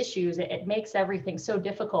address these issues, it makes everything so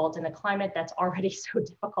difficult in a climate that's already so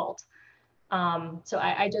difficult. So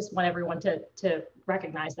I just want everyone to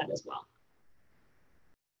recognize that as well.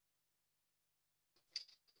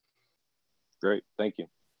 Great, thank you.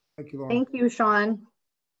 Thank you, Lauren. Thank you, Sean.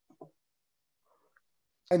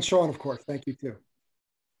 And Sean, of course, thank you too.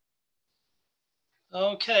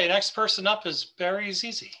 Okay, next person up is Barry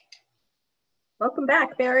Zizi. Welcome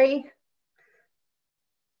back, Barry.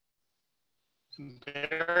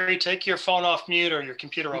 Barry, take your phone off mute or your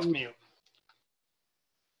computer off mute.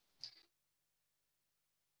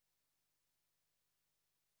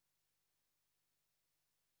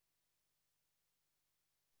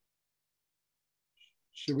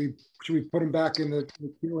 Should we put him back in the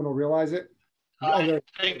queue and he'll realize it? I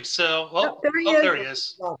think so. Well, there he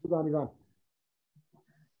is. Oh, he's on, he's on.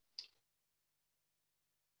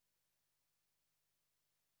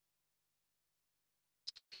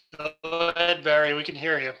 Go ahead, Barry. We can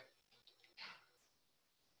hear you.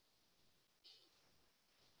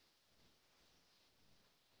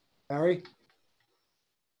 Barry?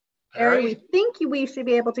 Barry, we think we should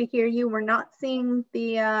be able to hear you. We're not seeing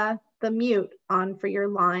the mute on for your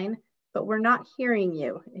line, but we're not hearing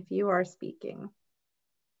you if you are speaking.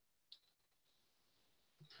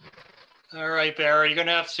 All right, Barry, you're going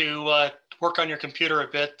to have to work on your computer a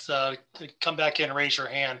bit. To come back in and raise your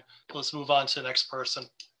hand. Let's move on to the next person.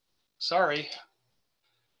 Sorry.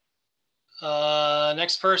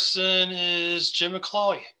 Next person is Jim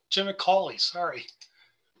McCauley. Jim McCauley, sorry.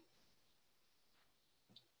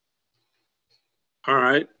 All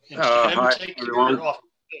right. Hi, everyone.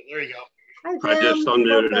 There you go. Hi, Jim. I just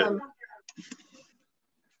unmuted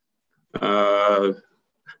it.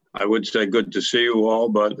 I would say good to see you all,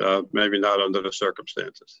 but maybe not under the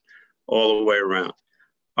circumstances all the way around.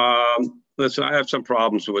 Listen, I have some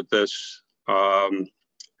problems with this. On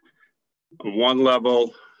one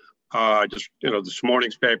level, just, this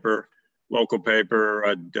morning's paper, local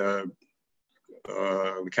paper, the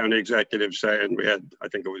county executive saying we had, I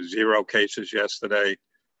think it was 0 cases yesterday,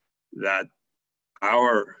 that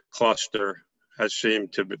our cluster has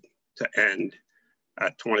seemed to end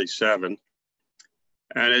at 27.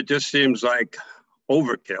 And it just seems like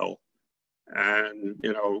overkill and,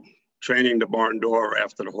 training the barn door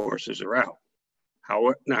after the horses are out.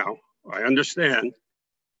 Now, I understand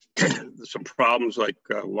some problems like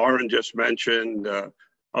Lauren just mentioned,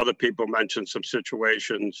 other people mentioned some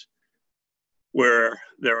situations where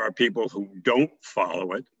there are people who don't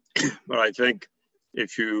follow it. But I think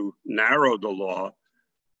if you narrow the law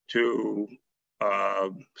to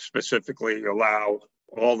specifically allow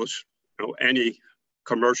all this, any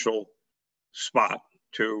commercial spot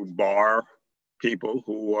to bar people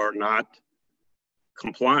who are not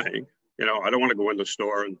complying. I don't want to go in the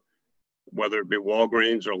store, and whether it be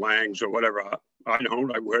Walgreens or Lang's or whatever, I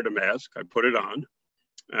don't. I wear the mask, I put it on,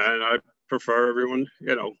 and I prefer everyone,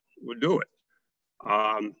 would do it.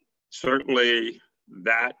 Certainly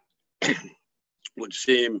that would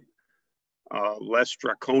seem less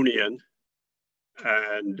draconian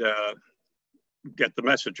and get the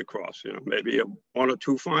message across. Maybe one or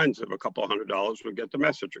two fines of a couple $100 would get the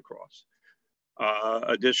message across.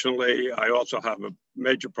 Additionally, I also have a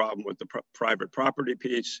major problem with the private property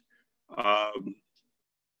piece. I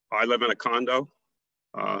live in a condo.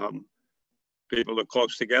 People are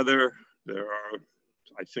close together. There are,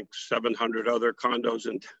 I think, 700 other condos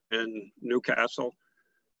in Newcastle.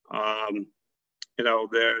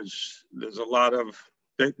 There's a lot of,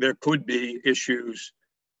 there could be issues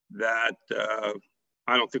that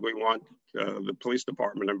I don't think we want the police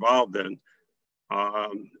department involved in.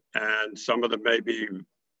 And some of them may be,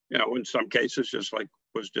 in some cases, just like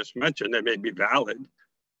was just mentioned, they may be valid.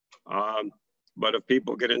 But if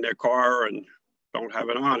people get in their car and don't have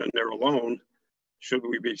it on and they're alone, should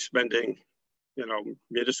we be spending,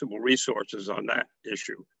 municipal resources on that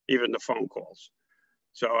issue, even the phone calls?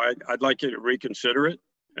 So I'd like you to reconsider it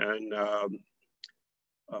and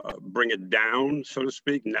bring it down, so to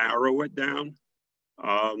speak, narrow it down.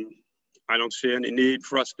 I don't see any need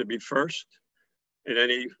for us to be first in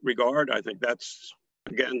any regard. I think that's,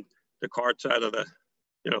 again, the cart's out of the,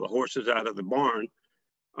 the horses out of the barn.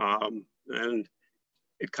 And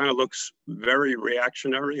it kind of looks very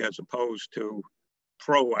reactionary as opposed to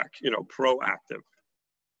proactive.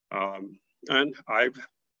 And I've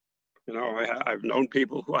known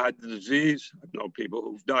people who had the disease. I've known people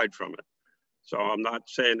who've died from it. So I'm not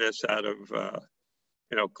saying this out of,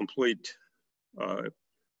 complete,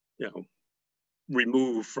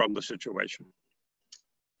 remove from the situation.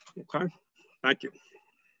 Okay, thank you.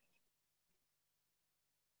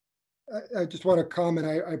 I just want to comment.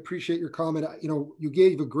 I appreciate your comment. You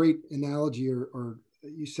gave a great analogy, or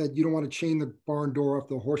you said you don't want to chain the barn door if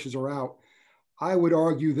the horses are out. I would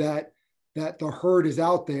argue that the herd is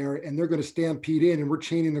out there and they're going to stampede in, and we're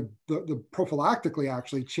chaining the prophylactically,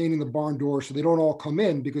 actually chaining the barn door so they don't all come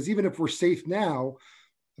in, because even if we're safe now,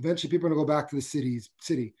 eventually people are going to go back to the city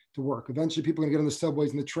to work. Eventually people are going to get on the subways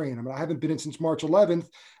and the train. I haven't been in since March 11th.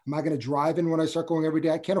 Am I going to drive in when I start going every day?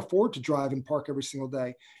 I can't afford to drive and park every single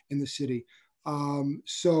day in the city.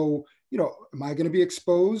 So, am I going to be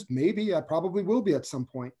exposed? Maybe. I probably will be at some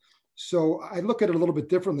point. So I look at it a little bit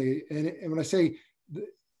differently. And when I say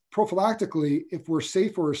prophylactically, if we're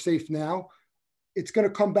safe or safe now, it's going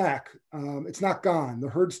to come back. It's not gone. The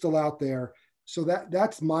herd's still out there. So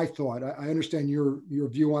that's my thought. I understand your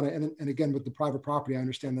view on it. And again, with the private property, I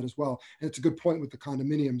understand that as well. And it's a good point with the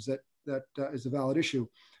condominiums that is a valid issue.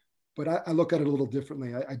 But I look at it a little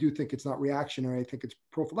differently. I do think it's not reactionary. I think it's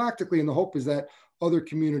prophylactically. And the hope is that other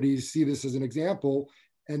communities see this as an example.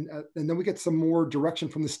 And then we get some more direction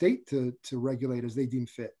from the state to regulate as they deem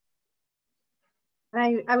fit.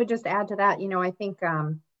 I would just add to that, I think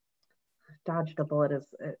dodged a bullet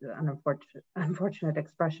is an unfortunate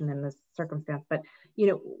expression in this circumstance, but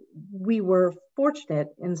we were fortunate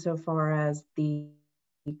insofar as the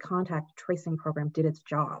contact tracing program did its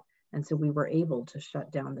job, and so we were able to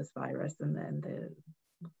shut down this virus and then the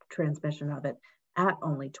transmission of it at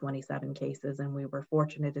only 27 cases, and we were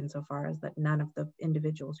fortunate insofar as that none of the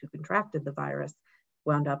individuals who contracted the virus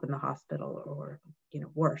wound up in the hospital or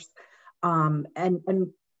worse, and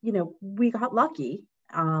we got lucky.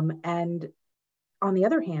 And on the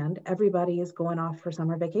other hand, everybody is going off for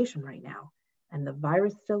summer vacation right now, and the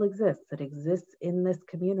virus still exists. It exists in this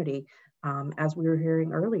community. As we were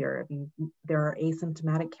hearing earlier, there are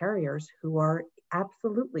asymptomatic carriers who are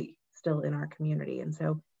absolutely still in our community. And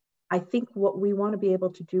so I think what we want to be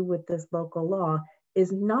able to do with this local law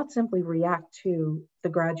is not simply react to the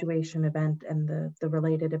graduation event and the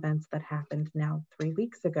related events that happened now 3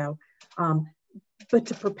 weeks ago, but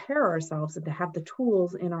to prepare ourselves and to have the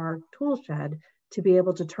tools in our tool shed to be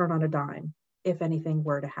able to turn on a dime if anything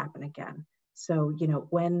were to happen again. So,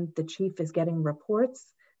 when the chief is getting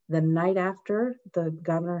reports the night after the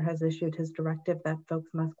governor has issued his directive that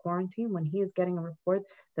folks must quarantine, when he is getting a report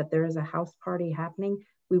that there is a house party happening,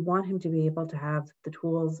 we want him to be able to have the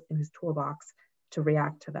tools in his toolbox to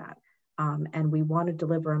react to that. And we want to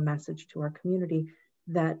deliver a message to our community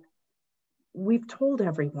that we've told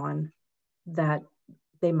everyone that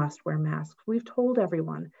they must wear masks. We've told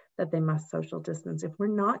everyone that they must social distance. If we're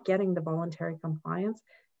not getting the voluntary compliance,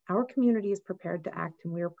 our community is prepared to act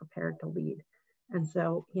and we are prepared to lead. And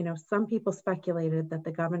so, you know, some people speculated that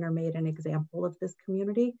the governor made an example of this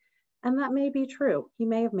community, and that may be true. He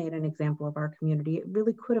may have made an example of our community. It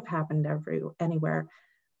really could have happened anywhere,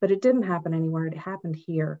 but it didn't happen anywhere. It happened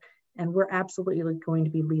here. And we're absolutely going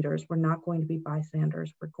to be leaders. We're not going to be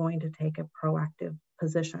bystanders. We're going to take a proactive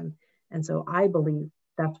position. And so I believe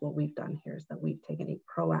that's what we've done here, is that we've taken a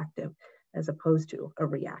proactive as opposed to a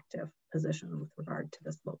reactive position with regard to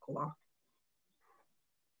this local law.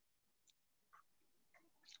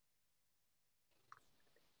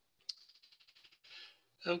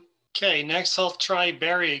 Okay, next I'll try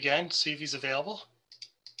Barry again, see if he's available.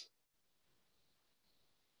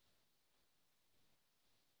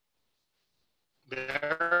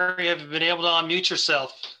 Barry, have you been able to unmute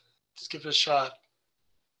yourself? Just give it a shot.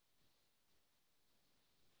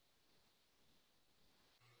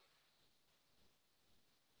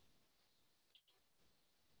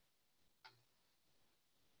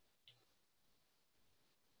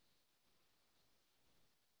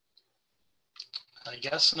 I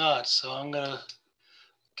guess not. So I'm going to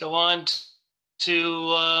go on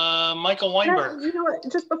to Michael Weinberg. You know what,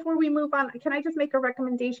 just before we move on, can I just make a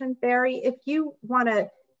recommendation, Barry? If you want to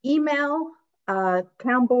email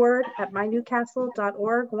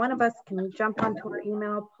townboard@mynewcastle.org, one of us can jump onto our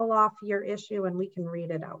email, pull off your issue, and we can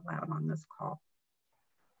read it out loud on this call.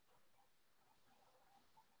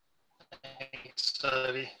 Thanks,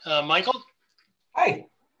 Michael? Hi,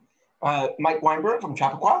 Mike Weinberg from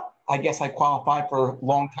Chappaqua. I guess I qualify for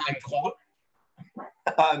long time caller.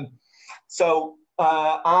 I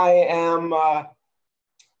am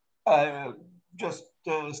just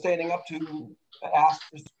standing up to ask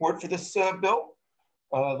for support for this bill,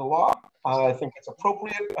 the law. I think it's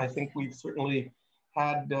appropriate. I think we've certainly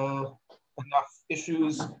had enough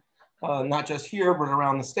issues, not just here, but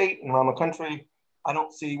around the state and around the country. I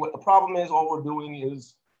don't see what the problem is. All we're doing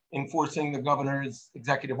is enforcing the governor's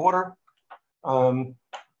executive order.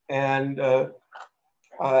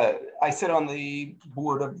 I sit on the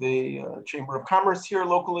board of the Chamber of Commerce here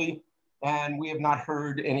locally, and we have not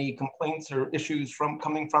heard any complaints or issues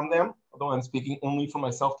coming from them, although I'm speaking only for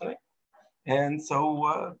myself tonight. And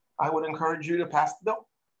so I would encourage you to pass the bill.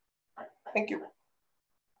 Thank you.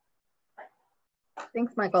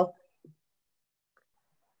 Thanks, Michael.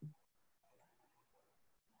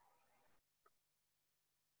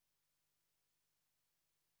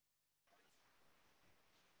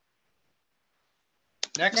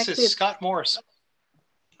 Next is Scott Morris.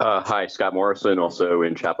 Hi, Scott Morrison, also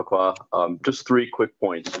in Chappaqua. Just 3 quick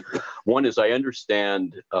points. One is I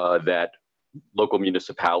understand that local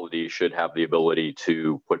municipalities should have the ability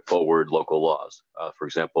to put forward local laws. For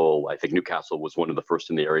example, I think Newcastle was one of the first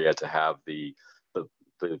in the area to have the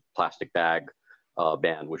plastic bag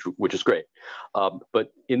ban, which is great.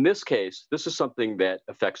 But in this case, this is something that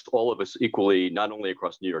affects all of us equally, not only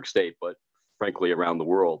across New York State, but frankly around the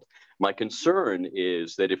world. My concern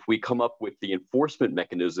is that if we come up with the enforcement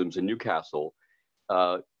mechanisms in Newcastle,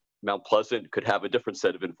 Mount Pleasant could have a different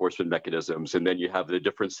set of enforcement mechanisms, and then you have the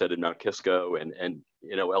different set in Mount Kisco and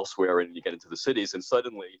elsewhere, and you get into the cities, and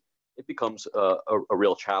suddenly it becomes a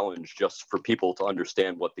real challenge just for people to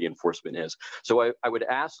understand what the enforcement is. So I would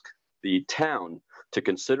ask the town to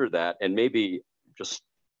consider that, and maybe just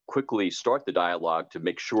quickly start the dialogue to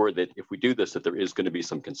make sure that if we do this, that there is going to be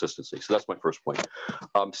some consistency. So that's my first point.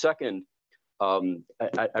 Second,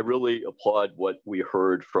 I really applaud what we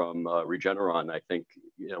heard from Regeneron. I think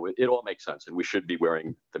it all makes sense, and we should be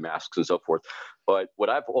wearing the masks and so forth. But what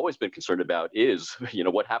I've always been concerned about is,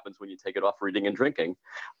 what happens when you take it off for eating and drinking,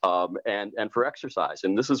 and for exercise.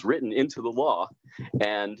 And this is written into the law.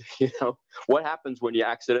 And what happens when you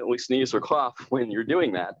accidentally sneeze or cough when you're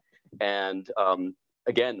doing that? And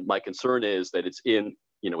again, my concern is that it's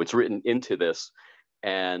written into this,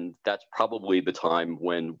 and that's probably the time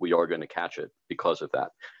when we are going to catch it because of that.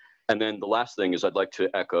 And then the last thing is I'd like to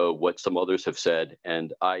echo what some others have said,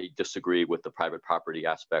 and I disagree with the private property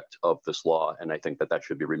aspect of this law, and I think that that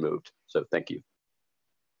should be removed. So thank you.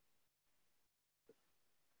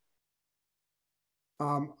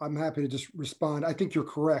 I'm happy to just respond. I think you're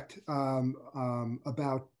correct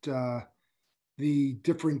about the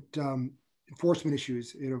different enforcement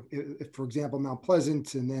issues. If, for example, Mount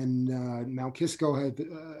Pleasant and then Mount Kisco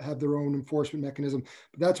have their own enforcement mechanism.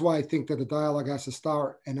 But that's why I think that the dialogue has to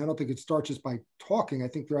start. And I don't think it starts just by talking. I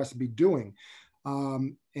think there has to be doing.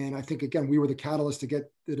 And I think, again, we were the catalyst to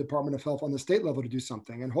get the Department of Health on the state level to do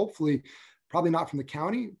something. And hopefully, probably not from the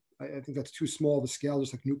county, I think that's too small of a scale,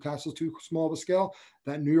 just like Newcastle's too small of a scale.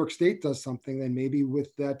 That New York State does something, then maybe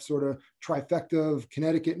with that sort of trifecta of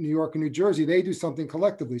Connecticut, New York, and New Jersey, they do something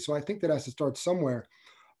collectively. So I think that has to start somewhere.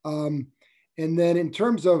 And then in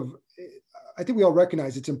terms of, I think we all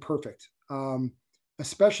recognize it's imperfect,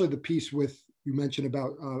 especially the piece with, you mentioned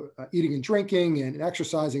about eating and drinking and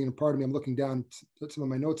exercising, and pardon me, I'm looking down at some of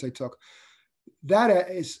my notes I took. That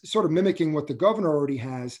is sort of mimicking what the governor already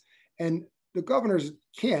has. And the governors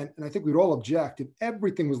can't, and I think we'd all object if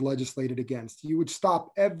everything was legislated against. You would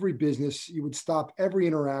stop every business, you would stop every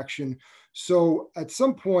interaction. So at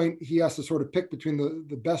some point, he has to sort of pick between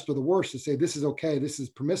the best or the worst to say, this is okay, this is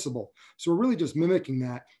permissible. So we're really just mimicking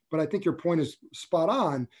that. But I think your point is spot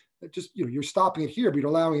on. That just, you're stopping it here, but you're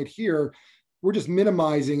allowing it here. We're just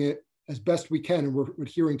minimizing it as best we can, and we're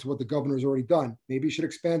adhering to what the governor's already done. Maybe he should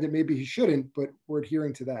expand it, maybe he shouldn't, but we're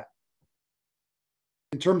adhering to that.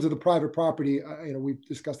 In terms of the private property, we've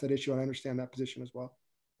discussed that issue, and I understand that position as well.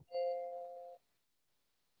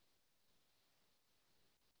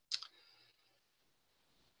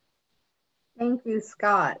 Thank you,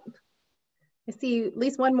 Scott. I see at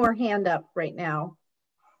least one more hand up right now.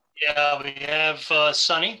 Yeah, we have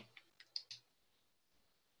Sunny.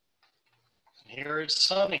 Here is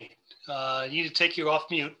Sunny. I need to take you off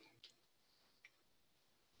mute.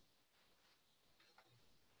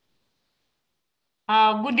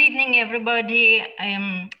 Good evening, everybody.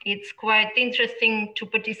 It's quite interesting to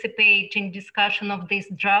participate in discussion of this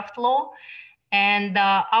draft law. And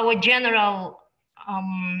our general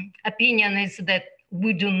opinion is that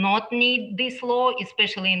we do not need this law,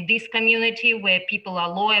 especially in this community where people are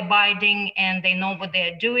law-abiding and they know what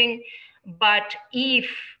they're doing. But if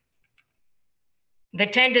the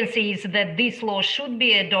tendency is that this law should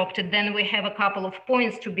be adopted, then we have a couple of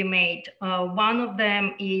points to be made. One of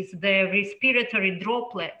them is the respiratory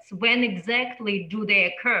droplets. When exactly do they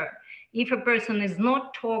occur? If a person is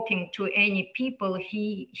not talking to any people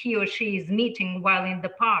he or she is meeting while in the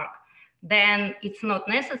park, then it's not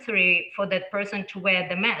necessary for that person to wear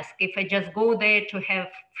the mask. If I just go there to have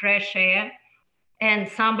fresh air and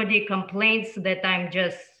somebody complains that I'm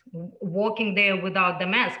just walking there without the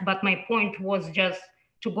mask, but my point was just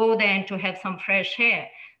to go there and to have some fresh air.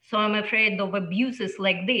 So I'm afraid of abuses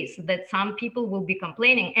like this, that some people will be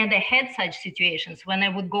complaining. And I had such situations when I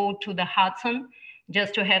would go to the Hudson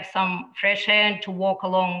just to have some fresh air and to walk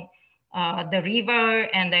along the river,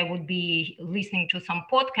 and I would be listening to some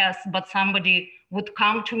podcasts, but somebody would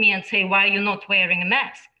come to me and say, why are you not wearing a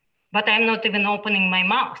mask? But I'm not even opening my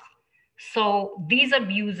mouth. So these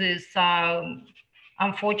abuses are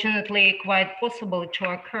unfortunately quite possible to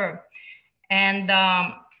occur. And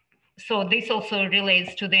so this also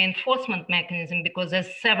relates to the enforcement mechanism, because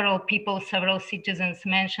as several citizens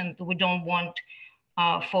mentioned, we don't want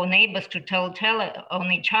for neighbors to tell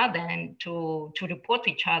on each other and to report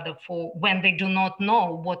each other for when they do not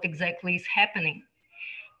know what exactly is happening.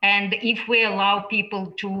 And if we allow people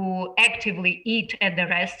to actively eat at the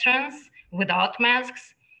restaurants without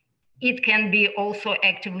masks, it can be also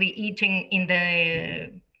actively eating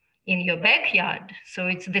in your backyard. So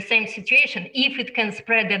it's the same situation. If it can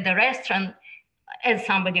spread at the restaurant, as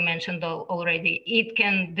somebody mentioned already, it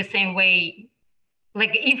can the same way.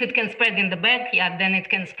 Like if it can spread in the backyard, then it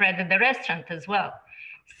can spread at the restaurant as well.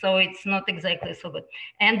 So it's not exactly so good.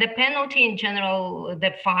 And the penalty in general,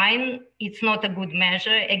 the fine, it's not a good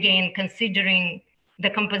measure. Again, considering the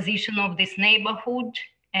composition of this neighborhood.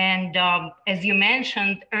 And as you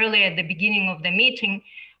mentioned earlier at the beginning of the meeting,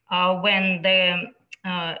 when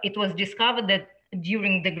it was discovered that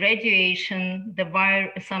during the graduation,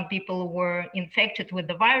 some people were infected with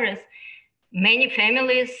the virus, many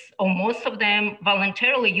families, or most of them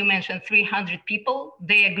voluntarily, you mentioned 300 people,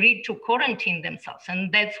 they agreed to quarantine themselves.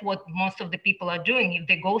 And that's what most of the people are doing. If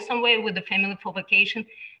they go somewhere with the family for vacation,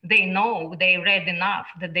 they know, they read enough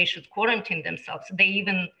that they should quarantine themselves. They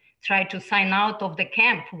even try to sign out of the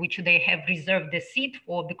camp, which they have reserved the seat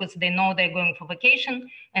for, because they know they're going for vacation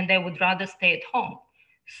and they would rather stay at home.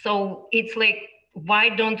 So it's like, why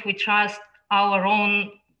don't we trust our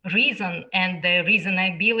own reason and the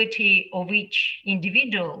reasonability of each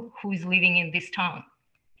individual who is living in this town?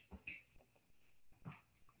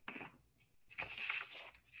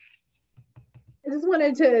 I just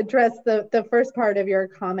wanted to address the first part of your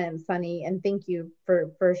comment, Sunny, and thank you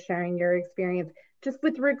for sharing your experience. Just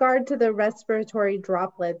with regard to the respiratory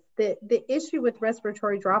droplets, the issue with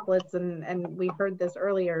respiratory droplets, and we heard this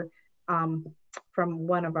earlier from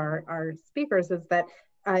one of our speakers, is that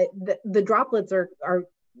the droplets are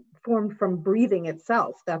formed from breathing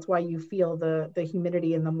itself. That's why you feel the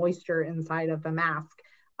humidity and the moisture inside of the mask.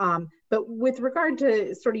 But with regard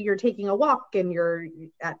to sort of you're taking a walk and you're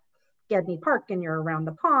at Gedney Park and you're around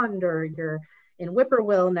the pond, or you're in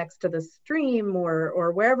Whippoorwill next to the stream,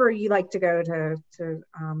 or wherever you like to go to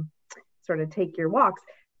sort of take your walks,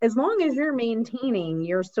 as long as you're maintaining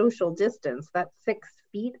your social distance, that 6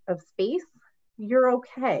 feet of space, you're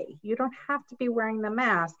okay. You don't have to be wearing the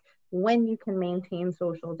mask when you can maintain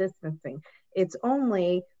social distancing. It's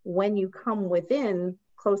only when you come within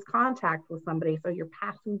close contact with somebody, so you're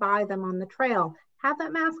passing by them on the trail, have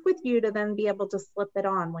that mask with you to then be able to slip it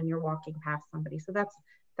on when you're walking past somebody. So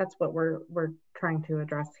that's what we're trying to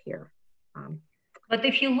address here. But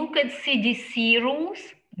if you look at CDC rules,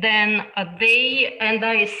 then they, and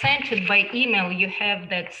I sent it by email, you have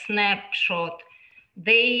that snapshot.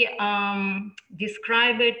 They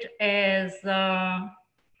describe it as,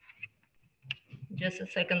 just a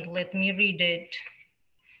second, let me read it.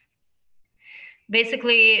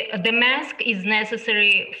 Basically, the mask is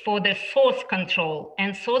necessary for the source control,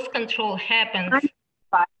 and source control happens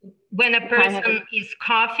when a person is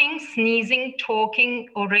coughing, sneezing, talking,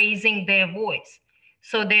 or raising their voice.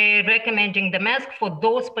 So they're recommending the mask for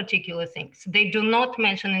those particular things. They do not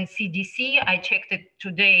mention in CDC. I checked it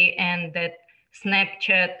today, and that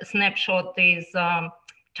snapshot is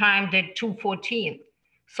timed at 2:14.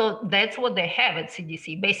 So that's what they have at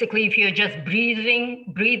CDC. Basically, if you're just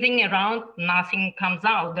breathing around, nothing comes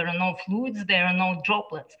out. There are no fluids, there are no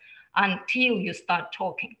droplets until you start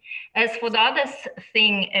talking. As for the other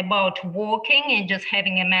thing about walking and just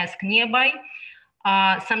having a mask nearby,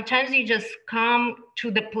 sometimes you just come to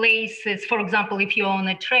the places, for example, if you're on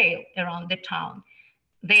a trail around the town,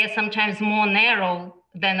 they are sometimes more narrow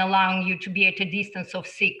than allowing you to be at a distance of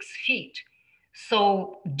 6 feet.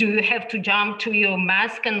 So do you have to jump to your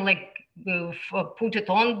mask and like put it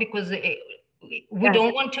on? Because we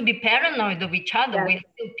don't want to be paranoid of each other. We're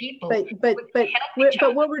still people.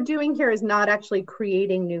 But what we're doing here is not actually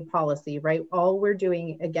creating new policy, right? All we're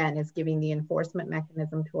doing, again, is giving the enforcement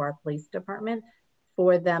mechanism to our police department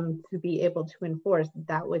for them to be able to enforce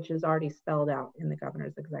that which is already spelled out in the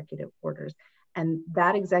governor's executive orders. And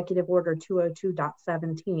that executive order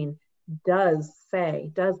 202.17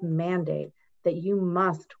 does mandate that you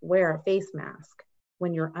must wear a face mask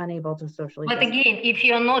when you're unable to socially But distance. again, if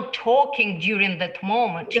you're not talking during that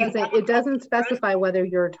moment, it doesn't specify whether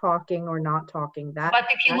you're talking or not talking. But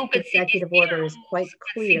if you look at executive order is quite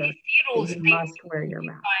clear rules, that you must wear your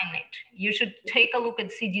mask. You should take a look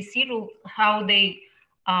at CDC rules, how they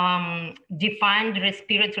defined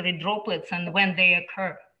respiratory droplets and when they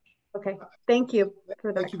occur. Okay, thank you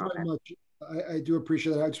for that. Thank you very much. I do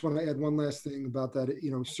appreciate that. I just want to add one last thing about that.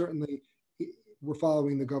 You know, certainly we're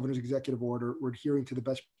following the governor's executive order. We're adhering to the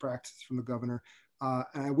best practices from the governor.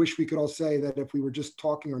 And I wish we could all say that if we were just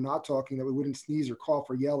talking or not talking, that we wouldn't sneeze or cough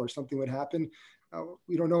or yell or something would happen.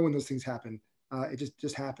 We don't know when those things happen. It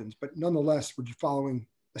just happens. But nonetheless, we're just following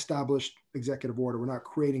established executive order. We're not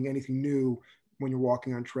creating anything new when you're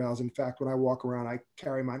walking on trails. In fact, when I walk around, I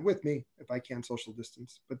carry mine with me if I can social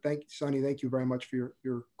distance. But thank you, Sonny. Thank you very much for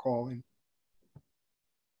your call. And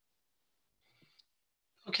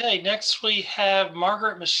okay, next we have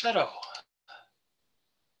Margaret Machado.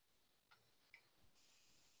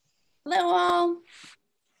 Hello, all.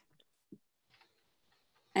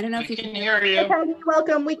 I don't know if you can hear you. Okay,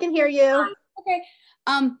 welcome. We can hear you. Okay.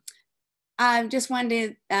 I just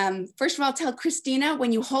wanted to, first of all, tell Christina,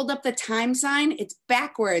 when you hold up the time sign, it's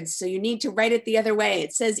backwards. So you need to write it the other way.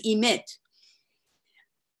 It says emit.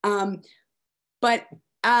 But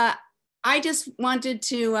I just wanted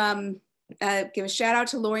to give a shout out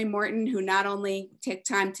to Lori Morton, who not only took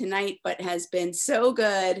time tonight, but has been so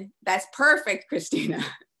good. That's perfect, Christina.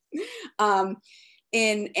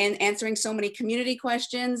 In answering so many community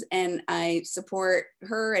questions, and I support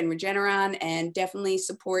her and Regeneron and definitely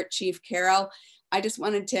support Chief Carroll. I just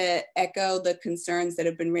wanted to echo the concerns that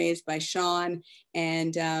have been raised by Sean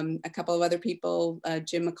and a couple of other people,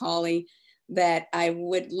 Jim McCauley, that I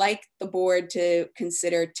would like the board to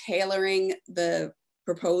consider tailoring the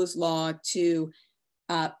proposed law to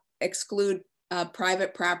exclude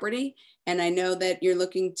private property. And I know that you're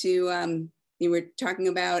looking to, you were talking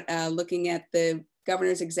about looking at the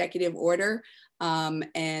governor's executive order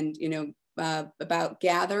and, you know, about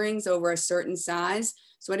gatherings over a certain size.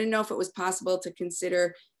 So I didn't know if it was possible to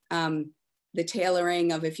consider the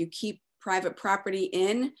tailoring of, if you keep private property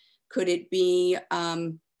in, could it be,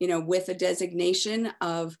 you know, with a designation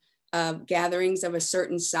of gatherings of a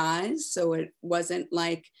certain size? So it wasn't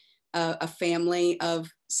like a family of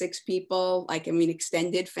 6 people, like, I mean,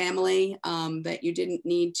 extended family, that you didn't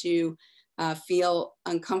need to feel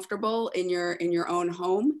uncomfortable in your own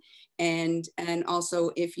home. And also,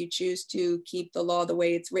 if you choose to keep the law the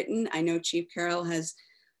way it's written, I know Chief Carroll has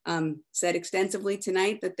said extensively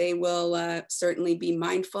tonight that they will certainly be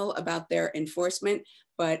mindful about their enforcement,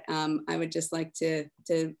 but I would just like to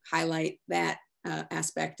highlight that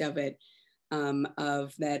aspect of it,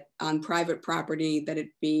 of that on private property, that it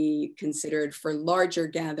be considered for larger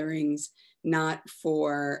gatherings, not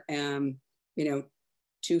for, you know,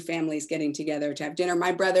 two families getting together to have dinner.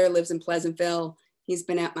 My brother lives in Pleasantville. He's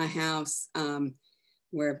been at my house.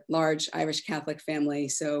 We're a large Irish Catholic family,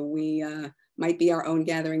 so we might be our own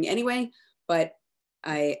gathering anyway, but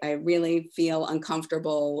I really feel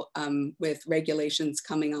uncomfortable with regulations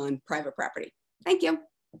coming on private property. Thank you.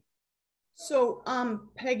 So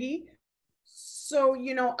Peggy, so,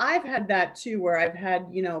 you know, I've had that too, where I've had,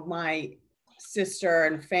 you know, my sister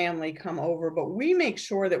and family come over, but we make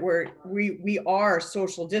sure that we are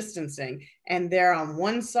social distancing, and they're on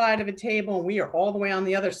one side of a table and we are all the way on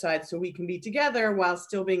the other side, so we can be together while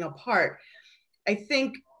still being apart. I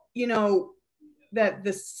think, you know, that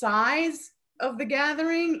the size of the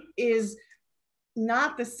gathering is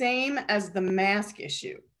not the same as the mask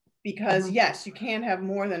issue, because yes, you can't have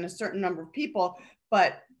more than a certain number of people,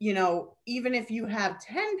 but, you know, even if you have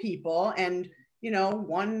 10 people and, you know,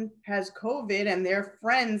 one has COVID and they're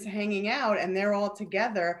friends hanging out and they're all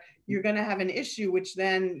together, you're going to have an issue, which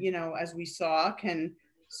then, you know, as we saw, can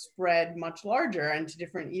spread much larger into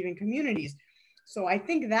different even communities. So I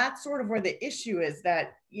think that's sort of where the issue is,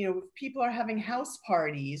 that, you know, if people are having house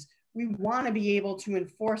parties, we want to be able to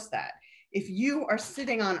enforce that. If you are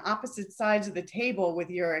sitting on opposite sides of the table with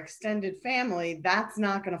your extended family, that's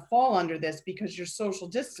not going to fall under this because you're social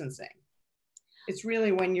distancing. It's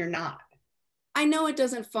really when you're not. I know it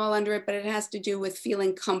doesn't fall under it, but it has to do with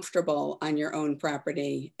feeling comfortable on your own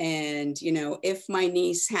property. And, you know, if my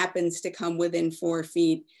niece happens to come within 4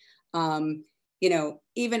 feet, you know,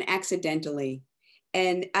 even accidentally,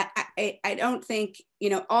 and I don't think, you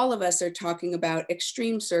know, all of us are talking about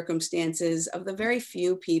extreme circumstances of the very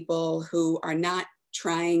few people who are not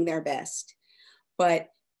trying their best. But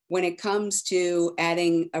when it comes to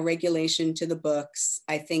adding a regulation to the books,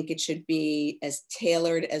 I think it should be as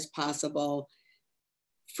tailored as possible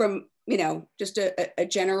from, you know, just a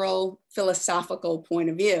general philosophical point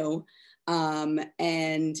of view.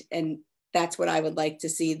 And that's what I would like to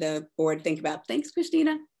see the board think about. Thanks,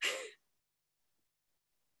 Christina.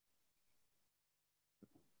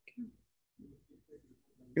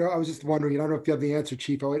 You know, I was just wondering, I don't know if you have the answer,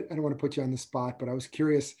 Chief. I don't want to put you on the spot, but I was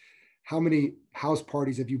curious, how many house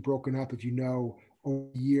parties have you broken up, if you know, over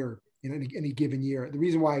a year, in any given year? The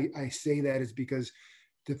reason why I say that is because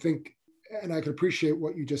to think, and I can appreciate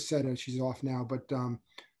what you just said, and she's off now, but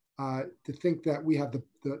to think that we have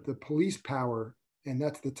the police power, and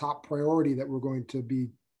that's the top priority, that we're going to be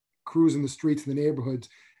cruising the streets in the neighborhoods.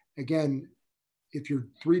 Again, if you're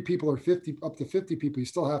 3 people or 50, up to 50 people, you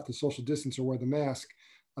still have to social distance or wear the mask.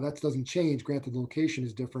 That doesn't change. Granted, the location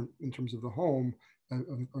is different in terms of the home,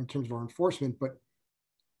 or in terms of our enforcement, but,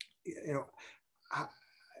 you know,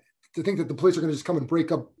 to think that the police are going to just come and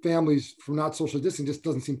break up families from not social distancing just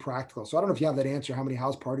doesn't seem practical. So I don't know if you have that answer, how many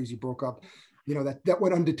house parties you broke up, you know, that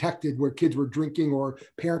went undetected, where kids were drinking or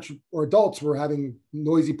parents or adults were having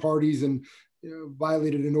noisy parties and, you know,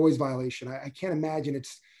 violated a noise violation. I can't imagine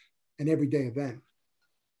it's an everyday event.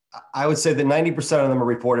 I would say that 90% of them are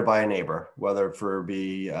reported by a neighbor, whether for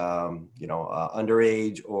be, you know,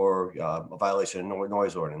 underage or a violation of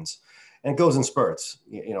noise ordinance. And it goes in spurts,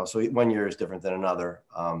 you know, so 1 year is different than another.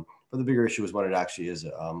 But the bigger issue is when it actually is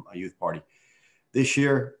a youth party. This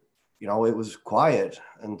year, you know, it was quiet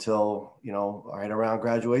until, you know, right around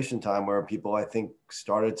graduation time, where people, I think,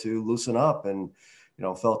 started to loosen up and, you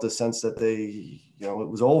know, felt the sense that they, you know, it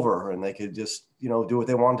was over and they could just, you know, do what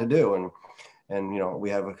they wanted to do. And, you know, we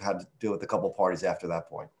have had to deal with a couple parties after that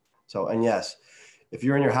point. So, and yes, if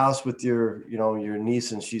you're in your house with your, you know, your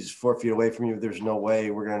niece and she's 4 feet away from you, there's no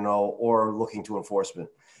way we're going to know, or looking to enforcement.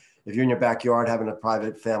 If you're in your backyard having a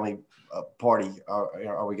private family party,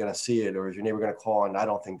 are we going to see it? Or is your neighbor going to call? And I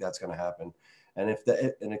don't think that's going to happen. And if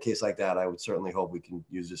in a case like that, I would certainly hope we can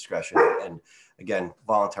use discretion and, again,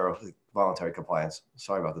 voluntary compliance.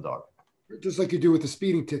 Sorry about the dog. Just like you do with the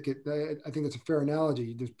speeding ticket. I think that's a fair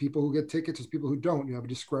analogy. There's people who get tickets, there's people who don't. You have a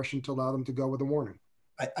discretion to allow them to go with a warning.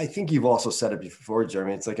 I think you've also said it before,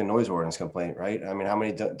 Jeremy. It's like a noise ordinance complaint, right? I mean, how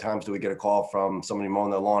many times do we get a call from somebody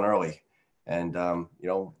mowing their lawn early? And, you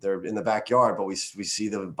know, they're in the backyard, but we see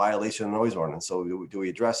the violation of the noise ordinance. So do we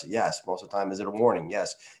address it? Yes. Most of the time, is it a warning?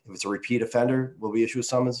 Yes. If it's a repeat offender, will we issue a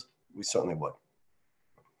summons? We certainly would.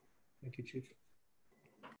 Thank you, Chief.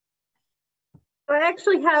 I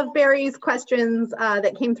actually have Barry's questions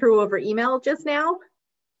that came through over email just now.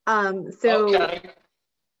 Okay.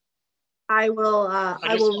 I will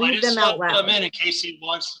read them out loud. Let him in case he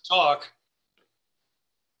wants to talk.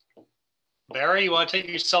 Barry, you want to take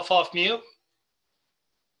yourself off mute?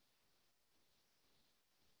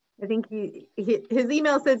 I think his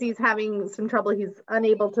email says he's having some trouble. He's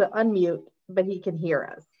unable to unmute, but he can hear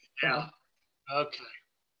us. So. Yeah. Okay.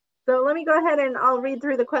 So let me go ahead and I'll read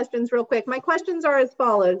through the questions real quick. My questions are as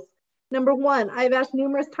follows. Number one, I've asked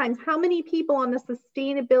numerous times, how many people on the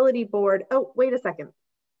sustainability board? Oh, wait a second.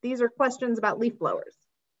 These are questions about leaf blowers.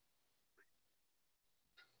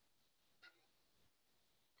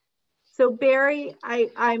 So Barry,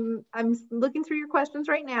 I'm looking through your questions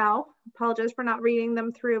right now. Apologize for not reading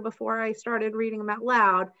them through before I started reading them out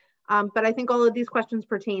loud. But I think all of these questions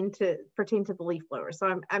pertain to the leaf blowers. So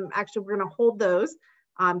we're going to hold those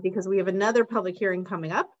because we have another public hearing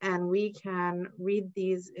coming up, and we can read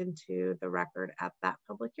these into the record at that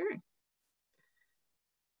public hearing.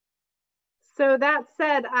 So that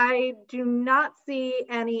said, I do not see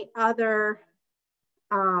any other.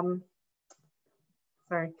 I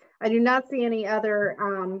do not see any other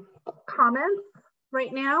comments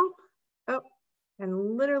right now. Oh,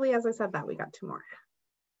 and literally as I said that, we got two more.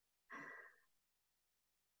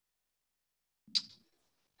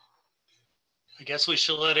 I guess we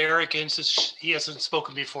should let Eric in since he hasn't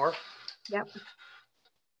spoken before. Yep.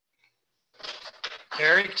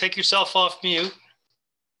 Eric, take yourself off mute.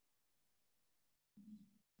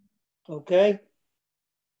 Okay.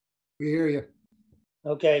 We hear you.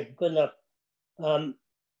 Okay, good enough.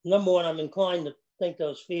 Number one, I'm inclined to think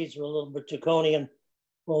those fees are a little bit draconian,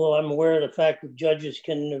 although I'm aware of the fact that judges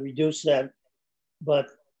can reduce that, but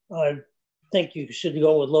I think you should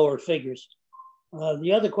go with lower figures.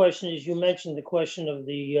 The other question is, you mentioned the question of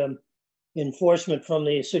the enforcement from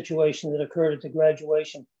the situation that occurred at the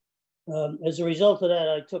graduation. As a result of that,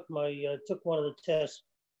 I took one of the tests.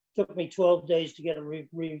 It took me 12 days to get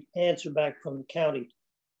a answer back from the county.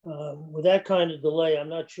 With that kind of delay, I'm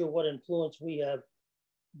not sure what influence we have,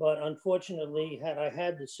 but unfortunately, had I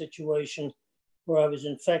had the situation where I was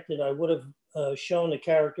infected, I would have shown the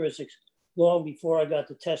characteristics long before I got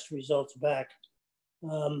the test results back.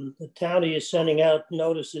 The county is sending out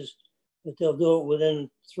notices that they'll do it within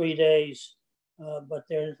 3 days, but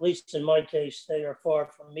they're, at least in my case, they are far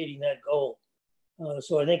from meeting that goal.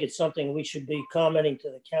 So I think it's something we should be commenting to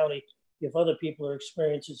the county if other people are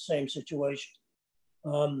experiencing the same situation.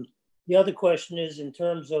 The other question is in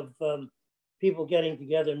terms of people getting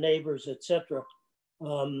together, neighbors, etc.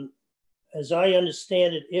 As I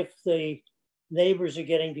understand it, if the neighbors are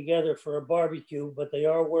getting together for a barbecue, but they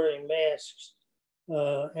are wearing masks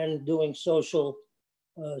and doing social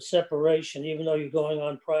separation, even though you're going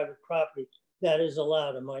on private property, that is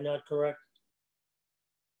allowed. Am I not correct?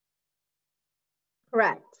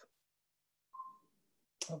 Correct.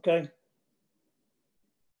 Okay.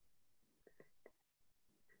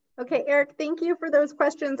 Okay, Eric, thank you for those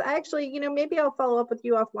questions. I actually, maybe I'll follow up with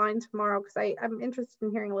you offline tomorrow because I'm interested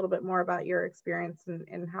in hearing a little bit more about your experience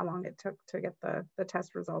and how long it took to get the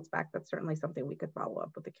test results back. That's certainly something we could follow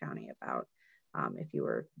up with the county about if you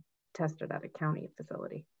were tested at a county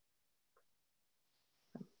facility.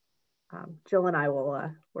 Jill and I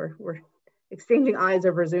will, we're exchanging eyes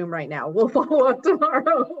over Zoom right now. We'll follow up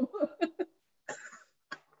tomorrow.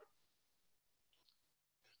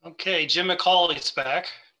 Okay, Jim McCauley's back.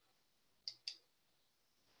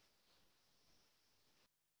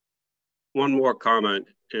 One more comment.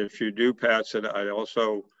 If you do pass it, I'd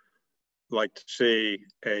also like to see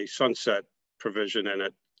a sunset provision in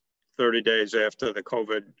it, 30 days after the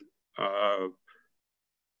COVID,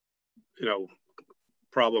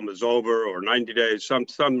 problem is over, or 90 days, some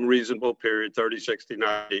reasonable period, 30, 60,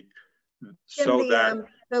 90, so that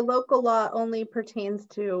the local law only pertains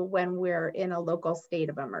to when we're in a local state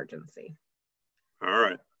of emergency. All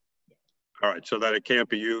right. So that it can't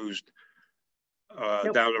be used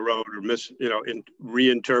Nope. down the road or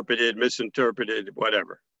reinterpreted, misinterpreted,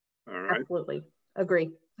 whatever. All right. Absolutely.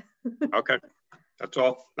 Agree. Okay. That's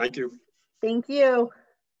all. Thank you. Thank you.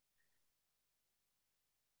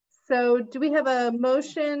 So do we have a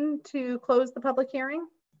motion to close the public hearing?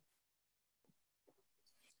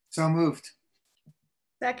 So moved.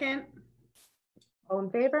 Second. All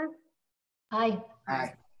in favor? Aye.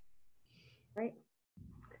 Aye. Right.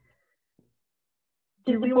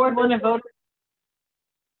 Does the board want to vote?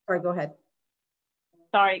 Sorry, go ahead.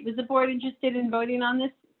 Sorry, was the board interested in voting on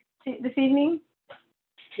this evening?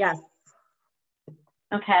 Yes.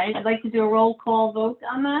 Okay, I'd like to do a roll call vote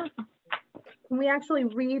on that. Can we actually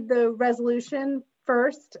read the resolution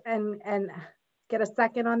first and get a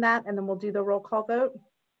second on that, and then we'll do the roll call vote?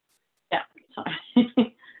 Yeah,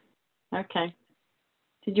 sorry. Okay.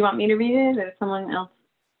 Did you want me to read it or someone else?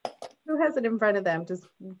 Who has it in front of them?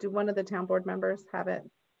 Do one of the town board members have it?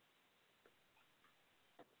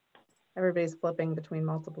 Everybody's flipping between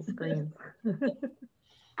multiple screens.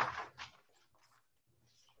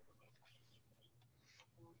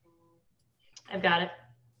 I've got it.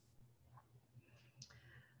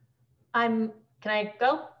 Can I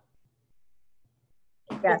go?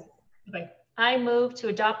 Yes. Okay. I move to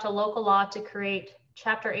adopt a local law to create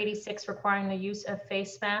Chapter 86 requiring the use of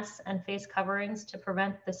face masks and face coverings to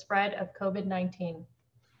prevent the spread of COVID-19.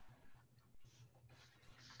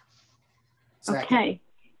 Okay.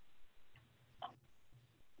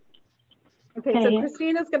 Okay, so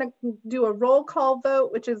Christina's going to do a roll call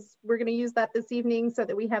vote, which is, we're going to use that this evening so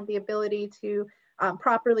that we have the ability to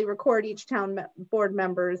properly record each town board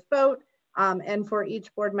member's vote, and for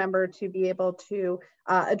each board member to be able to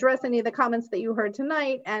address any of the comments that you heard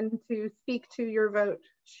tonight and to speak to your vote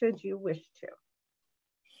should you wish to.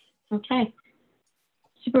 Okay.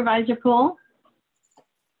 Supervisor Poole?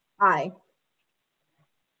 Aye.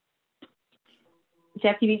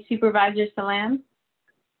 Deputy Supervisor Salam?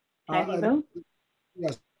 How do you vote?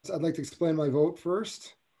 Yes, I'd like to explain my vote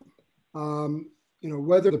first. You know,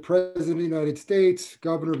 whether the President of the United States,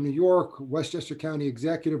 Governor of New York, Westchester County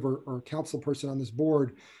Executive, or council person on this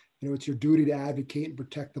board, you know, it's your duty to advocate and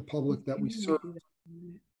protect the public that we serve.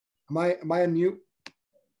 Am I on mute?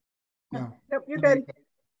 No. Nope, you're good.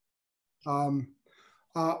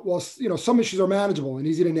 Well, you know, some issues are manageable and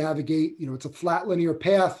easy to navigate. You know, it's a flat linear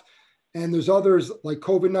path. And there's others like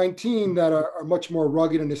COVID-19 that are much more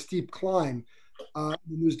rugged and a steep climb.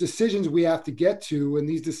 There's decisions we have to get to, and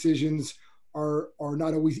these decisions are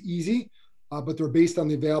not always easy, but they're based on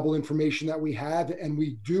the available information that we have, and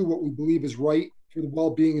we do what we believe is right for the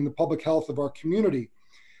well-being and the public health of our community.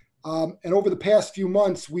 And over the past few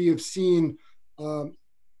months, we have seen you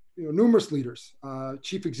know, numerous leaders,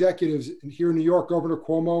 chief executives here in New York, Governor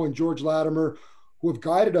Cuomo and George Latimer, who have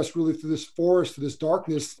guided us really through this forest, through this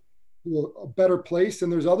darkness, to a better place.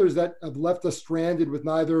 And there's others that have left us stranded with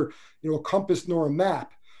neither, you know, a compass nor a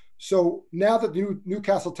map. So now that the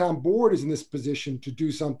Newcastle Town Board is in this position to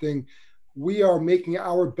do something, we are making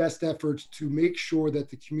our best efforts to make sure that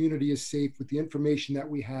the community is safe with the information that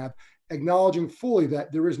we have, acknowledging fully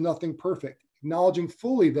that there is nothing perfect, acknowledging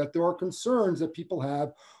fully that there are concerns that people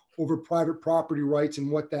have over private property rights and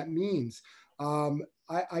what that means.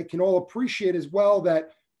 I can all appreciate as well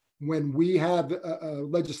that when we have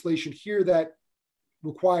legislation here that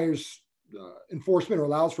requires enforcement or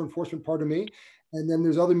allows for enforcement, pardon me, and then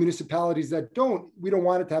there's other municipalities that don't, we don't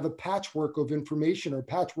want it to have a patchwork of information or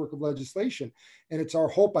patchwork of legislation. And it's our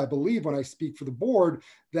hope, I believe, when I speak for the board,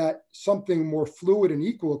 that something more fluid and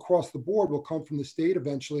equal across the board will come from the state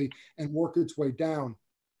eventually and work its way down.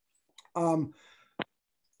 You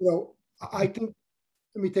know, I think,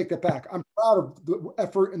 let me take that back. I'm proud of the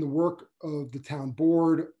effort and the work of the town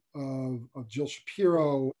board, of Jill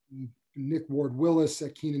Shapiro, Nick Ward Willis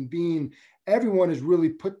at Keenan Bean. Everyone has really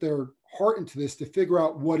put their heart into this to figure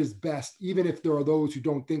out what is best, even if there are those who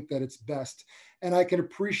don't think that it's best. And I can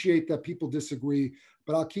appreciate that people disagree,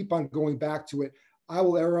 but I'll keep on going back to it. I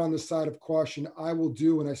will err on the side of caution. I will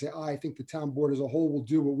do, and I say I think the town board as a whole will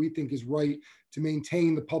do what we think is right to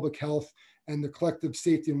maintain the public health and the collective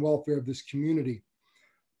safety and welfare of this community.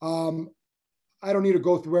 I don't need to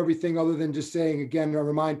go through everything other than just saying, again, I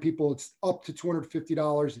remind people it's up to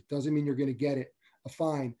 $250. It doesn't mean you're going to get it, a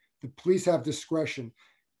fine. The police have discretion.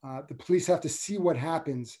 The police have to see what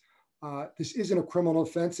happens. This isn't a criminal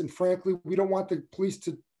offense. And frankly, we don't want the police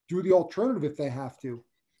to do the alternative if they have to.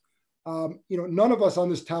 You know, none of us on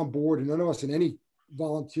this town board and none of us in any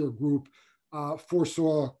volunteer group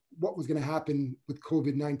foresaw what was going to happen with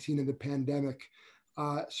COVID-19 and the pandemic.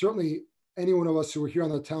 Certainly, any one of us who were here on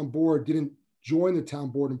the town board didn't join the town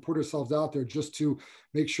board and put ourselves out there just to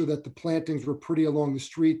make sure that the plantings were pretty along the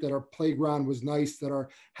street, that our playground was nice, that our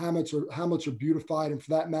hamlets are beautified, and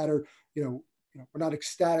for that matter, you know we're not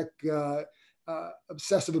ecstatic,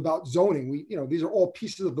 obsessive about zoning. These are all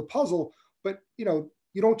pieces of the puzzle, but you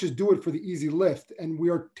don't just do it for the easy lift. And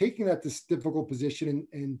we are taking this difficult position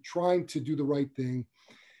and trying to do the right thing.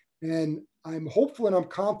 And I'm hopeful and I'm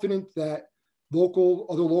confident that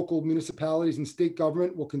other local municipalities and state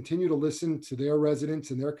government will continue to listen to their residents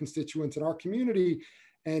and their constituents in our community.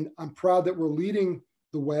 And I'm proud that we're leading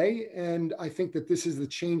the way. And I think that this is the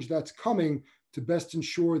change that's coming to best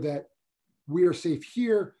ensure that we are safe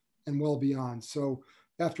here and well beyond. So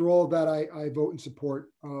after all of that, I vote in support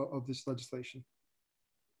of this legislation.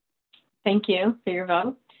 Thank you for your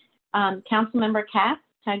vote. Councilmember Katz,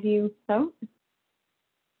 how do you vote?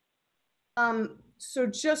 So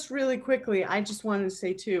just really quickly, I just wanted to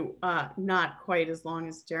say too, not quite as long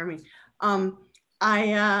as Jeremy.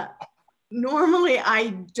 I Normally,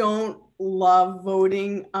 I don't love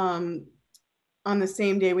voting on the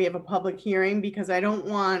same day we have a public hearing because I don't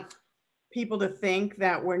want people to think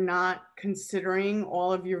that we're not considering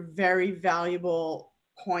all of your very valuable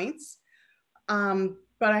points.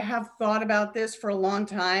 But I have thought about this for a long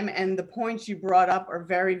time, and the points you brought up are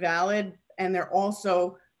very valid. And they're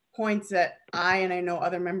also points that I know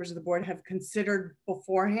other members of the board have considered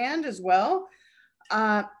beforehand as well.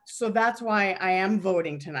 So that's why I am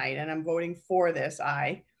voting tonight, and I'm voting for this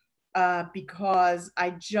because I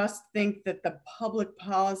just think that the public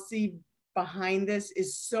policy behind this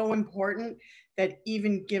is so important that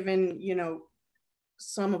even given,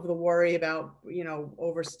 some of the worry about,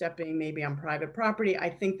 overstepping maybe on private property, I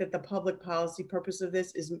think that the public policy purpose of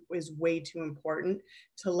this is way too important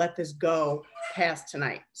to let this go past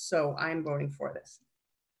tonight. So I'm voting for this.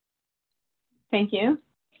 Thank you.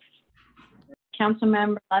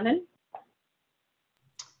 Councilmember Levin.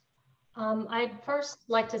 I'd first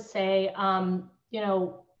like to say,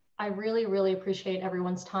 I really, really appreciate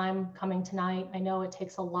everyone's time coming tonight. I know it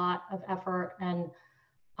takes a lot of effort and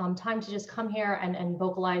time to just come here and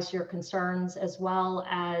vocalize your concerns, as well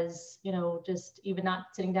as, just even not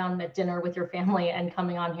sitting down at dinner with your family and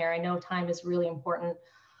coming on here. I know time is really important.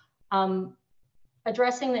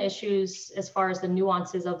 Addressing the issues as far as the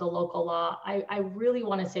nuances of the local law, I really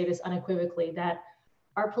want to say this unequivocally, that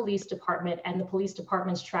our police department and the police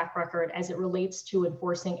department's track record as it relates to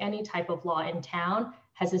enforcing any type of law in town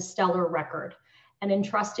has a stellar record. And in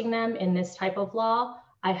trusting them in this type of law,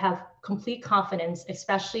 I have complete confidence,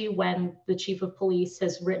 especially when the chief of police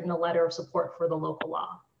has written a letter of support for the local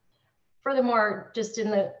law. Furthermore, just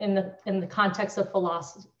in the context of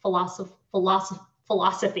philosophy,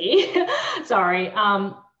 sorry,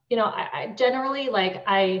 I generally,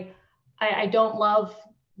 I don't love,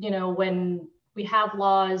 when we have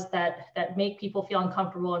laws that make people feel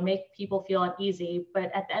uncomfortable and make people feel uneasy.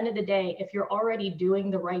 But at the end of the day, if you're already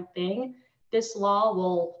doing the right thing, this law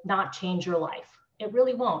will not change your life. It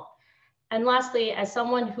really won't. And lastly, as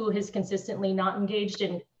someone who has consistently not engaged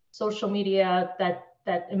in social media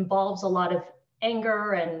that involves a lot of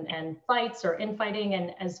anger and fights or infighting,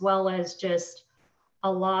 and as well as just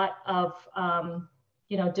a lot of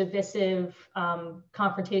divisive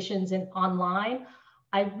confrontations online,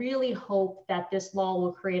 I really hope that this law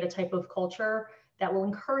will create a type of culture that will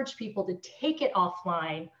encourage people to take it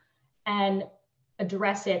offline and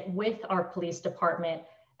address it with our police department,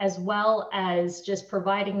 as well as just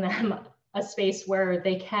providing them a space where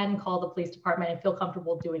they can call the police department and feel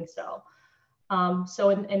comfortable doing so. So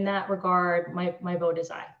in that regard, my vote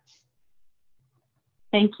is aye.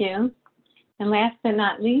 Thank you. And last but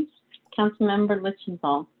not least, Councilmember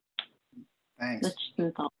Lichtenthal. Thanks.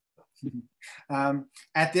 Lichtenthal.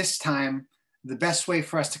 At this time, the best way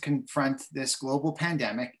for us to confront this global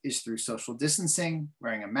pandemic is through social distancing,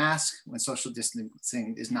 wearing a mask when social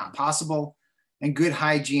distancing is not possible, and good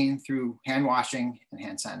hygiene through hand washing and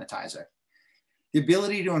hand sanitizer. The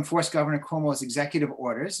ability to enforce Governor Cuomo's executive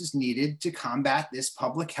orders is needed to combat this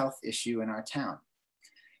public health issue in our town.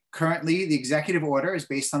 Currently, the executive order is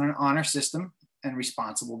based on an honor system and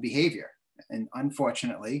responsible behavior. And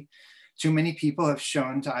unfortunately, too many people have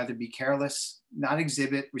shown to either be careless, not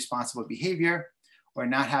exhibit responsible behavior, or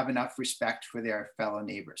not have enough respect for their fellow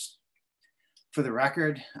neighbors. For the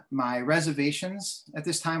record, my reservations at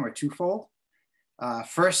this time are twofold.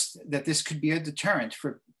 First, that this could be a deterrent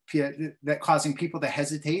for that causing people to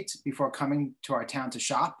hesitate before coming to our town to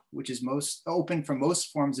shop, which is most open for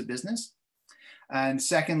most forms of business. And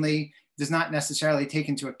secondly, does not necessarily take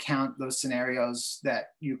into account those scenarios that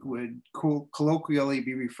you would colloquially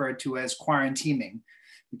be referred to as quarantining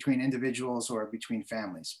between individuals or between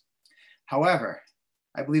families. However,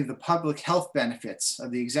 I believe the public health benefits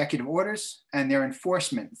of the executive orders and their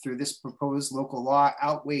enforcement through this proposed local law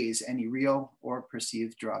outweighs any real or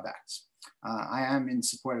perceived drawbacks. I am in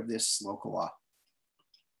support of this local law.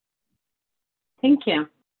 Thank you.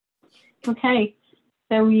 Okay,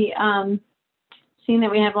 so we seeing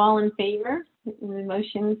that we have all in favor, the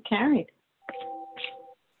motion is carried.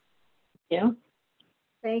 Thank you.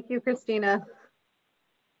 Thank you, Christina.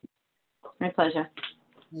 My pleasure.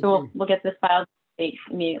 So we'll get this filed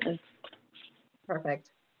immediately.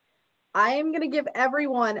 Perfect. I am going to give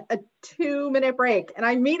everyone a 2-minute break, and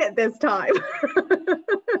I mean it this time.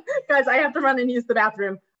 Guys, I have to run and use the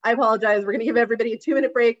bathroom. I apologize. We're going to give everybody a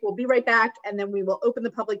 2-minute break. We'll be right back, and then we will open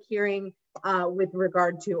the public hearing with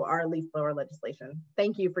regard to our leaf blower legislation.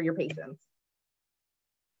 Thank you for your patience.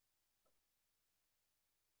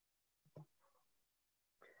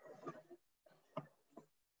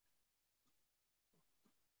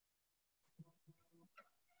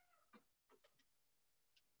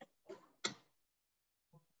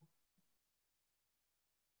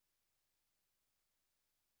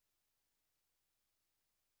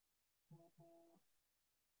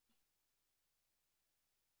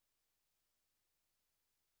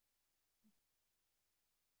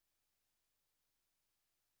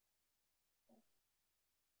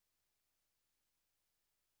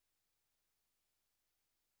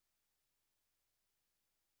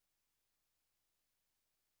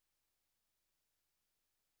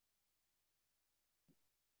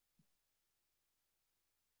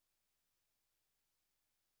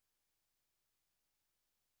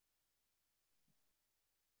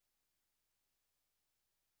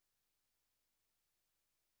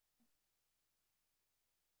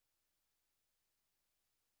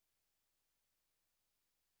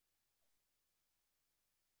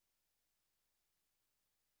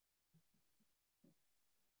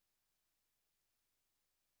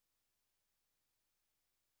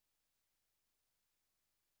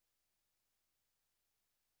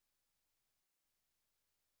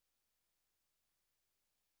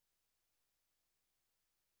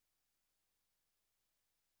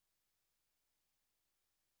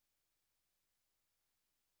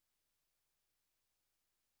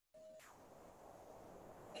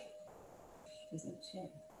 Doesn't check.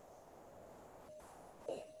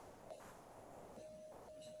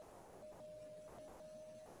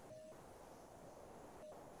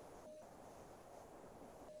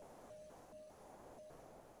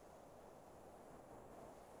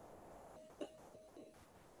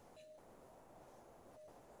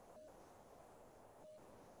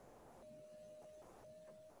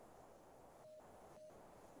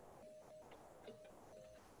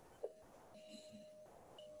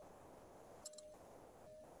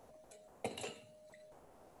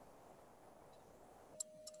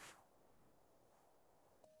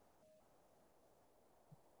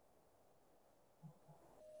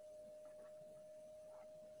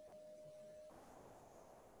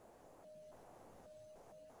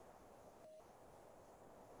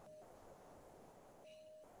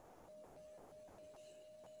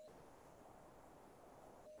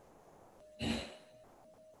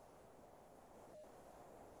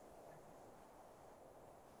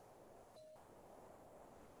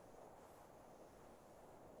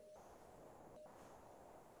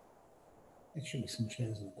 There should be some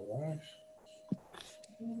chairs in the garage.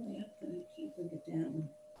 All the way up there, I can't bring it down.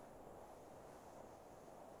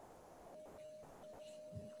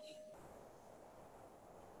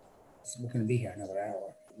 So we're going to be here another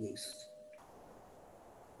hour at least.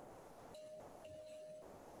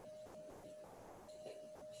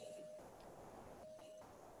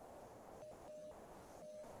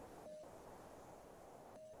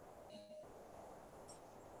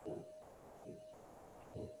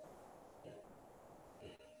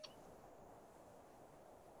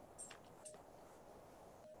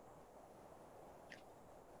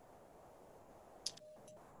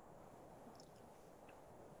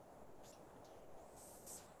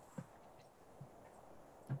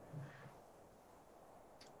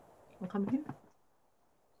 We'll come here.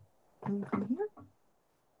 We'll come here.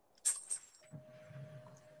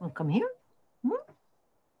 We'll come here.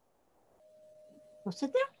 We'll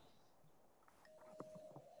sit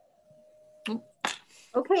there.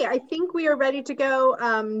 Okay, I think we are ready to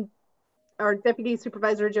go. Our Deputy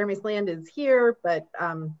Supervisor Jeremy Sland is here, but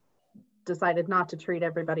decided not to treat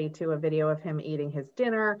everybody to a video of him eating his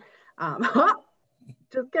dinner.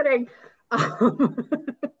 Just kidding.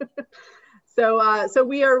 So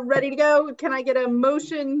we are ready to go. Can I get a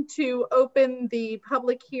motion to open the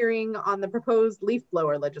public hearing on the proposed leaf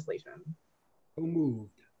blower legislation? So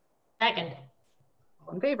moved. Second.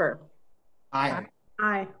 All in favor? Aye.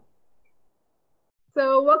 Aye.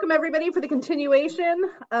 So welcome everybody for the continuation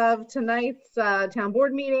of tonight's town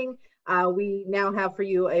board meeting. We now have for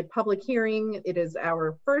you a public hearing. It is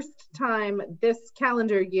our first time this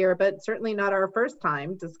calendar year, but certainly not our first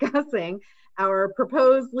time discussing our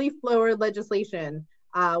proposed leaf blower legislation.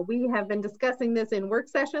 We have been discussing this in work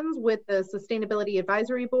sessions with the Sustainability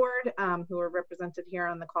Advisory Board, who are represented here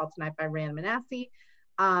on the call tonight by Rand Manassi.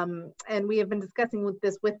 And we have been discussing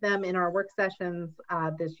this with them in our work sessions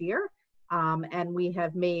this year. And we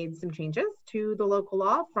have made some changes to the local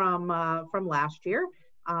law from last year.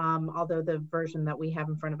 Although the version that we have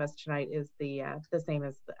in front of us tonight is the same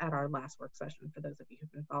as at our last work session, for those of you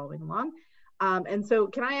who've been following along. And so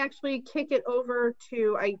can I actually kick it over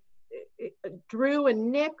to Drew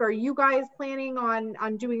and Nick? Are you guys planning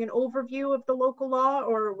on doing an overview of the local law,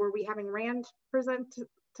 or were we having Rand present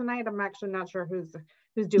tonight? I'm actually not sure who's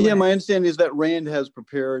doing Yeah, it. my understanding is that Rand has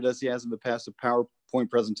prepared, as he has in the past, a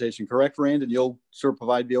PowerPoint presentation. Correct, Rand? And you'll sort of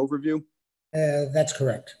provide the overview? That's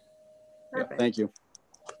correct. Yeah, thank you.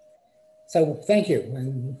 So thank you.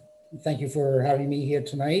 And thank you for having me here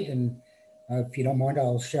tonight. And If you don't mind,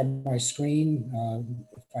 I'll share my screen.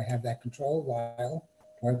 If I have that control, Lyle,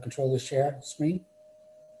 do I have control of the share screen?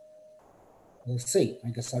 We'll see. I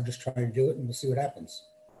guess I'll just try to do it and we'll see what happens.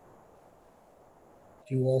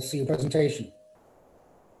 Do you all see a presentation?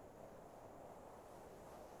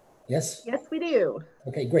 Yes? Yes, we do.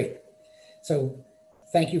 Okay, great. So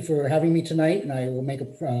thank you for having me tonight, and I will make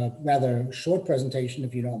a rather short presentation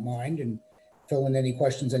if you don't mind, and fill in any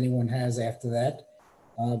questions anyone has after that.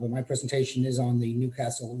 But my presentation is on the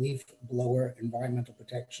Newcastle Leaf Blower Environmental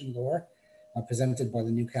Protection Law, presented by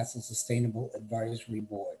the Newcastle Sustainable Advisory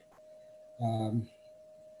Board.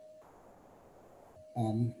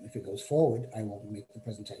 If it goes forward, I will make the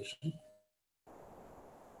presentation.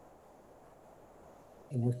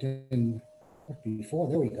 It worked before,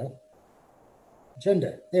 there we go.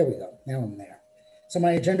 Agenda, there we go, now I'm there. So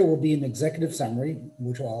my agenda will be an executive summary,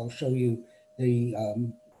 which I'll show you the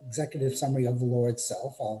executive summary of the law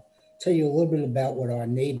itself. I'll tell you a little bit about what our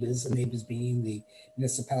neighbors, the neighbors being the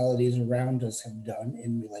municipalities around us, have done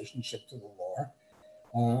in relationship to the law.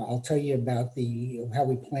 I'll tell you about how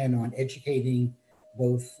we plan on educating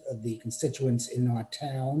both the constituents in our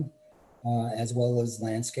town, as well as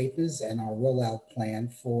landscapers, and our rollout plan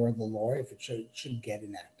for the law if it should get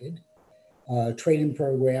enacted. Training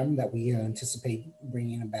program that we anticipate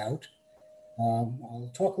bringing about.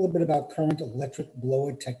 I'll talk a little bit about current electric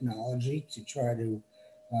blower technology to try to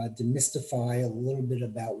demystify a little bit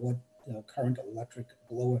about what current electric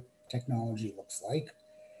blower technology looks like.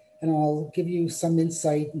 And I'll give you some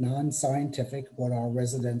insight, non-scientific, what our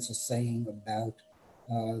residents are saying about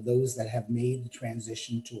those that have made the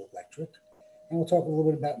transition to electric. And we'll talk a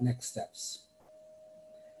little bit about next steps.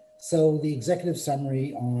 So the executive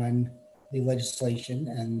summary on the legislation,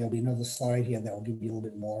 and there'll be another slide here that will give you a little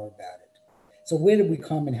bit more about it. So where did we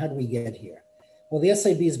come and how did we get here? Well, the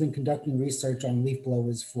SAB has been conducting research on leaf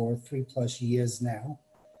blowers for 3+ years now.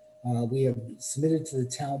 We have submitted to the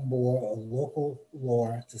town board a local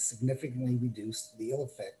law to significantly reduce the ill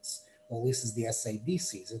effects, or at least as the SAB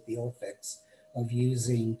sees it, the ill effects of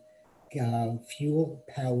using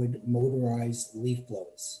fuel-powered motorized leaf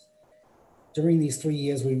blowers. During these 3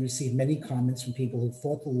 years, we received many comments from people who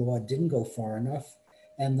thought the law didn't go far enough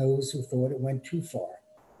and those who thought it went too far.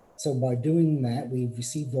 So by doing that, we've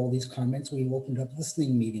received all these comments. We've opened up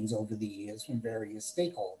listening meetings over the years from various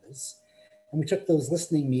stakeholders. And we took those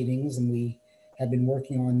listening meetings and we have been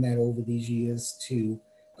working on that over these years to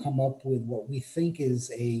come up with what we think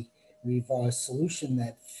is a revised solution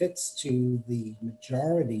that fits to the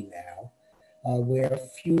majority now, where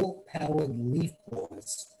fuel-powered leaf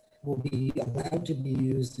blowers will be allowed to be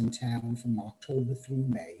used in town from October through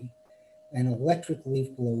May, and electric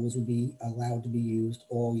leaf blowers will be allowed to be used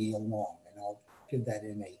all year long. And I'll give that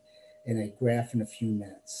in a graph in a few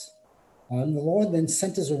minutes. The law then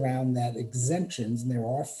centers around that exemptions, and there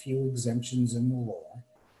are few exemptions in the law,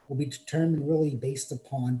 will be determined really based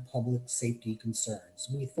upon public safety concerns.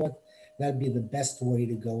 We thought that'd be the best way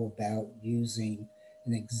to go about using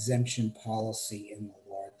an exemption policy in the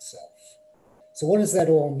law itself. So what does that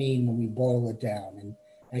all mean when we boil it down? And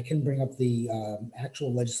I can bring up the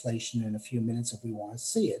actual legislation in a few minutes if we want to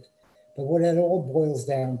see it. But what it all boils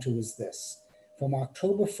down to is this. From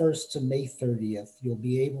October 1st to May 30th, you'll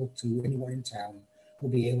be able to, anyone in town will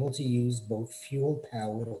be able to use both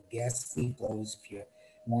fuel-powered or gas leaf blowers, if you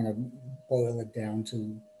want to boil it down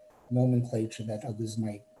to nomenclature that others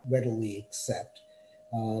might readily accept.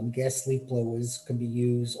 Gas leaf blowers can be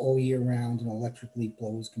used all year round, and electric leaf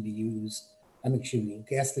blowers can be used,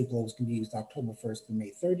 gas leaf blowers can be used October 1st to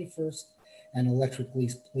May 31st, and electric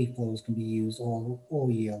leaf blowers can be used all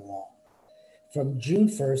year long. From June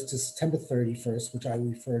 1st to September 31st, which I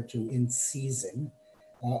refer to in season,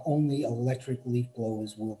 only electric leaf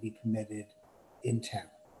blowers will be permitted in town.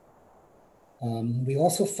 We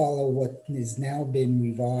also follow what has now been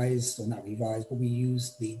revised, or not revised, but we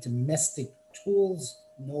use the domestic tools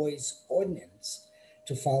noise ordinance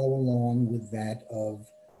to follow along with that of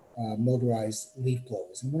motorized leaf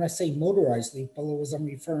blowers. And when I say motorized leaf blowers, I'm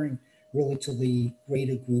referring really to the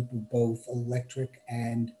greater group of both electric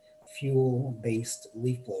and fuel-based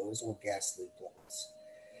leaf blowers or gas leaf blowers.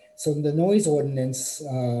 So the noise ordinance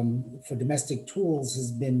for domestic tools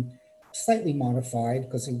has been slightly modified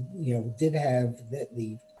because it did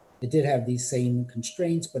have these same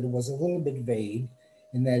constraints, but it was a little bit vague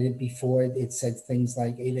in that before it said things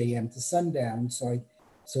like 8 a.m. to sundown.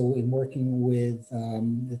 So in working with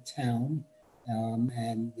the town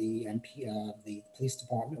and the police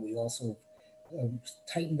department, we also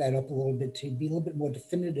tightened that up a little bit to be a little bit more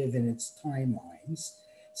definitive in its timelines.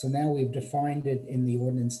 So now we've defined it in the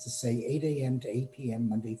ordinance to say 8 a.m. to 8 p.m.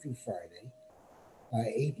 Monday through Friday,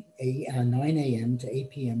 9 a.m. to 8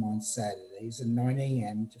 p.m. on Saturdays and 9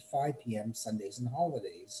 a.m. to 5 p.m. Sundays and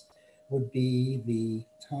holidays would be the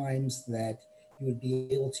times that you would be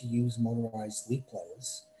able to use motorized leaf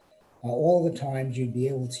blowers. All the times you'd be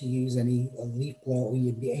able to use any leaf blower,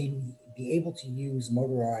 you'd be able to use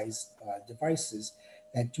motorized devices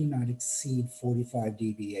that do not exceed 45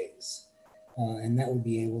 dBAs. And that would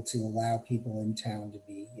be able to allow people in town to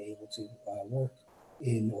be able to work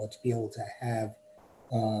in, or to be able to have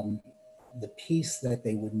the peace that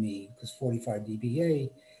they would need, because 45 dBA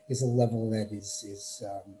is a level that is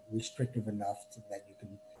restrictive enough that you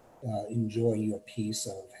can enjoy your peace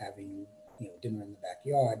of having dinner in the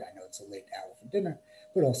backyard. I know it's a late hour for dinner,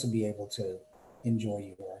 but also be able to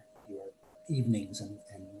enjoy your evenings and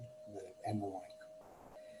the like.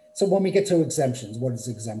 So when we get to exemptions, what does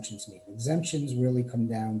exemptions mean? Exemptions really come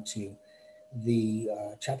down to the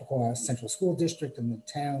Chappaqua Central School District and the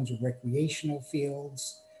town's recreational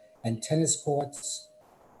fields and tennis courts,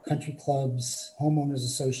 country clubs, homeowners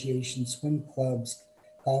associations, swim clubs,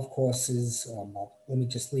 golf courses. Let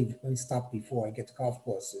me stop before I get to golf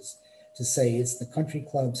courses to say it's the country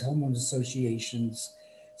clubs, homeowners associations,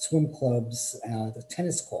 swim clubs, the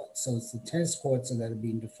tennis courts. So it's the tennis courts that are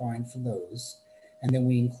being defined for those. And then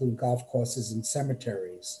we include golf courses and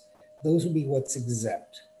cemeteries. Those would be what's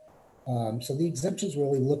exempt. So the exemptions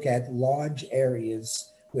really look at large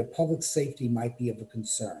areas where public safety might be of a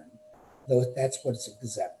concern, though that's what's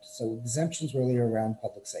exempt. So exemptions really are around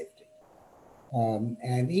public safety.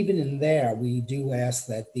 And even in there, we do ask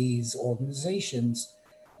that these organizations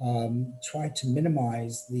try to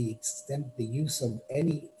minimize the use of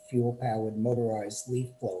any fuel-powered motorized leaf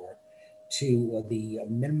blower to the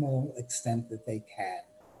minimal extent that they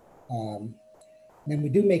can. Then we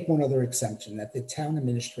do make one other exception, that the town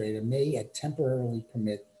administrator may temporarily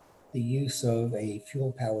permit the use of a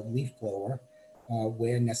fuel-powered leaf blower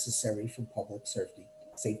where necessary for public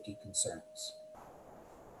safety concerns.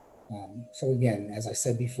 So again, as I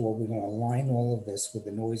said before, we're going to align all of this with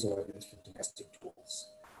the noise ordinance for domestic tools.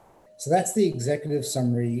 So that's the executive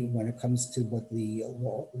summary when it comes to what the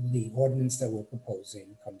ordinance that we're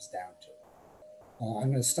proposing comes down to.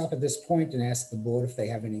 I'm going to stop at this point and ask the board if they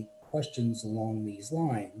have any questions along these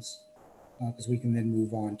lines, because we can then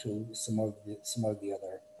move on to some of the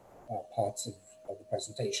other parts of the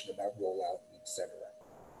presentation about rollout, etc.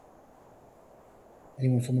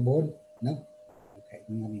 Anyone from the board? No? Okay,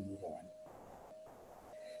 then let me move on.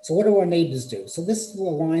 So what do our neighbors do? So this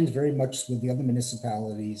aligns very much with the other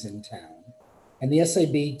municipalities in town. And the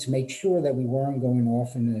SAB, to make sure that we weren't going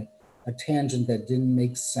off in a tangent that didn't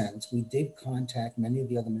make sense, we did contact many of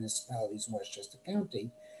the other municipalities in Westchester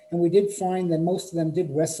County, and we did find that most of them did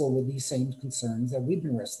wrestle with these same concerns that we've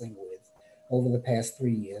been wrestling with over the past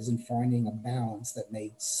 3 years and finding a balance that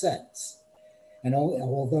made sense. And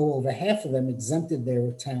although over half of them exempted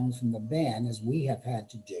their towns from the ban, as we have had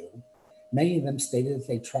to do, many of them stated that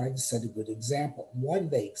they tried to set a good example. Why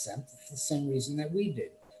did they exempt? For the same reason that we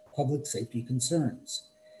did, public safety concerns.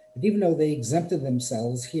 But even though they exempted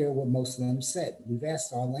themselves, hear what most of them said. We've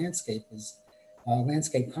asked our landscape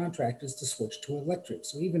contractors to switch to electric.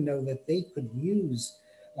 So even though that they could use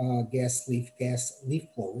gas leaf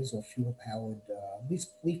blowers or fuel-powered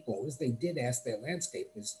leaf blowers, they did ask their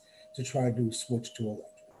landscapers to try to switch to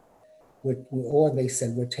electric. Or they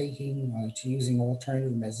said we're taking to using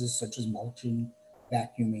alternative measures such as mulching,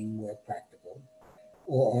 vacuuming where practical,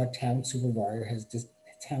 or our town supervisor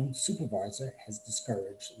has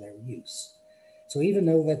discouraged their use. So even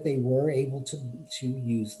though that they were able to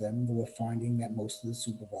use them, they were finding that most of the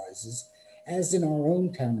supervisors, as in our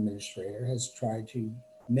own town administrator, has tried to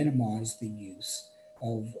minimize the use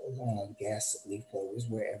of gas leaf blowers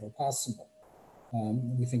wherever possible.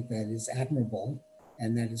 We think that is admirable,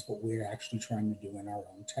 and that is what we're actually trying to do in our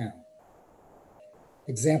own town.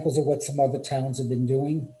 Examples of what some other towns have been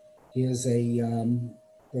doing. Here's a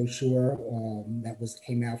brochure that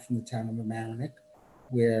came out from the town of Mamaroneck,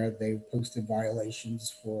 where they posted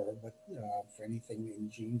violations for anything in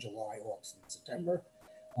June, July, August, and September.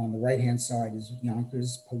 On the right-hand side is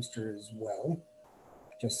Yonkers poster as well.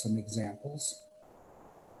 Just some examples.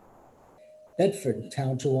 Bedford,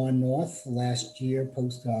 Town to our north, last year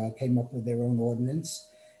came up with their own ordinance.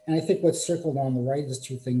 And I think what's circled on the right is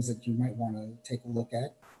two things that you might want to take a look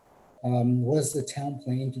at. What is the town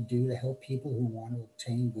planning to do to help people who want to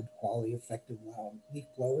obtain good quality, effective leaf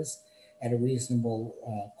blowers at a reasonable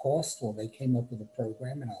cost? Well, they came up with a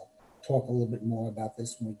program, and I'll talk a little bit more about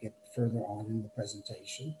this when we get further on in the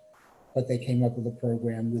presentation. But they came up with a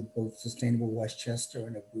program with both Sustainable Westchester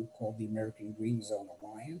and a group called the American Green Zone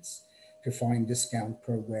Alliance to find discount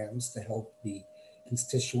programs to help the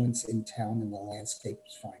constituents in town in the landscape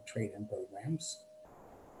find trade-in programs.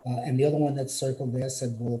 And the other one that's circled there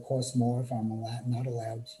said, will it cost more if I'm not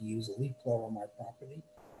allowed to use a leaf blower on my property?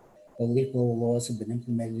 The leaf blower laws have been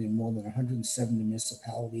implemented in more than 170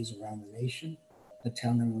 municipalities around the nation. The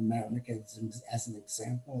town of Mamaroneck, as an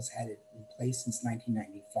example, has had it in place since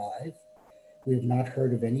 1995. We have not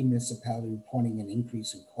heard of any municipality reporting an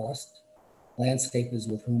increase in cost. Landscapers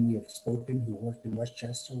with whom we have spoken who worked in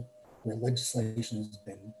Westchester, where legislation has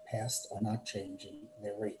been passed, are not changing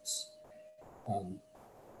their rates.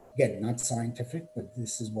 Again, not scientific, but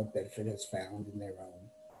this is what Bedford has found in their own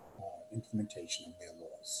implementation of their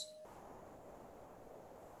laws.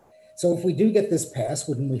 So if we do get this passed,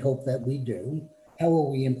 and we hope that we do, how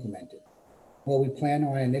will we implement it? Well, we plan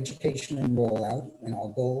on an education and rollout, and our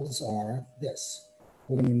goals are this.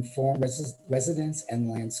 We're going to inform residents and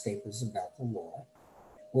landscapers about the law.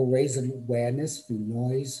 We'll raise awareness through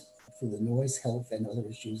the noise, health, and other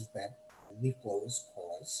issues that leaf blowers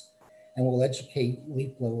cause. And we'll educate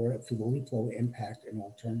leaf blower through the leaf blower impact and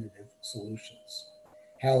alternative solutions.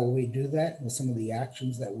 How will we do that? Well, some of the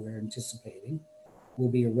actions that we're anticipating will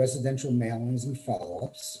be a residential mailings and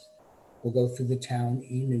follow-ups. We'll go through the town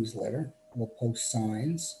e-newsletter. We'll post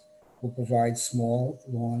signs. We'll provide small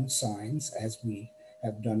lawn signs, as we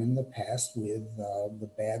have done in the past with the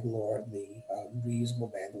bag law, the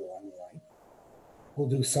reusable bag law and the like. We'll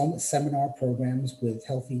do some seminar programs with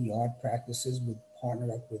healthy yard practices. We'll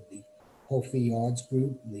partner up with the Healthy Yards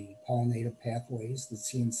Group, the Pollinator Pathways, the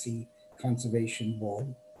CNC Conservation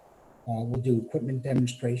Board. We'll do equipment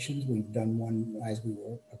demonstrations. We've done one as we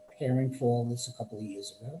were preparing for all this a couple of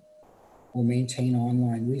years ago. We'll maintain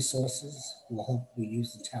online resources. We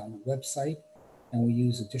use the town website, and we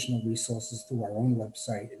use additional resources through our own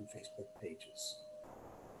website and Facebook pages.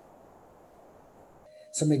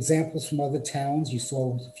 Some examples from other towns. You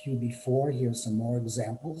saw a few before. Here's some more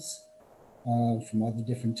examples from other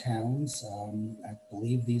different towns. I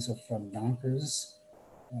believe these are from Yonkers,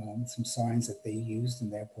 some signs that they used in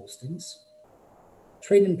their postings.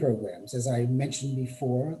 Trade-in programs. As I mentioned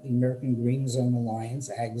before, the American Green Zone Alliance,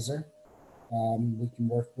 AGZR, we can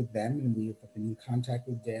work with them, and we have been in contact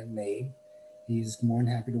with Dan May. He's more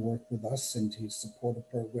than happy to work with us and to support a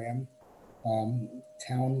program.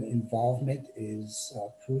 Town involvement is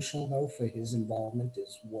crucial, though, for his involvement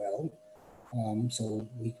as well. So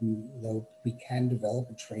we can develop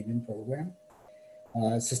a trade-in program.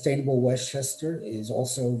 Sustainable Westchester is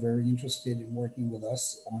also very interested in working with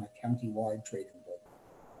us on a county-wide trade-in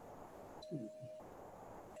program.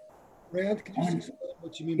 Rand, can you just explain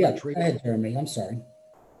what you mean by trade-in? Go ahead, Jeremy. I'm sorry.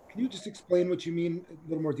 Can you just explain what you mean, a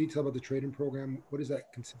little more detail about the trade-in program? What does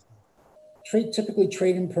that consist of? Typically,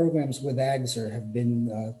 trade-in programs with AGZR have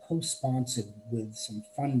been co-sponsored with some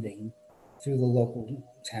funding through the local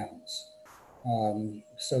towns.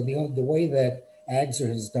 So the way that AGZR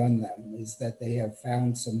has done them is that they have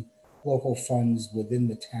found some local funds within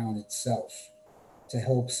the town itself to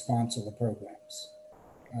help sponsor the programs.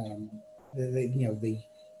 The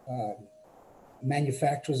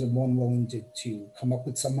manufacturers are more than willing to come up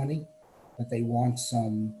with some money, but they want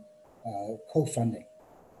some co-funding.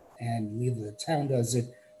 And either the town does it,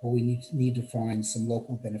 or we need to find some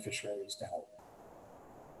local beneficiaries to help.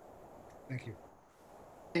 Thank you.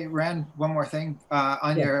 Hey, Rand, one more thing.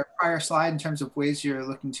 On your prior slide, in terms of ways you're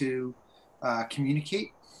looking to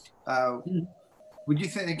communicate, would you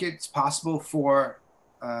think it's possible for,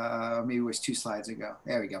 maybe it was 2 slides ago,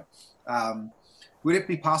 there we go. Would it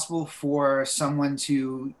be possible for someone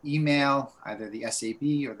to email either the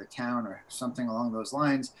SAB or the town or something along those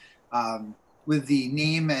lines with the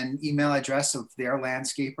name and email address of their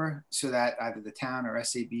landscaper, so that either the town or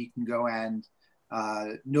SAB can go and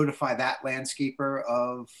notify that landscaper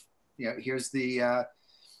of, here's the,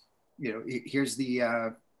 here's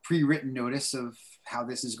the pre-written notice of how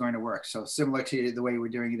this is going to work. So similar to the way we're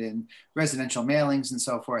doing it in residential mailings and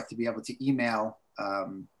so forth, to be able to email,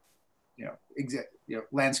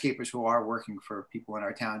 landscapers who are working for people in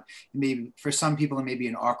our town. Maybe for some people, it may be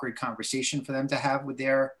an awkward conversation for them to have with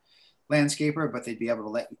their landscaper, but they'd be able to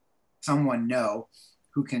let someone know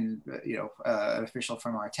who can, an official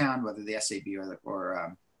from our town, whether the SAB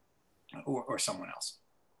or someone else.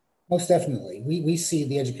 Most definitely. We see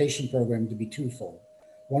the education program to be twofold.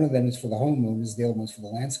 One of them is for the homeowners, the other one is for the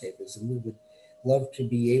landscapers, and we would love to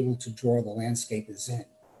be able to draw the landscapers in.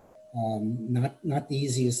 Not the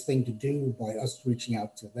easiest thing to do by us reaching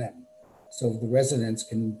out to them. So if the residents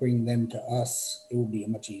can bring them to us, it will be a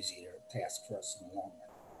much easier task for us in the long run.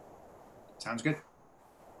 Sounds good.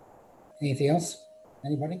 Anything else?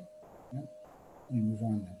 Anybody? No? Let me move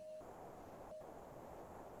on then.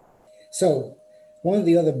 So One of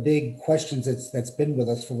the other big questions that's been with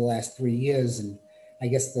us for the last 3 years, and I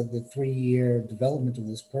guess the 3-year development of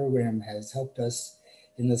this program has helped us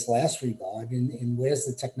in this last regard, in where's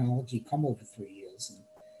the technology come over 3 years. And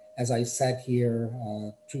as I sat here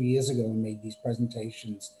 2 years ago and made these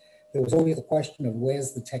presentations, there was always the question of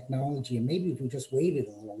where's the technology, and maybe if we just waited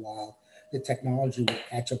a little while, the technology would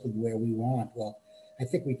catch up with where we want. Well, I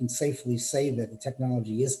think we can safely say that the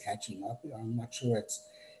technology is catching up. I'm not sure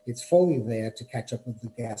it's fully there to catch up with the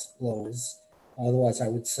gas blowers. Otherwise, I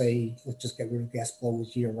would say let's just get rid of gas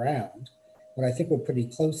blowers year round. But I think we're pretty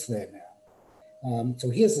close there now. So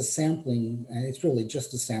here's a sampling, and it's really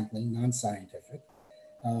just a sampling, non-scientific,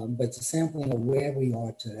 but it's a sampling of where we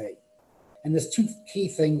are today. And there's 2 key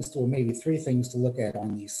things, or maybe 3 things to look at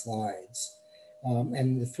on these slides.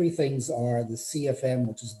 And the 3 things are the CFM,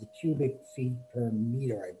 which is the cubic feet per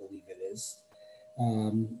meter, I believe it is.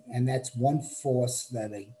 And that's one force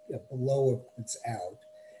that a blower puts out.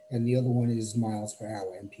 And the other one is miles per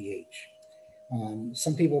hour, MPH.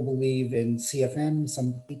 Some people believe in CFM,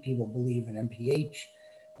 some people believe in MPH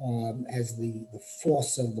as the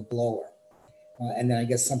force of the blower. And then I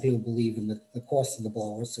guess some people believe in the cost of the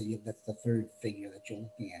blower, so that's the 3rd figure that you're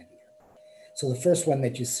looking at here. So the first one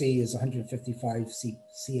that you see is 155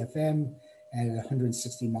 CFM at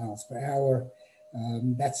 160 miles per hour.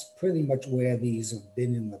 That's pretty much where these have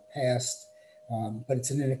been in the past, but it's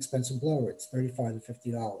an inexpensive blower. It's $35 to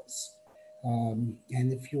 $50.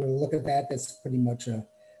 And if you were to look at that, that's pretty much a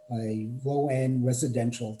low-end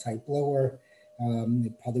residential type blower.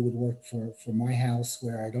 It probably would work for my house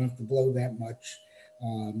where I don't have to blow that much.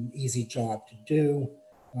 Easy job to do.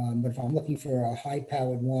 But if I'm looking for a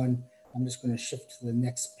high-powered one, I'm just going to shift to the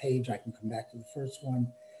next page. I can come back to the first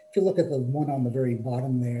one. If you look at the one on the very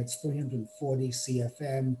bottom there, it's 340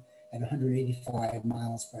 CFM at 185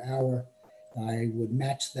 miles per hour. I would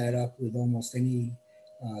match that up with almost any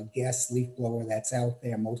gas leaf blower that's out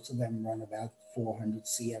there. Most of them run about 400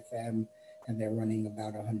 CFM, and they're running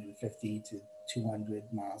about 150 to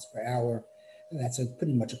 200 miles per hour. That's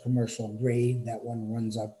pretty much a commercial grade. That one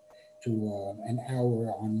runs up to an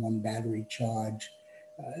hour on one battery charge.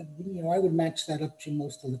 I would match that up to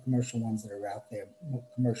most of the commercial ones that are out there,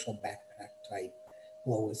 commercial backpack type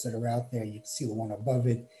blowers that are out there. You can see the one above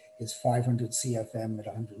it is 500 CFM at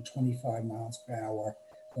 125 miles per hour.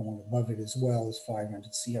 The one above it as well is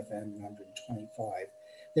 500 CFM at 125.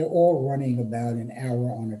 They're all running about an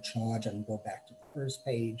hour on a charge. I can go back to the first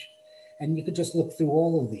page, and you could just look through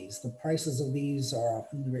all of these. The prices of these are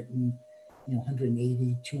 $180,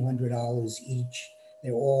 $200 each.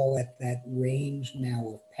 They're all at that range now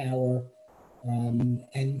of power.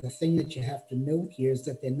 And the thing that you have to note here is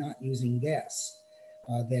that they're not using gas.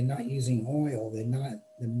 They're not using oil.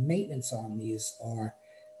 The maintenance on these are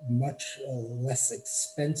much less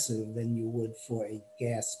expensive than you would for a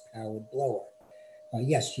gas-powered blower.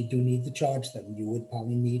 Yes, you do need to charge them. You would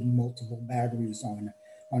probably need multiple batteries on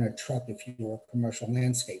a truck if you're a commercial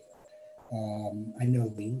landscaper. I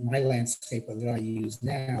know my landscaper that I use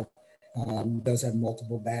now does have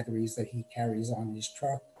multiple batteries that he carries on his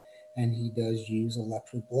truck, and he does use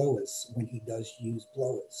electric blowers when he does use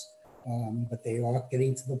blowers. But they are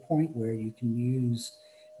getting to the point where you can use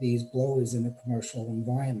these blowers in a commercial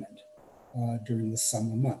environment during the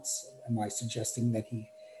summer months. Am I suggesting that he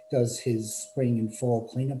does his spring and fall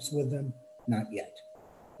cleanups with them? Not yet,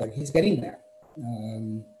 but he's getting there.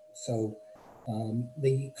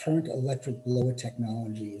 The current electric blower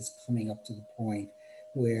technology is coming up to the point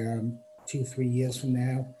where 2-3 years from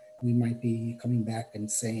now, we might be coming back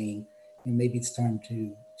and saying, maybe it's time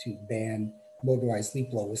to ban motorized leaf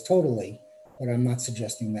blowers totally, but I'm not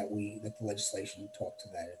suggesting that the legislation talk to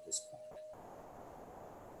that at this point.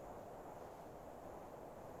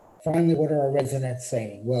 Finally, what are our residents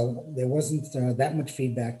saying? Well, there wasn't that much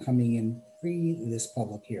feedback coming in pre this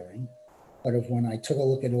public hearing, but when I took a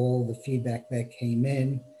look at all the feedback that came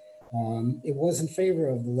in, it was in favor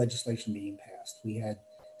of the legislation being passed. We had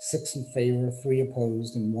 6 in favor, 3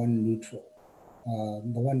 opposed, and 1 neutral.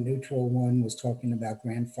 The 1 neutral one was talking about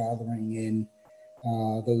grandfathering in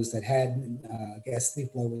those that had gas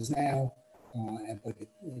leaf blowers now, but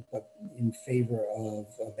in favor of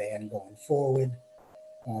a ban going forward.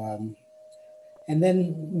 And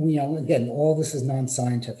then, again, all this is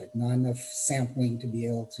non-scientific, not enough sampling to be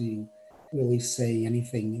able to really say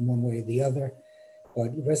anything in one way or the other.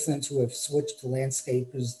 But residents who have switched to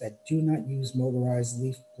landscapers that do not use motorized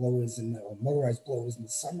leaf blowers or motorized blowers in the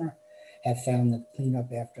summer have found that cleanup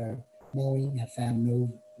after mowing have found no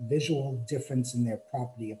visual difference in their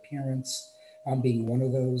property appearance. I'm being one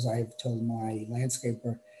of those. I've told my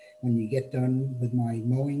landscaper, when you get done with my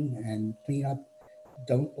mowing and cleanup,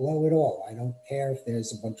 don't blow at all. I don't care if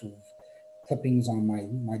there's a bunch of clippings on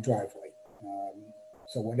my driveway.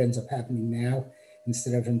 So what ends up happening now,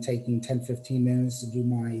 instead of him taking 10, 15 minutes to do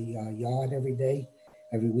my yard every day,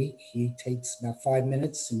 every week, he takes about 5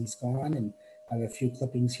 minutes and he's gone, and I have a few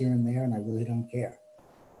clippings here and there, and I really don't care.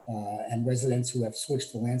 And residents who have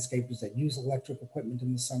switched to landscapers that use electric equipment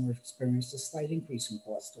in the summer have experienced a slight increase in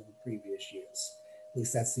cost over previous years. At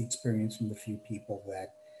least that's the experience from the few people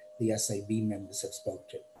that the SAB members have spoke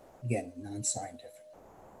to. Again, non-scientific.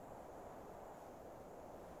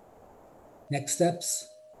 Next steps,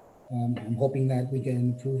 I'm hoping that we get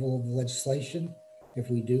an approval of the legislation. If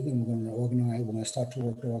we do, then we're going to start to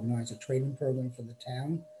work to organize a training program for the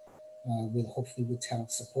town, hopefully with town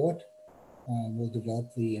support. We'll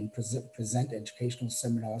develop and present educational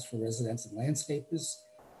seminars for residents and landscapers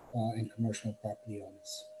and commercial property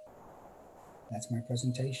owners. That's my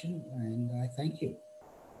presentation, and I thank you.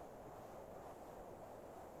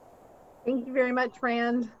 Thank you very much,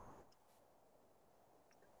 Rand.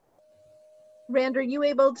 Rand, are you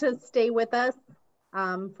able to stay with us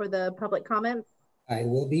for the public comments? I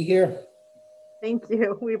will be here. Thank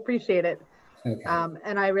you. We appreciate it. Okay.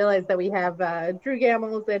 And I realize that we have Drew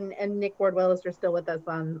Gamels and Nick Ward-Willis are still with us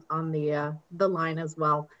on the line as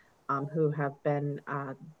well, who have been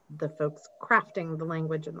the folks crafting the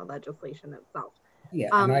language and the legislation itself. Yeah,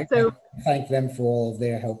 and I thank them for all of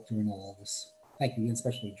their help during all of this. Thank you,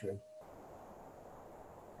 especially Drew.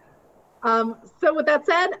 So with that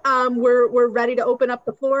said, we're ready to open up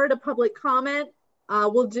the floor to public comment.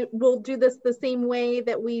 We'll do this the same way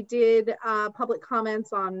that we did public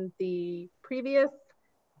comments on the previous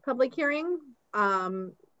public hearing.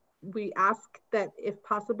 We ask that if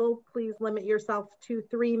possible, please limit yourself to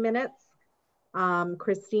 3 minutes.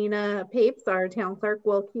 Christina Papes, our town clerk,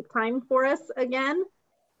 will keep time for us again.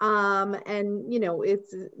 And you know,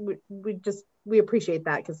 we appreciate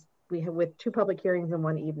that because with 2 public hearings in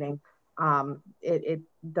one evening, it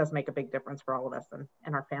does make a big difference for all of us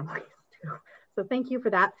and our families too. So thank you for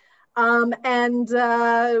that. And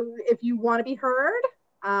if you want to be heard,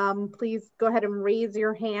 please go ahead and raise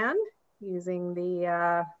your hand using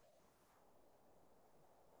the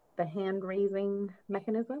hand raising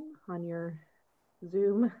mechanism on your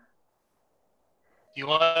Zoom. You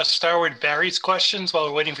want to start with Barry's questions while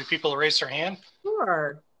we're waiting for people to raise their hand?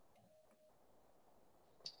 Sure.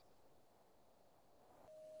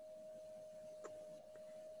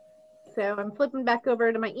 So I'm flipping back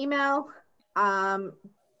over to my email.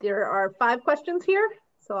 There are 5 questions here,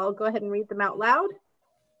 so I'll go ahead and read them out loud.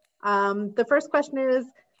 The first question is,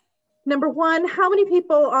 number 1, how many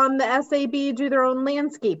people on the SAB do their own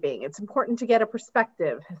landscaping? It's important to get a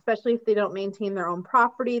perspective, especially if they don't maintain their own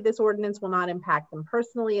property. This ordinance will not impact them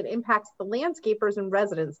personally. It impacts the landscapers and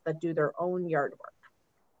residents that do their own yard work.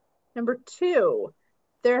 Number 2,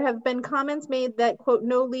 there have been comments made that, quote,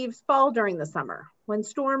 no leaves fall during the summer. When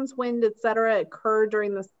storms, wind, etc. occur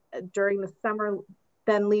during the summer,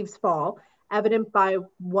 then leaves fall, evident by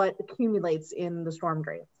what accumulates in the storm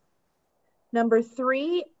drains. Number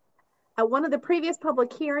 3, at one of the previous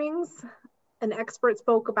public hearings, an expert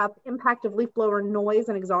spoke about the impact of leaf blower noise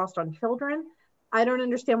and exhaust on children. I don't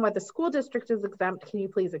understand why the school district is exempt. Can you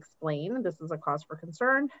please explain? This is a cause for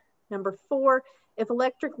concern. Number 4, if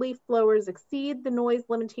electric leaf blowers exceed the noise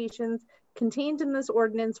limitations contained in this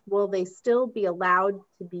ordinance, will they still be allowed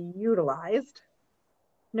to be utilized?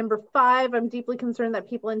 Number 5, I'm deeply concerned that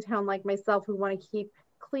people in town like myself who want to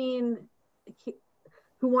clean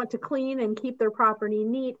and keep their property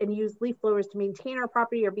neat and use leaf blowers to maintain our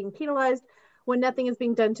property are being penalized when nothing is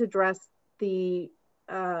being done to address the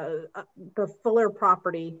Fuller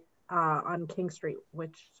property on King Street,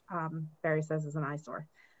 which Barry says is an eyesore.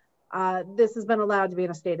 This has been allowed to be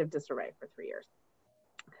in a state of disarray for 3 years.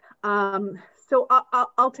 So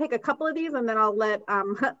I'll take a couple of these and then I'll let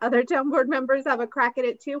other town board members have a crack at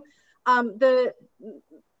it too. The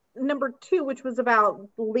number 2, which was about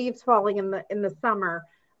leaves falling in the summer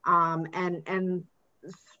and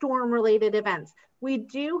storm related events. We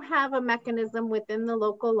do have a mechanism within the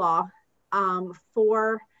local law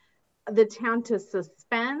for the town to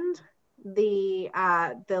suspend the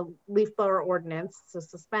leaf blower ordinance, to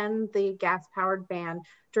suspend the gas powered ban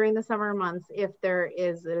during the summer months if there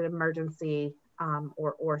is an emergency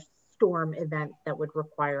or storm event that would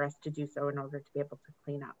require us to do so in order to be able to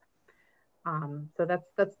clean up. So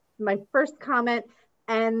that's my first comment.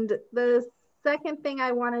 And the second thing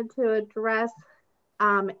I wanted to address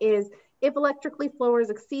is if electric leaf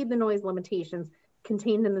blowers exceed the noise limitations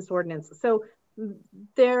contained in this ordinance. So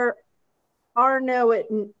there are no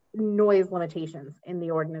noise limitations in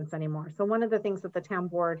the ordinance anymore. So one of the things that the town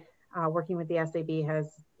board working with the SAB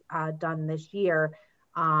has done this year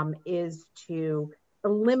is to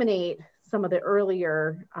eliminate some of the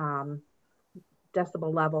earlier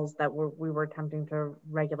decibel levels that we were attempting to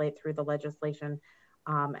regulate through the legislation.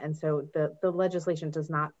 And so the legislation does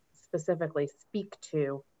not specifically speak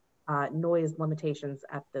to noise limitations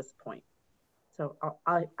at this point. So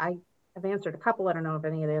I have answered a couple. I don't know if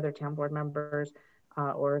any of the other town board members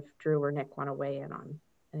or if Drew or Nick want to weigh in on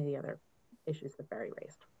any of the other issues that Barry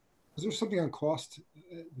raised. Was there something on cost?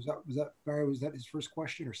 Was that Barry? Was that his first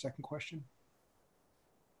question or second question?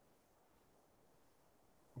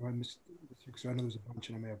 Or I missed, because I know there's a bunch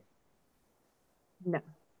and I may have. No.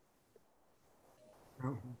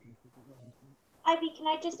 No? Ivy, can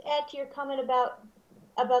I just add to your comment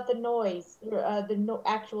about the noise,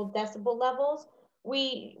 actual decibel levels?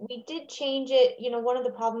 We did change it. You know, one of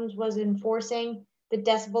the problems was enforcing the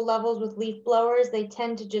decibel levels with leaf blowers. They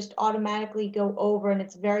tend to just automatically go over, and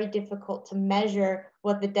it's very difficult to measure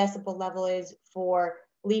what the decibel level is for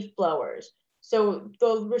leaf blowers. So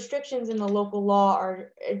the restrictions in the local law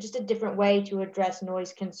are just a different way to address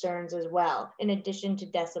noise concerns as well, in addition to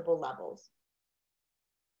decibel levels.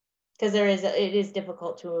 Because it is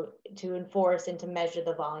difficult to enforce and to measure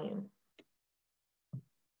the volume.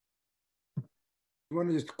 You want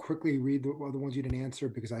to just quickly read the ones you didn't answer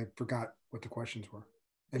because I forgot what the questions were.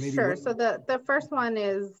 And maybe sure. So the first one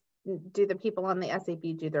is, do the people on the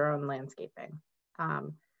SAB do their own landscaping?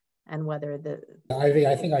 And whether Ivy,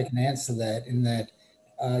 I think I can answer that in that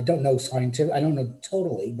I don't know scientific, I don't know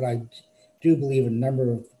totally, but I do believe a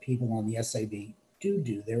number of people on the SAB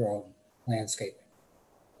do their own landscaping.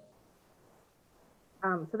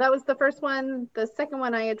 So that was the first one. The second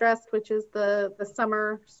one I addressed, which is the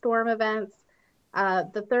summer storm events.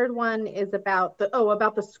 The third one is about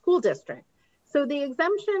the school district. So the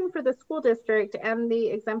exemption for the school district and the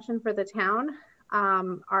exemption for the town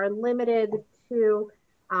are limited to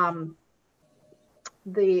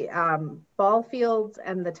the ball fields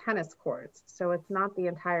and the tennis courts. So it's not the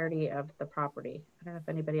entirety of the property. I don't know if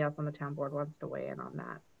anybody else on the town board wants to weigh in on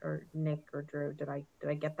that, or Nick or Drew. Did I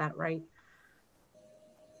get that right?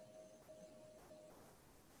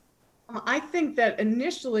 I think that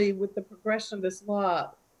initially with the progression of this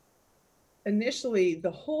law, initially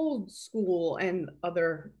the whole school and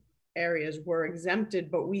other areas were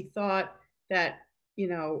exempted, but we thought that, you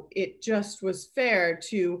know, it just was fair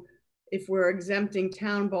to, if we're exempting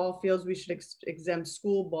town ball fields, we should exempt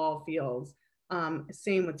school ball fields.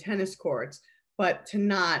 Same with tennis courts, but to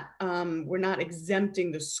not, we're not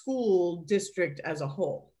exempting the school district as a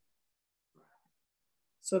whole.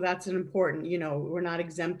 So that's an important, you know, we're not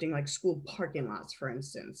exempting like school parking lots, for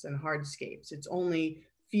instance, and hardscapes. It's only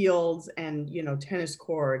fields and, you know, tennis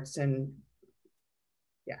courts and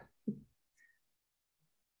yeah.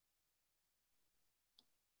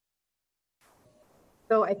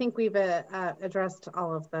 So I think we've addressed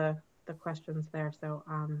all of the questions there. So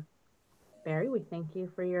Barry, we thank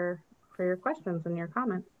you for your questions and your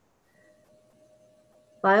comments.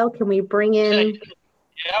 Lyle, can we bring in? Okay.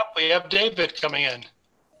 Yeah, we have David coming in.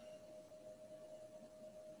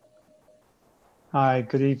 Hi,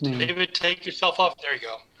 good evening. David, take yourself off. There you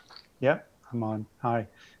go. Yep, I'm on. Hi,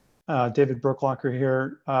 David Brooklocker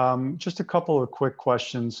here. Just a couple of quick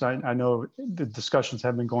questions. I know the discussions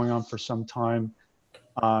have been going on for some time,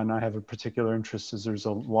 and I have a particular interest as there's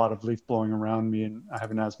a lot of leaf blowing around me, and I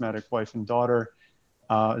have an asthmatic wife and daughter,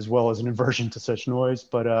 as well as an aversion to such noise.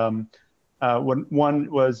 But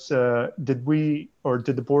one was, did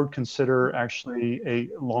the board consider actually a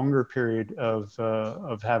longer period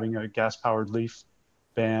of having a gas-powered leaf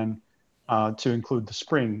ban to include the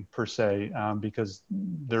spring per se, because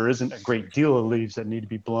there isn't a great deal of leaves that need to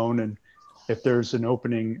be blown, and if there's an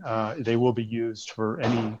opening, they will be used for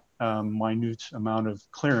any minute amount of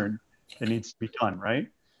clearing that needs to be done, right?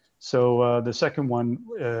 So the second one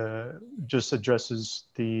just addresses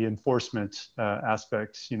the enforcement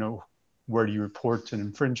aspects. You know, where do you report an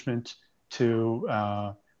infringement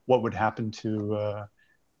to? What would happen to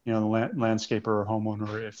you know, the landscaper or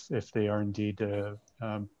homeowner if they are indeed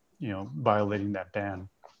you know, violating that ban?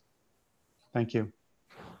 Thank you.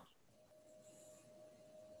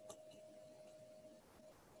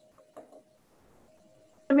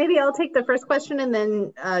 Maybe I'll take the first question, and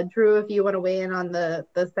then Drew, if you want to weigh in on the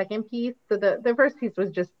second piece. So the first piece was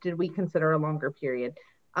just, did we consider a longer period?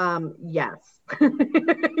 Yes.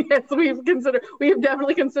 Yes, we have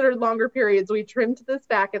definitely considered longer periods. We trimmed this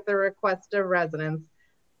back at the request of residents.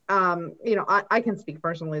 You know, I can speak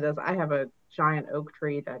personally to this. I have a giant oak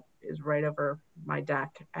tree that is right over my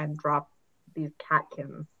deck and dropped these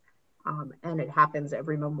catkins, and it happens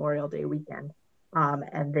every Memorial Day weekend.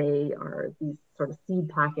 And they are these sort of seed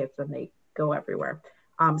packets, and they go everywhere.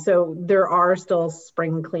 So there are still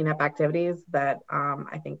spring cleanup activities that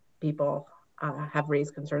I think people have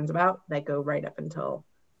raised concerns about that go right up until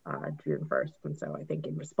June 1st. And so I think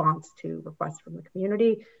in response to requests from the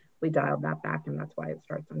community, we dialed that back, and that's why it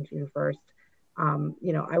starts on June 1st.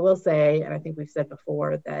 You know, I will say, and I think we've said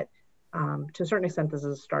before, that to a certain extent, this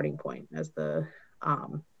is a starting point as the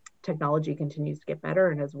technology continues to get better,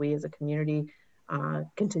 and as we as a community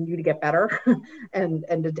continue to get better and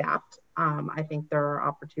adapt. I think there are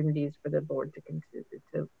opportunities for the board to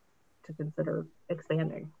consider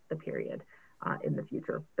expanding the period in the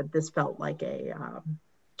future. But this felt like a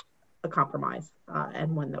compromise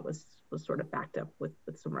and one that was sort of backed up with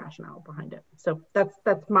some rationale behind it. So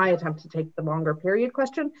that's my attempt to take the longer period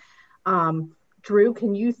question. Drew,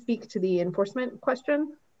 can you speak to the enforcement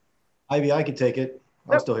question? Ivy, I can take it.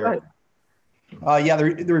 I'm still here. Yeah,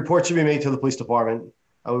 the report should be made to the police department.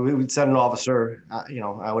 We would send an officer. You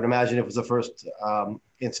know, I would imagine if it was the first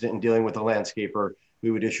incident in dealing with a landscaper,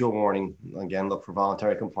 we would issue a warning. Again, look for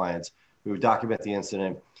voluntary compliance. We would document the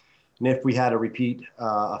incident. And if we had a repeat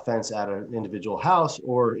offense at an individual house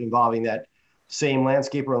or involving that same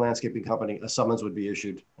landscaper or landscaping company, a summons would be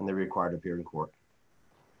issued and they're required to appear in court.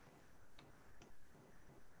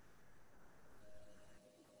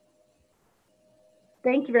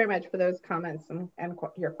 Thank you very much for those comments and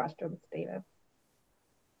your questions, David.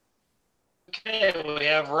 Okay, we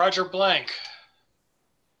have Roger Blank.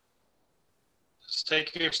 Just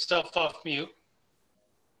take yourself off mute.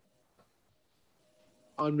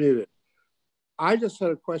 Unmuted. I just had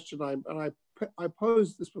a question, I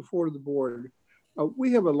posed this before to the board.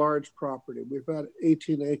 We have a large property. We've got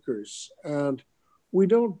 18 acres, and we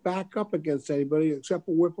don't back up against anybody except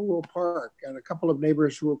for Whippoorwill Park and a couple of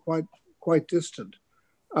neighbors who are quite distant.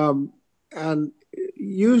 And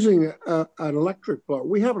using an electric blower,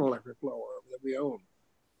 we have an electric blower that we own,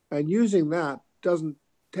 and using that doesn't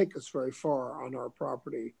take us very far on our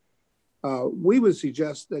property. We would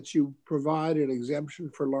suggest that you provide an exemption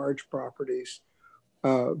for large properties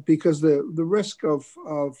because the risk of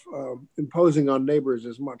imposing on neighbors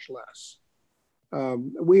is much less.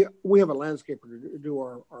 We have a landscaper to do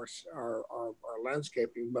our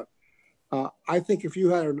landscaping, but I think if you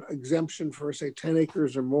had an exemption for, say, 10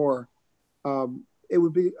 acres or more, it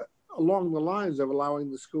would be along the lines of allowing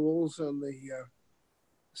the schools and the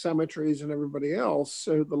cemeteries and everybody else,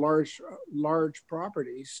 so the large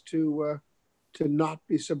properties, to not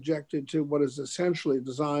be subjected to what is essentially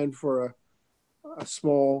designed for a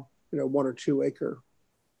small, 1 or 2 acre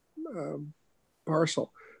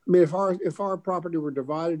parcel. I mean, if our property were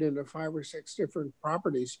divided into 5 or 6 different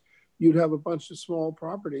properties, you'd have a bunch of small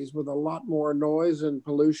properties with a lot more noise and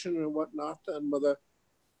pollution and whatnot than with a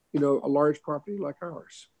large property like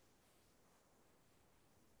ours.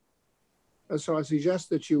 And so I suggest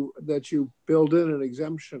that you build in an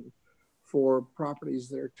exemption for properties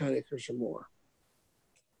that are 10 acres or more.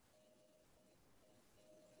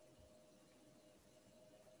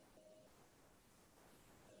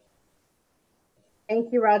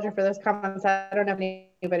 Thank you, Roger, for those comments. I don't know if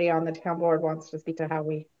anybody on the town board wants to speak to how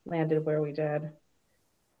we landed where we did.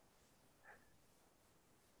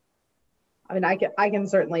 I mean, I can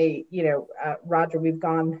certainly, Roger, we've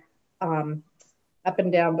gone up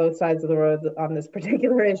and down both sides of the road on this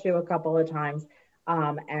particular issue a couple of times.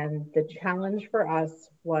 And the challenge for us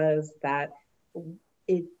was that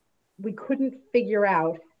we couldn't figure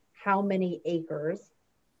out how many acres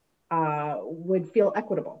would feel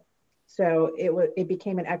equitable. So it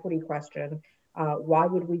became an equity question. Why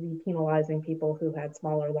would we be penalizing people who had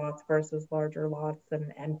smaller lots versus larger lots?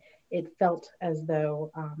 And it felt as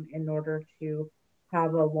though in order to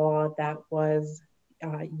have a law that was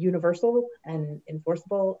universal and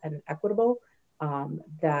enforceable and equitable,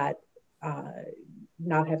 that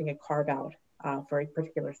not having a carve out for a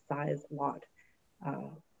particular size lot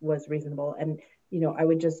was reasonable. And, I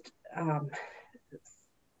would just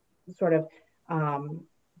sort of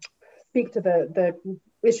speak to the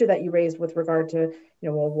issue that you raised with regard to,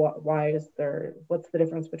 what's the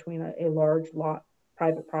difference between a large lot,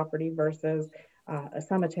 private property versus a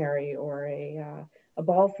cemetery or a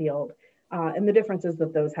ball field. And the difference is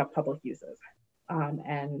that those have public uses.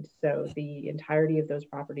 And so the entirety of those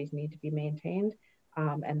properties need to be maintained.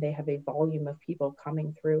 And they have a volume of people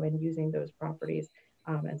coming through and using those properties.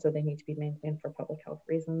 And so they need to be maintained for public health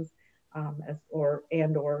reasons, or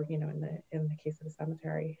in the case of the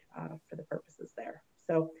cemetery, for the purposes there.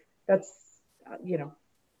 So that's,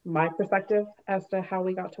 my perspective as to how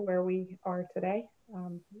we got to where we are today.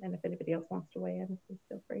 And if anybody else wants to weigh in, please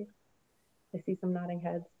feel free. I see some nodding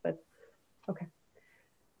heads, but okay.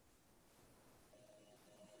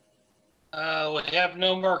 We have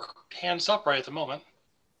no more hands up right at the moment.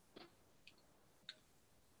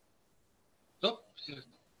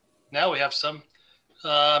 Now we have some.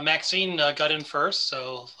 Maxine got in first,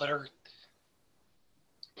 so let her.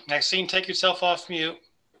 Maxine, take yourself off mute.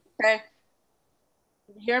 Okay.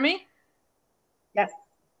 Can you hear me? Yes.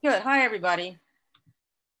 Good. Hi, everybody.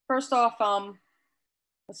 First off,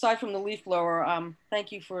 aside from the leaf blower,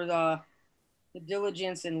 thank you for the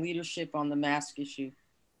diligence and leadership on the mask issue,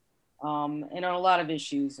 and on a lot of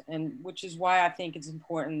issues, and which is why I think it's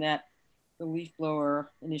important that the leaf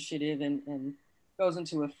blower initiative and goes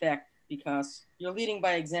into effect, because you're leading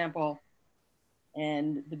by example,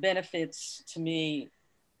 and the benefits to me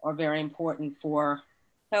are very important for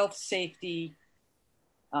health, safety,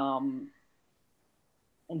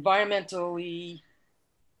 environmentally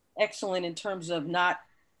excellent in terms of not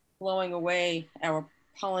blowing away our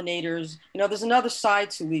pollinators. You know, there's another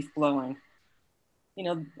side to leaf blowing. You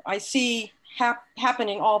know, I see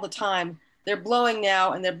happening all the time. They're blowing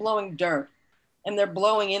now, and they're blowing dirt, and they're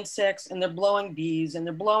blowing insects, and they're blowing bees, and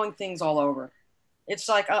they're blowing things all over. It's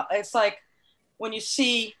like when you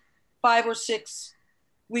see 5 or 6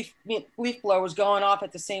 leaf blowers going off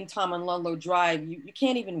at the same time on Ludlow Drive, you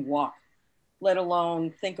can't even walk, let alone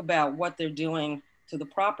think about what they're doing to the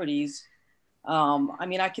properties. I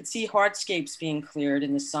mean, I could see hardscapes being cleared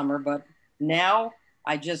in the summer, but now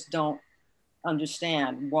I just don't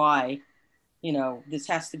understand why, you know, this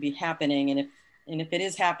has to be happening. And if it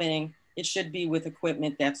is happening, it should be with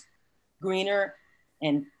equipment that's greener,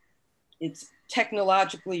 and it's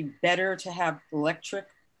technologically better to have electric.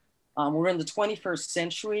 We're in the 21st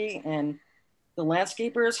century, and the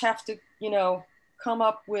landscapers have to, you know, come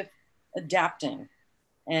up with adapting.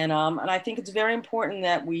 And I think it's very important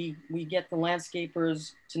that we get the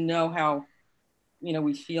landscapers to know how, you know,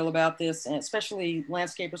 we feel about this, and especially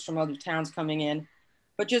landscapers from other towns coming in.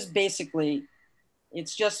 But just basically,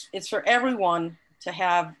 it's for everyone to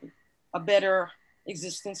have a better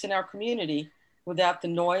existence in our community without the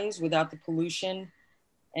noise, without the pollution.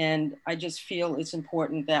 And I just feel it's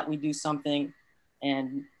important that we do something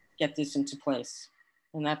and get this into place.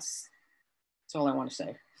 And that's all I want to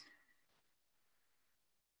say.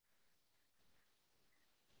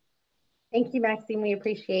 Thank you, Maxine. We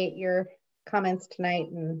appreciate your comments tonight,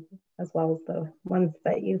 and as well as the ones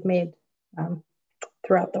that you've made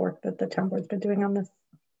throughout the work that the town board's been doing on this.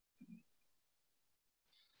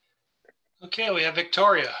 Okay, we have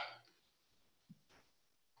Victoria.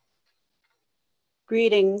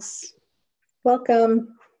 Greetings.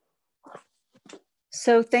 Welcome.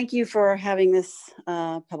 So thank you for having this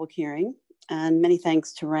public hearing, and many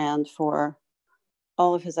thanks to Rand for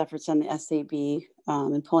all of his efforts on the SAB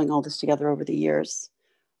and pulling all this together over the years.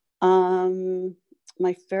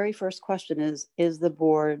 My very first question is the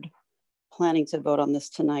board planning to vote on this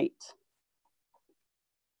tonight?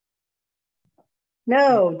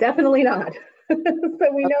 No, definitely not.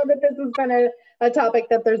 So we know that this has been a topic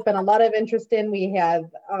that there's been a lot of interest in. We have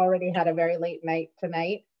already had a very late night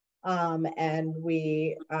tonight. And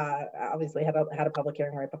we obviously had a public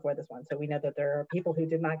hearing right before this one. So we know that there are people who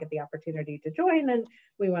did not get the opportunity to join, and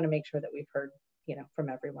we want to make sure that we've heard, you know, from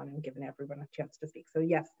everyone and given everyone a chance to speak. So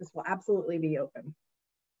yes, this will absolutely be open.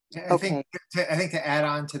 I think to add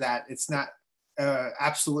on to that, it's not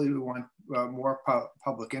absolutely we want more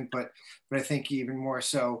public input, but I think even more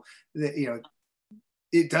so that, you know,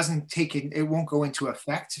 it won't go into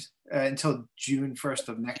effect until June 1st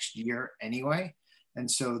of next year anyway. And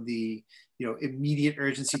so the, you know, immediate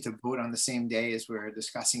urgency to vote on the same day as we're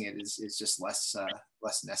discussing it is just less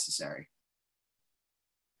necessary.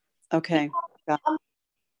 Okay.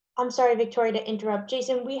 I'm sorry, Victoria, to interrupt.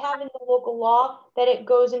 Jason, we have in the local law that it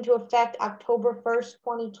goes into effect October 1st,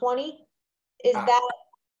 2020. Is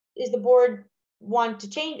the board want to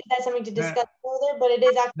change? Is that something to discuss further? But it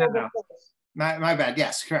is October 1st. My bad.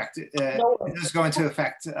 Yes, correct. It does go into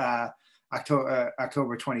effect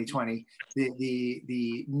October 2020.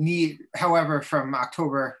 The need, however, from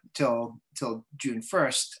October till June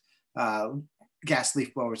 1st, gas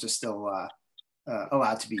leaf blowers are still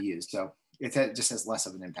allowed to be used. So it just has less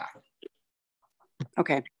of an impact.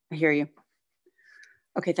 Okay, I hear you.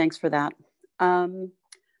 Okay, thanks for that.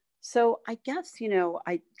 So I guess, you know,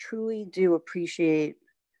 I truly do appreciate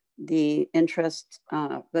the interest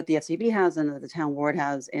that the SAB has and that the town board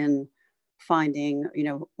has in finding, you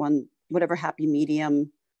know, whatever happy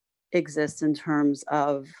medium exists in terms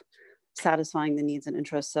of satisfying the needs and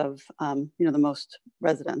interests of, you know, the most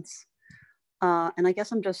residents. And I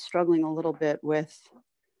guess I'm just struggling a little bit with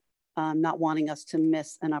not wanting us to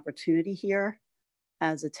miss an opportunity here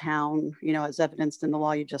as a town, you know, as evidenced in the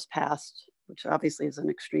law you just passed, which obviously is an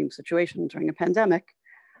extreme situation during a pandemic.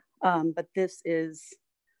 But this is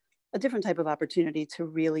a different type of opportunity to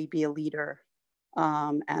really be a leader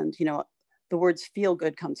and, you know, the words feel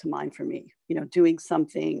good come to mind for me, you know, doing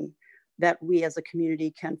something that we as a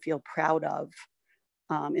community can feel proud of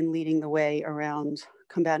in leading the way around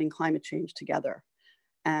combating climate change together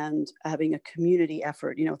and having a community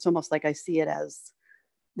effort. You know, it's almost like I see it as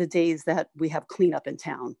the days that we have cleanup in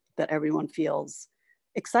town, that everyone feels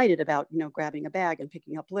excited about, you know, grabbing a bag and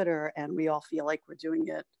picking up litter, and we all feel like we're doing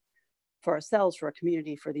it for ourselves, for our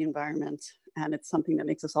community, for the environment, and it's something that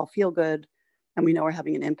makes us all feel good, and we know we're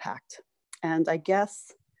having an impact. And I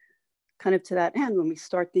guess kind of to that end, when we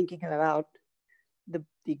start thinking about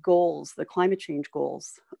the goals, the climate change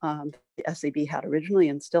goals the SAB had originally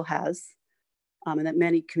and still has, and that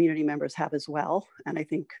many community members have as well. And I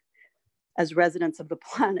think as residents of the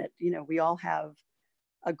planet, you know, we all have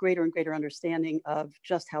a greater and greater understanding of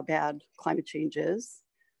just how bad climate change is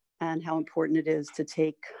and how important it is to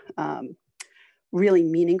take really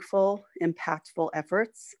meaningful, impactful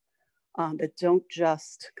efforts that don't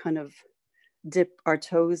just kind of dip our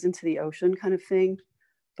toes into the ocean kind of thing,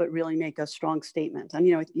 but really make a strong statement. And,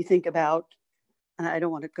 you know, you think about, and I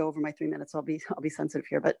don't want to go over my 3 minutes, I'll be sensitive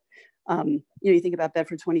here, but, you know, you think about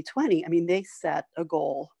Bedford 2020, I mean, they set a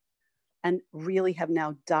goal and really have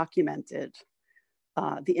now documented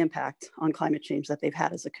the impact on climate change that they've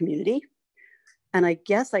had as a community. And I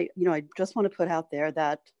guess I just want to put out there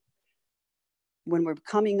that when we're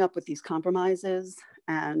coming up with these compromises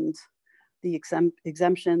and the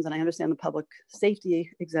exemptions, and I understand the public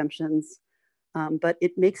safety exemptions, but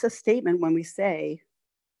it makes a statement when we say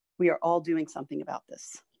we are all doing something about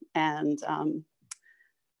this, and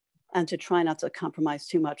to try not to compromise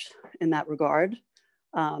too much in that regard.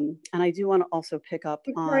 And I do want to also pick up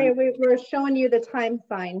Victoria, on. We're showing you the time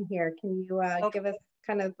sign here. Can you give us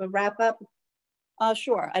kind of a wrap up?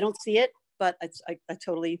 Sure. I don't see it, but I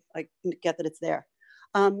totally get that it's there.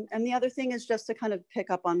 And the other thing is just to kind of pick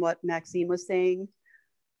up on what Maxine was saying.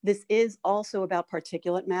 This is also about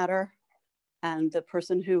particulate matter. And the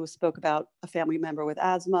person who spoke about a family member with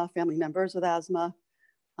asthma, family members with asthma,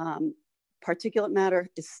 particulate matter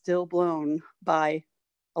is still blown by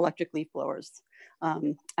electric leaf blowers.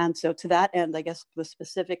 And so to that end, I guess the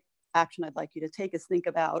specific action I'd like you to take is think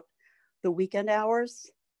about the weekend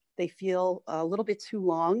hours. They feel a little bit too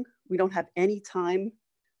long. We don't have any time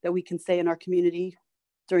that we can say in our community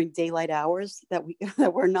during daylight hours that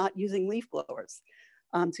we're not using leaf blowers,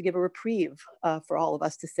 to give a reprieve for all of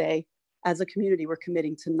us to say, as a community, we're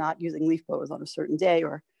committing to not using leaf blowers on a certain day,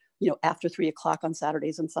 or, you know, after 3 o'clock on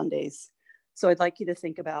Saturdays and Sundays. So I'd like you to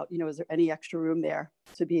think about, you know, is there any extra room there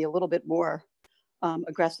to be a little bit more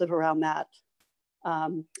aggressive around that?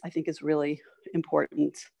 I think is really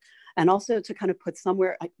important. And also to kind of put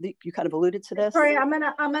somewhere, I think you kind of alluded to this. Sorry, I'm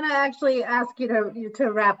gonna actually ask you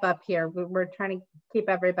to wrap up here. We're trying to keep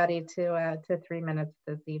everybody to 3 minutes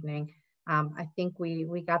this evening. I think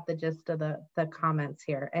we got the gist of the comments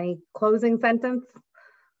here. Any closing sentence?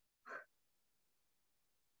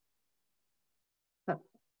 Oh.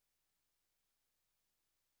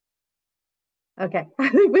 Okay, I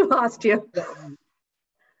think we lost you.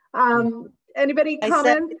 Anybody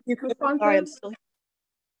comment?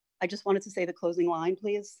 I just wanted to say the closing line,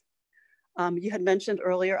 please. You had mentioned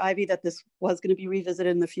earlier, Ivy, that this was going to be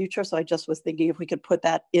revisited in the future. So I just was thinking if we could put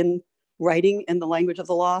that in writing in the language of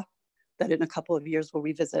the law, that in a couple of years we'll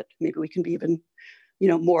revisit. Maybe we can be even, you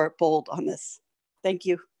know, more bold on this. Thank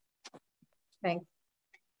you. Thanks.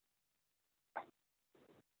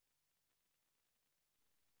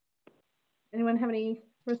 Anyone have any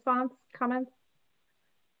response, comments?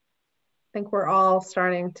 I think we're all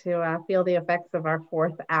starting to feel the effects of our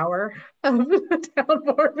 4th hour of the town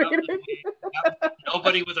board meeting.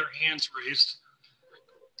 Nobody with their hands raised.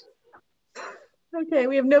 Okay,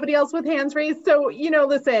 we have nobody else with hands raised. So, you know,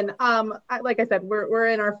 listen, like I said, we're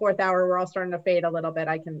in our 4th hour. We're all starting to fade a little bit.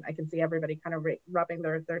 I can see everybody kind of rubbing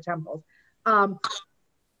their temples.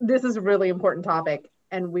 This is a really important topic,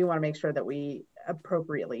 and we want to make sure that we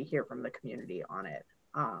appropriately hear from the community on it.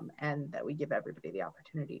 And that we give everybody the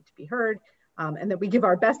opportunity to be heard, and that we give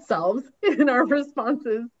our best selves in our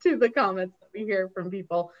responses to the comments that we hear from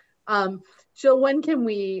people. Jill, when can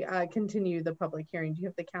we continue the public hearing? Do you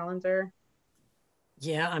have the calendar?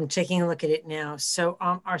 Yeah, I'm taking a look at it now. So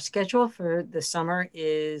our schedule for the summer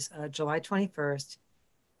is July 21st,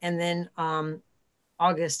 and then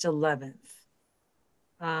August 11th.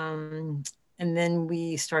 And then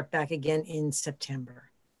we start back again in September.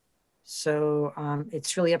 So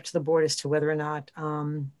it's really up to the board as to whether or not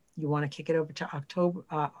you want to kick it over to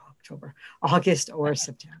August or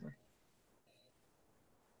September.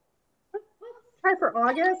 try for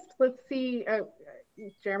August. Let's see.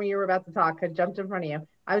 Jeremy, you were about to talk. I jumped in front of you.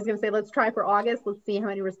 I was going to say, let's try for August. Let's see how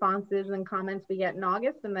many responses and comments we get in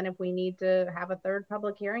August. And then if we need to have a third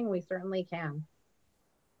public hearing, we certainly can.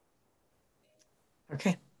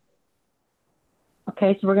 Okay.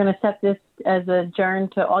 Okay, so we're going to set this as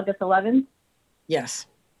adjourned to August 11th? Yes.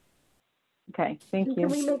 Okay, thank you. Can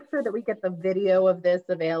we make sure that we get the video of this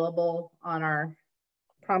available on our,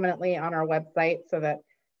 prominently on our website so that,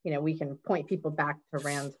 you know, we can point people back to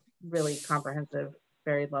Rand's really comprehensive,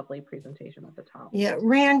 very lovely presentation at the top. Yeah,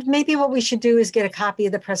 Rand, maybe what we should do is get a copy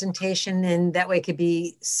of the presentation, and that way it could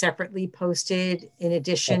be separately posted in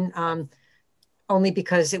addition, only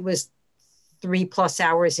because it was 3+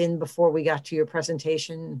 hours in before we got to your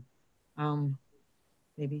presentation.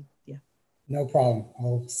 Maybe, yeah. No problem.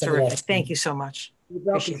 I'll send it Terrific. off. Thank you so much.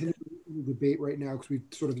 Without continuing the debate right now, because we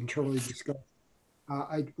sort of internally discussed,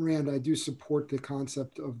 Rand, I do support the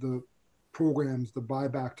concept of the programs, the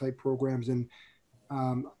buyback type programs, and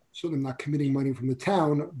certainly I'm not committing money from the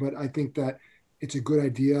town, but I think that it's a good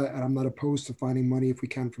idea, and I'm not opposed to finding money if we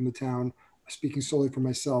can from the town, speaking solely for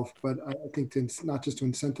myself. But I think not just to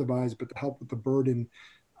incentivize, but to help with the burden,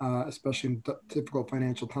 especially in difficult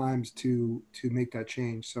financial times, to make that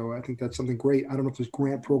change. So I think that's something great. I don't know if there's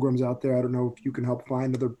grant programs out there. I don't know if you can help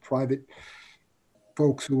find other private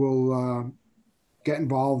folks who will get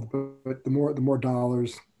involved, but the more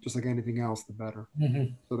dollars, just like anything else, the better.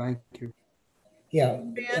 Mm-hmm. So thank you. Yeah.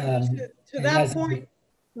 To that point,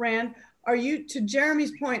 Rand, are you, to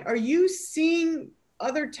Jeremy's point, are you seeing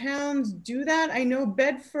other towns do that? I know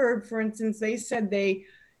Bedford, for instance, they said they,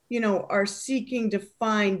 you know, are seeking to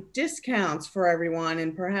find discounts for everyone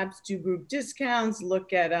and perhaps do group discounts,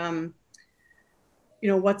 look at, you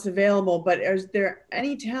know, what's available. But is there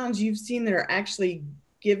any towns you've seen that are actually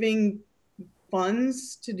giving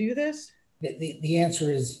funds to do this? The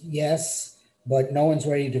answer is yes, but no one's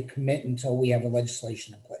ready to commit until we have a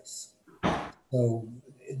legislation in place. So,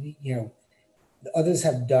 you know, others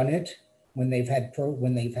have done it when they've had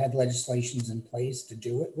legislations in place to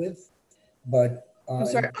do it with, but I'm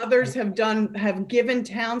sorry, others have given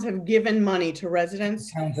money to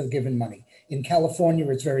residents. Towns have given money. In California,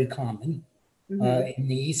 it's very common. Mm-hmm. In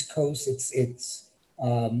the East Coast, it's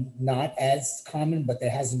not as common, but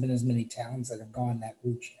there hasn't been as many towns that have gone that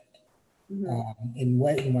route yet.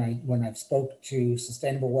 Mm-hmm. When I've spoke to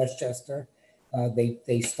Sustainable Westchester,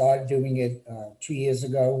 they started doing it 2 years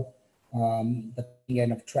ago, but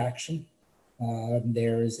again of traction.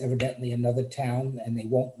 There is evidently another town, and they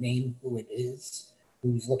won't name who it is,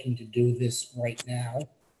 who's looking to do this right now.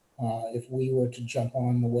 If we were to jump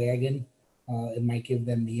on the wagon, it might give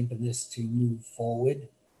them the impetus to move forward.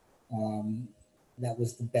 That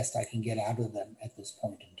was the best I can get out of them at this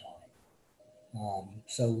point in time.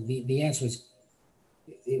 So the answer is,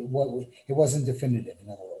 it wasn't definitive. In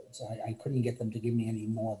other words, I couldn't get them to give me any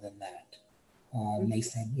more than that. They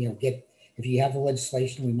said, you know, if you have the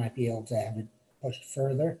legislation, we might be able to have it pushed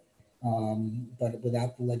further. But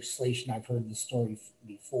without the legislation, I've heard the story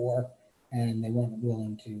before, and they weren't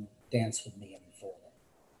willing to dance with me any further,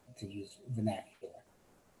 to use vernacular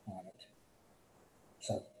on it.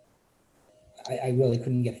 So I really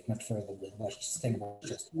couldn't get much further with Sustainable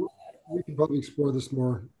Westchester. We can probably explore this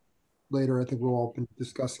more later. I think we've all been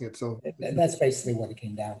discussing it. So that's basically what it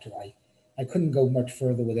came down to. I couldn't go much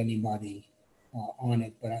further with anybody on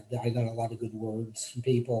it, but I got a lot of good words from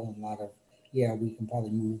people and a lot of, yeah, we can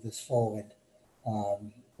probably move this forward.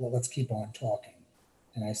 Well, let's keep on talking.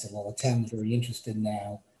 And I said, well, the town's very interested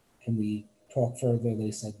now. Can we talk further?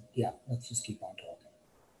 They said, yeah, let's just keep on talking.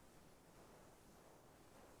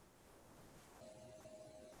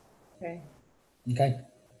 Okay. Okay.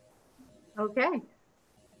 Okay.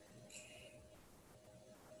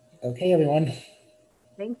 Okay, everyone.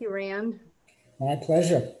 Thank you, Rand. My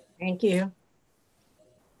pleasure. Thank you.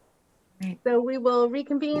 So we will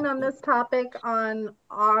reconvene on this topic on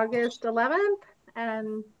August 11th.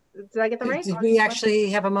 And did I get that right? Did we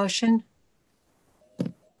actually have a motion?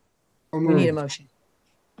 We need a motion.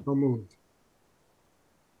 So moved.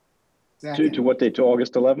 To what date? To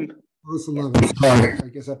August 11th? August 11th. Sorry, I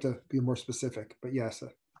guess I have to be more specific, but yes.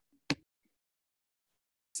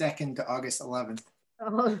 Second to August 11th.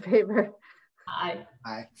 All in favor? Aye.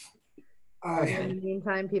 Aye. In the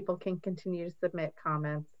meantime, people can continue to submit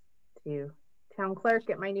comments to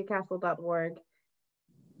townclerk@mynewcastle.org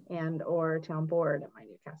and or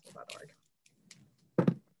townboard@mynewcastle.org.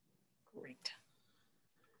 Great.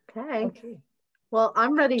 Okay. Well,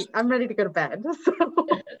 I'm ready to go to bed. So.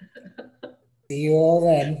 See you all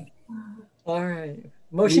then. All right.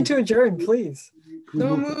 Motion to adjourn, please.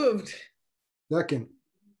 So moved. Second.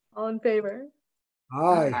 All in favor?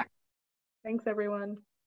 Aye. Thank Thanks, everyone.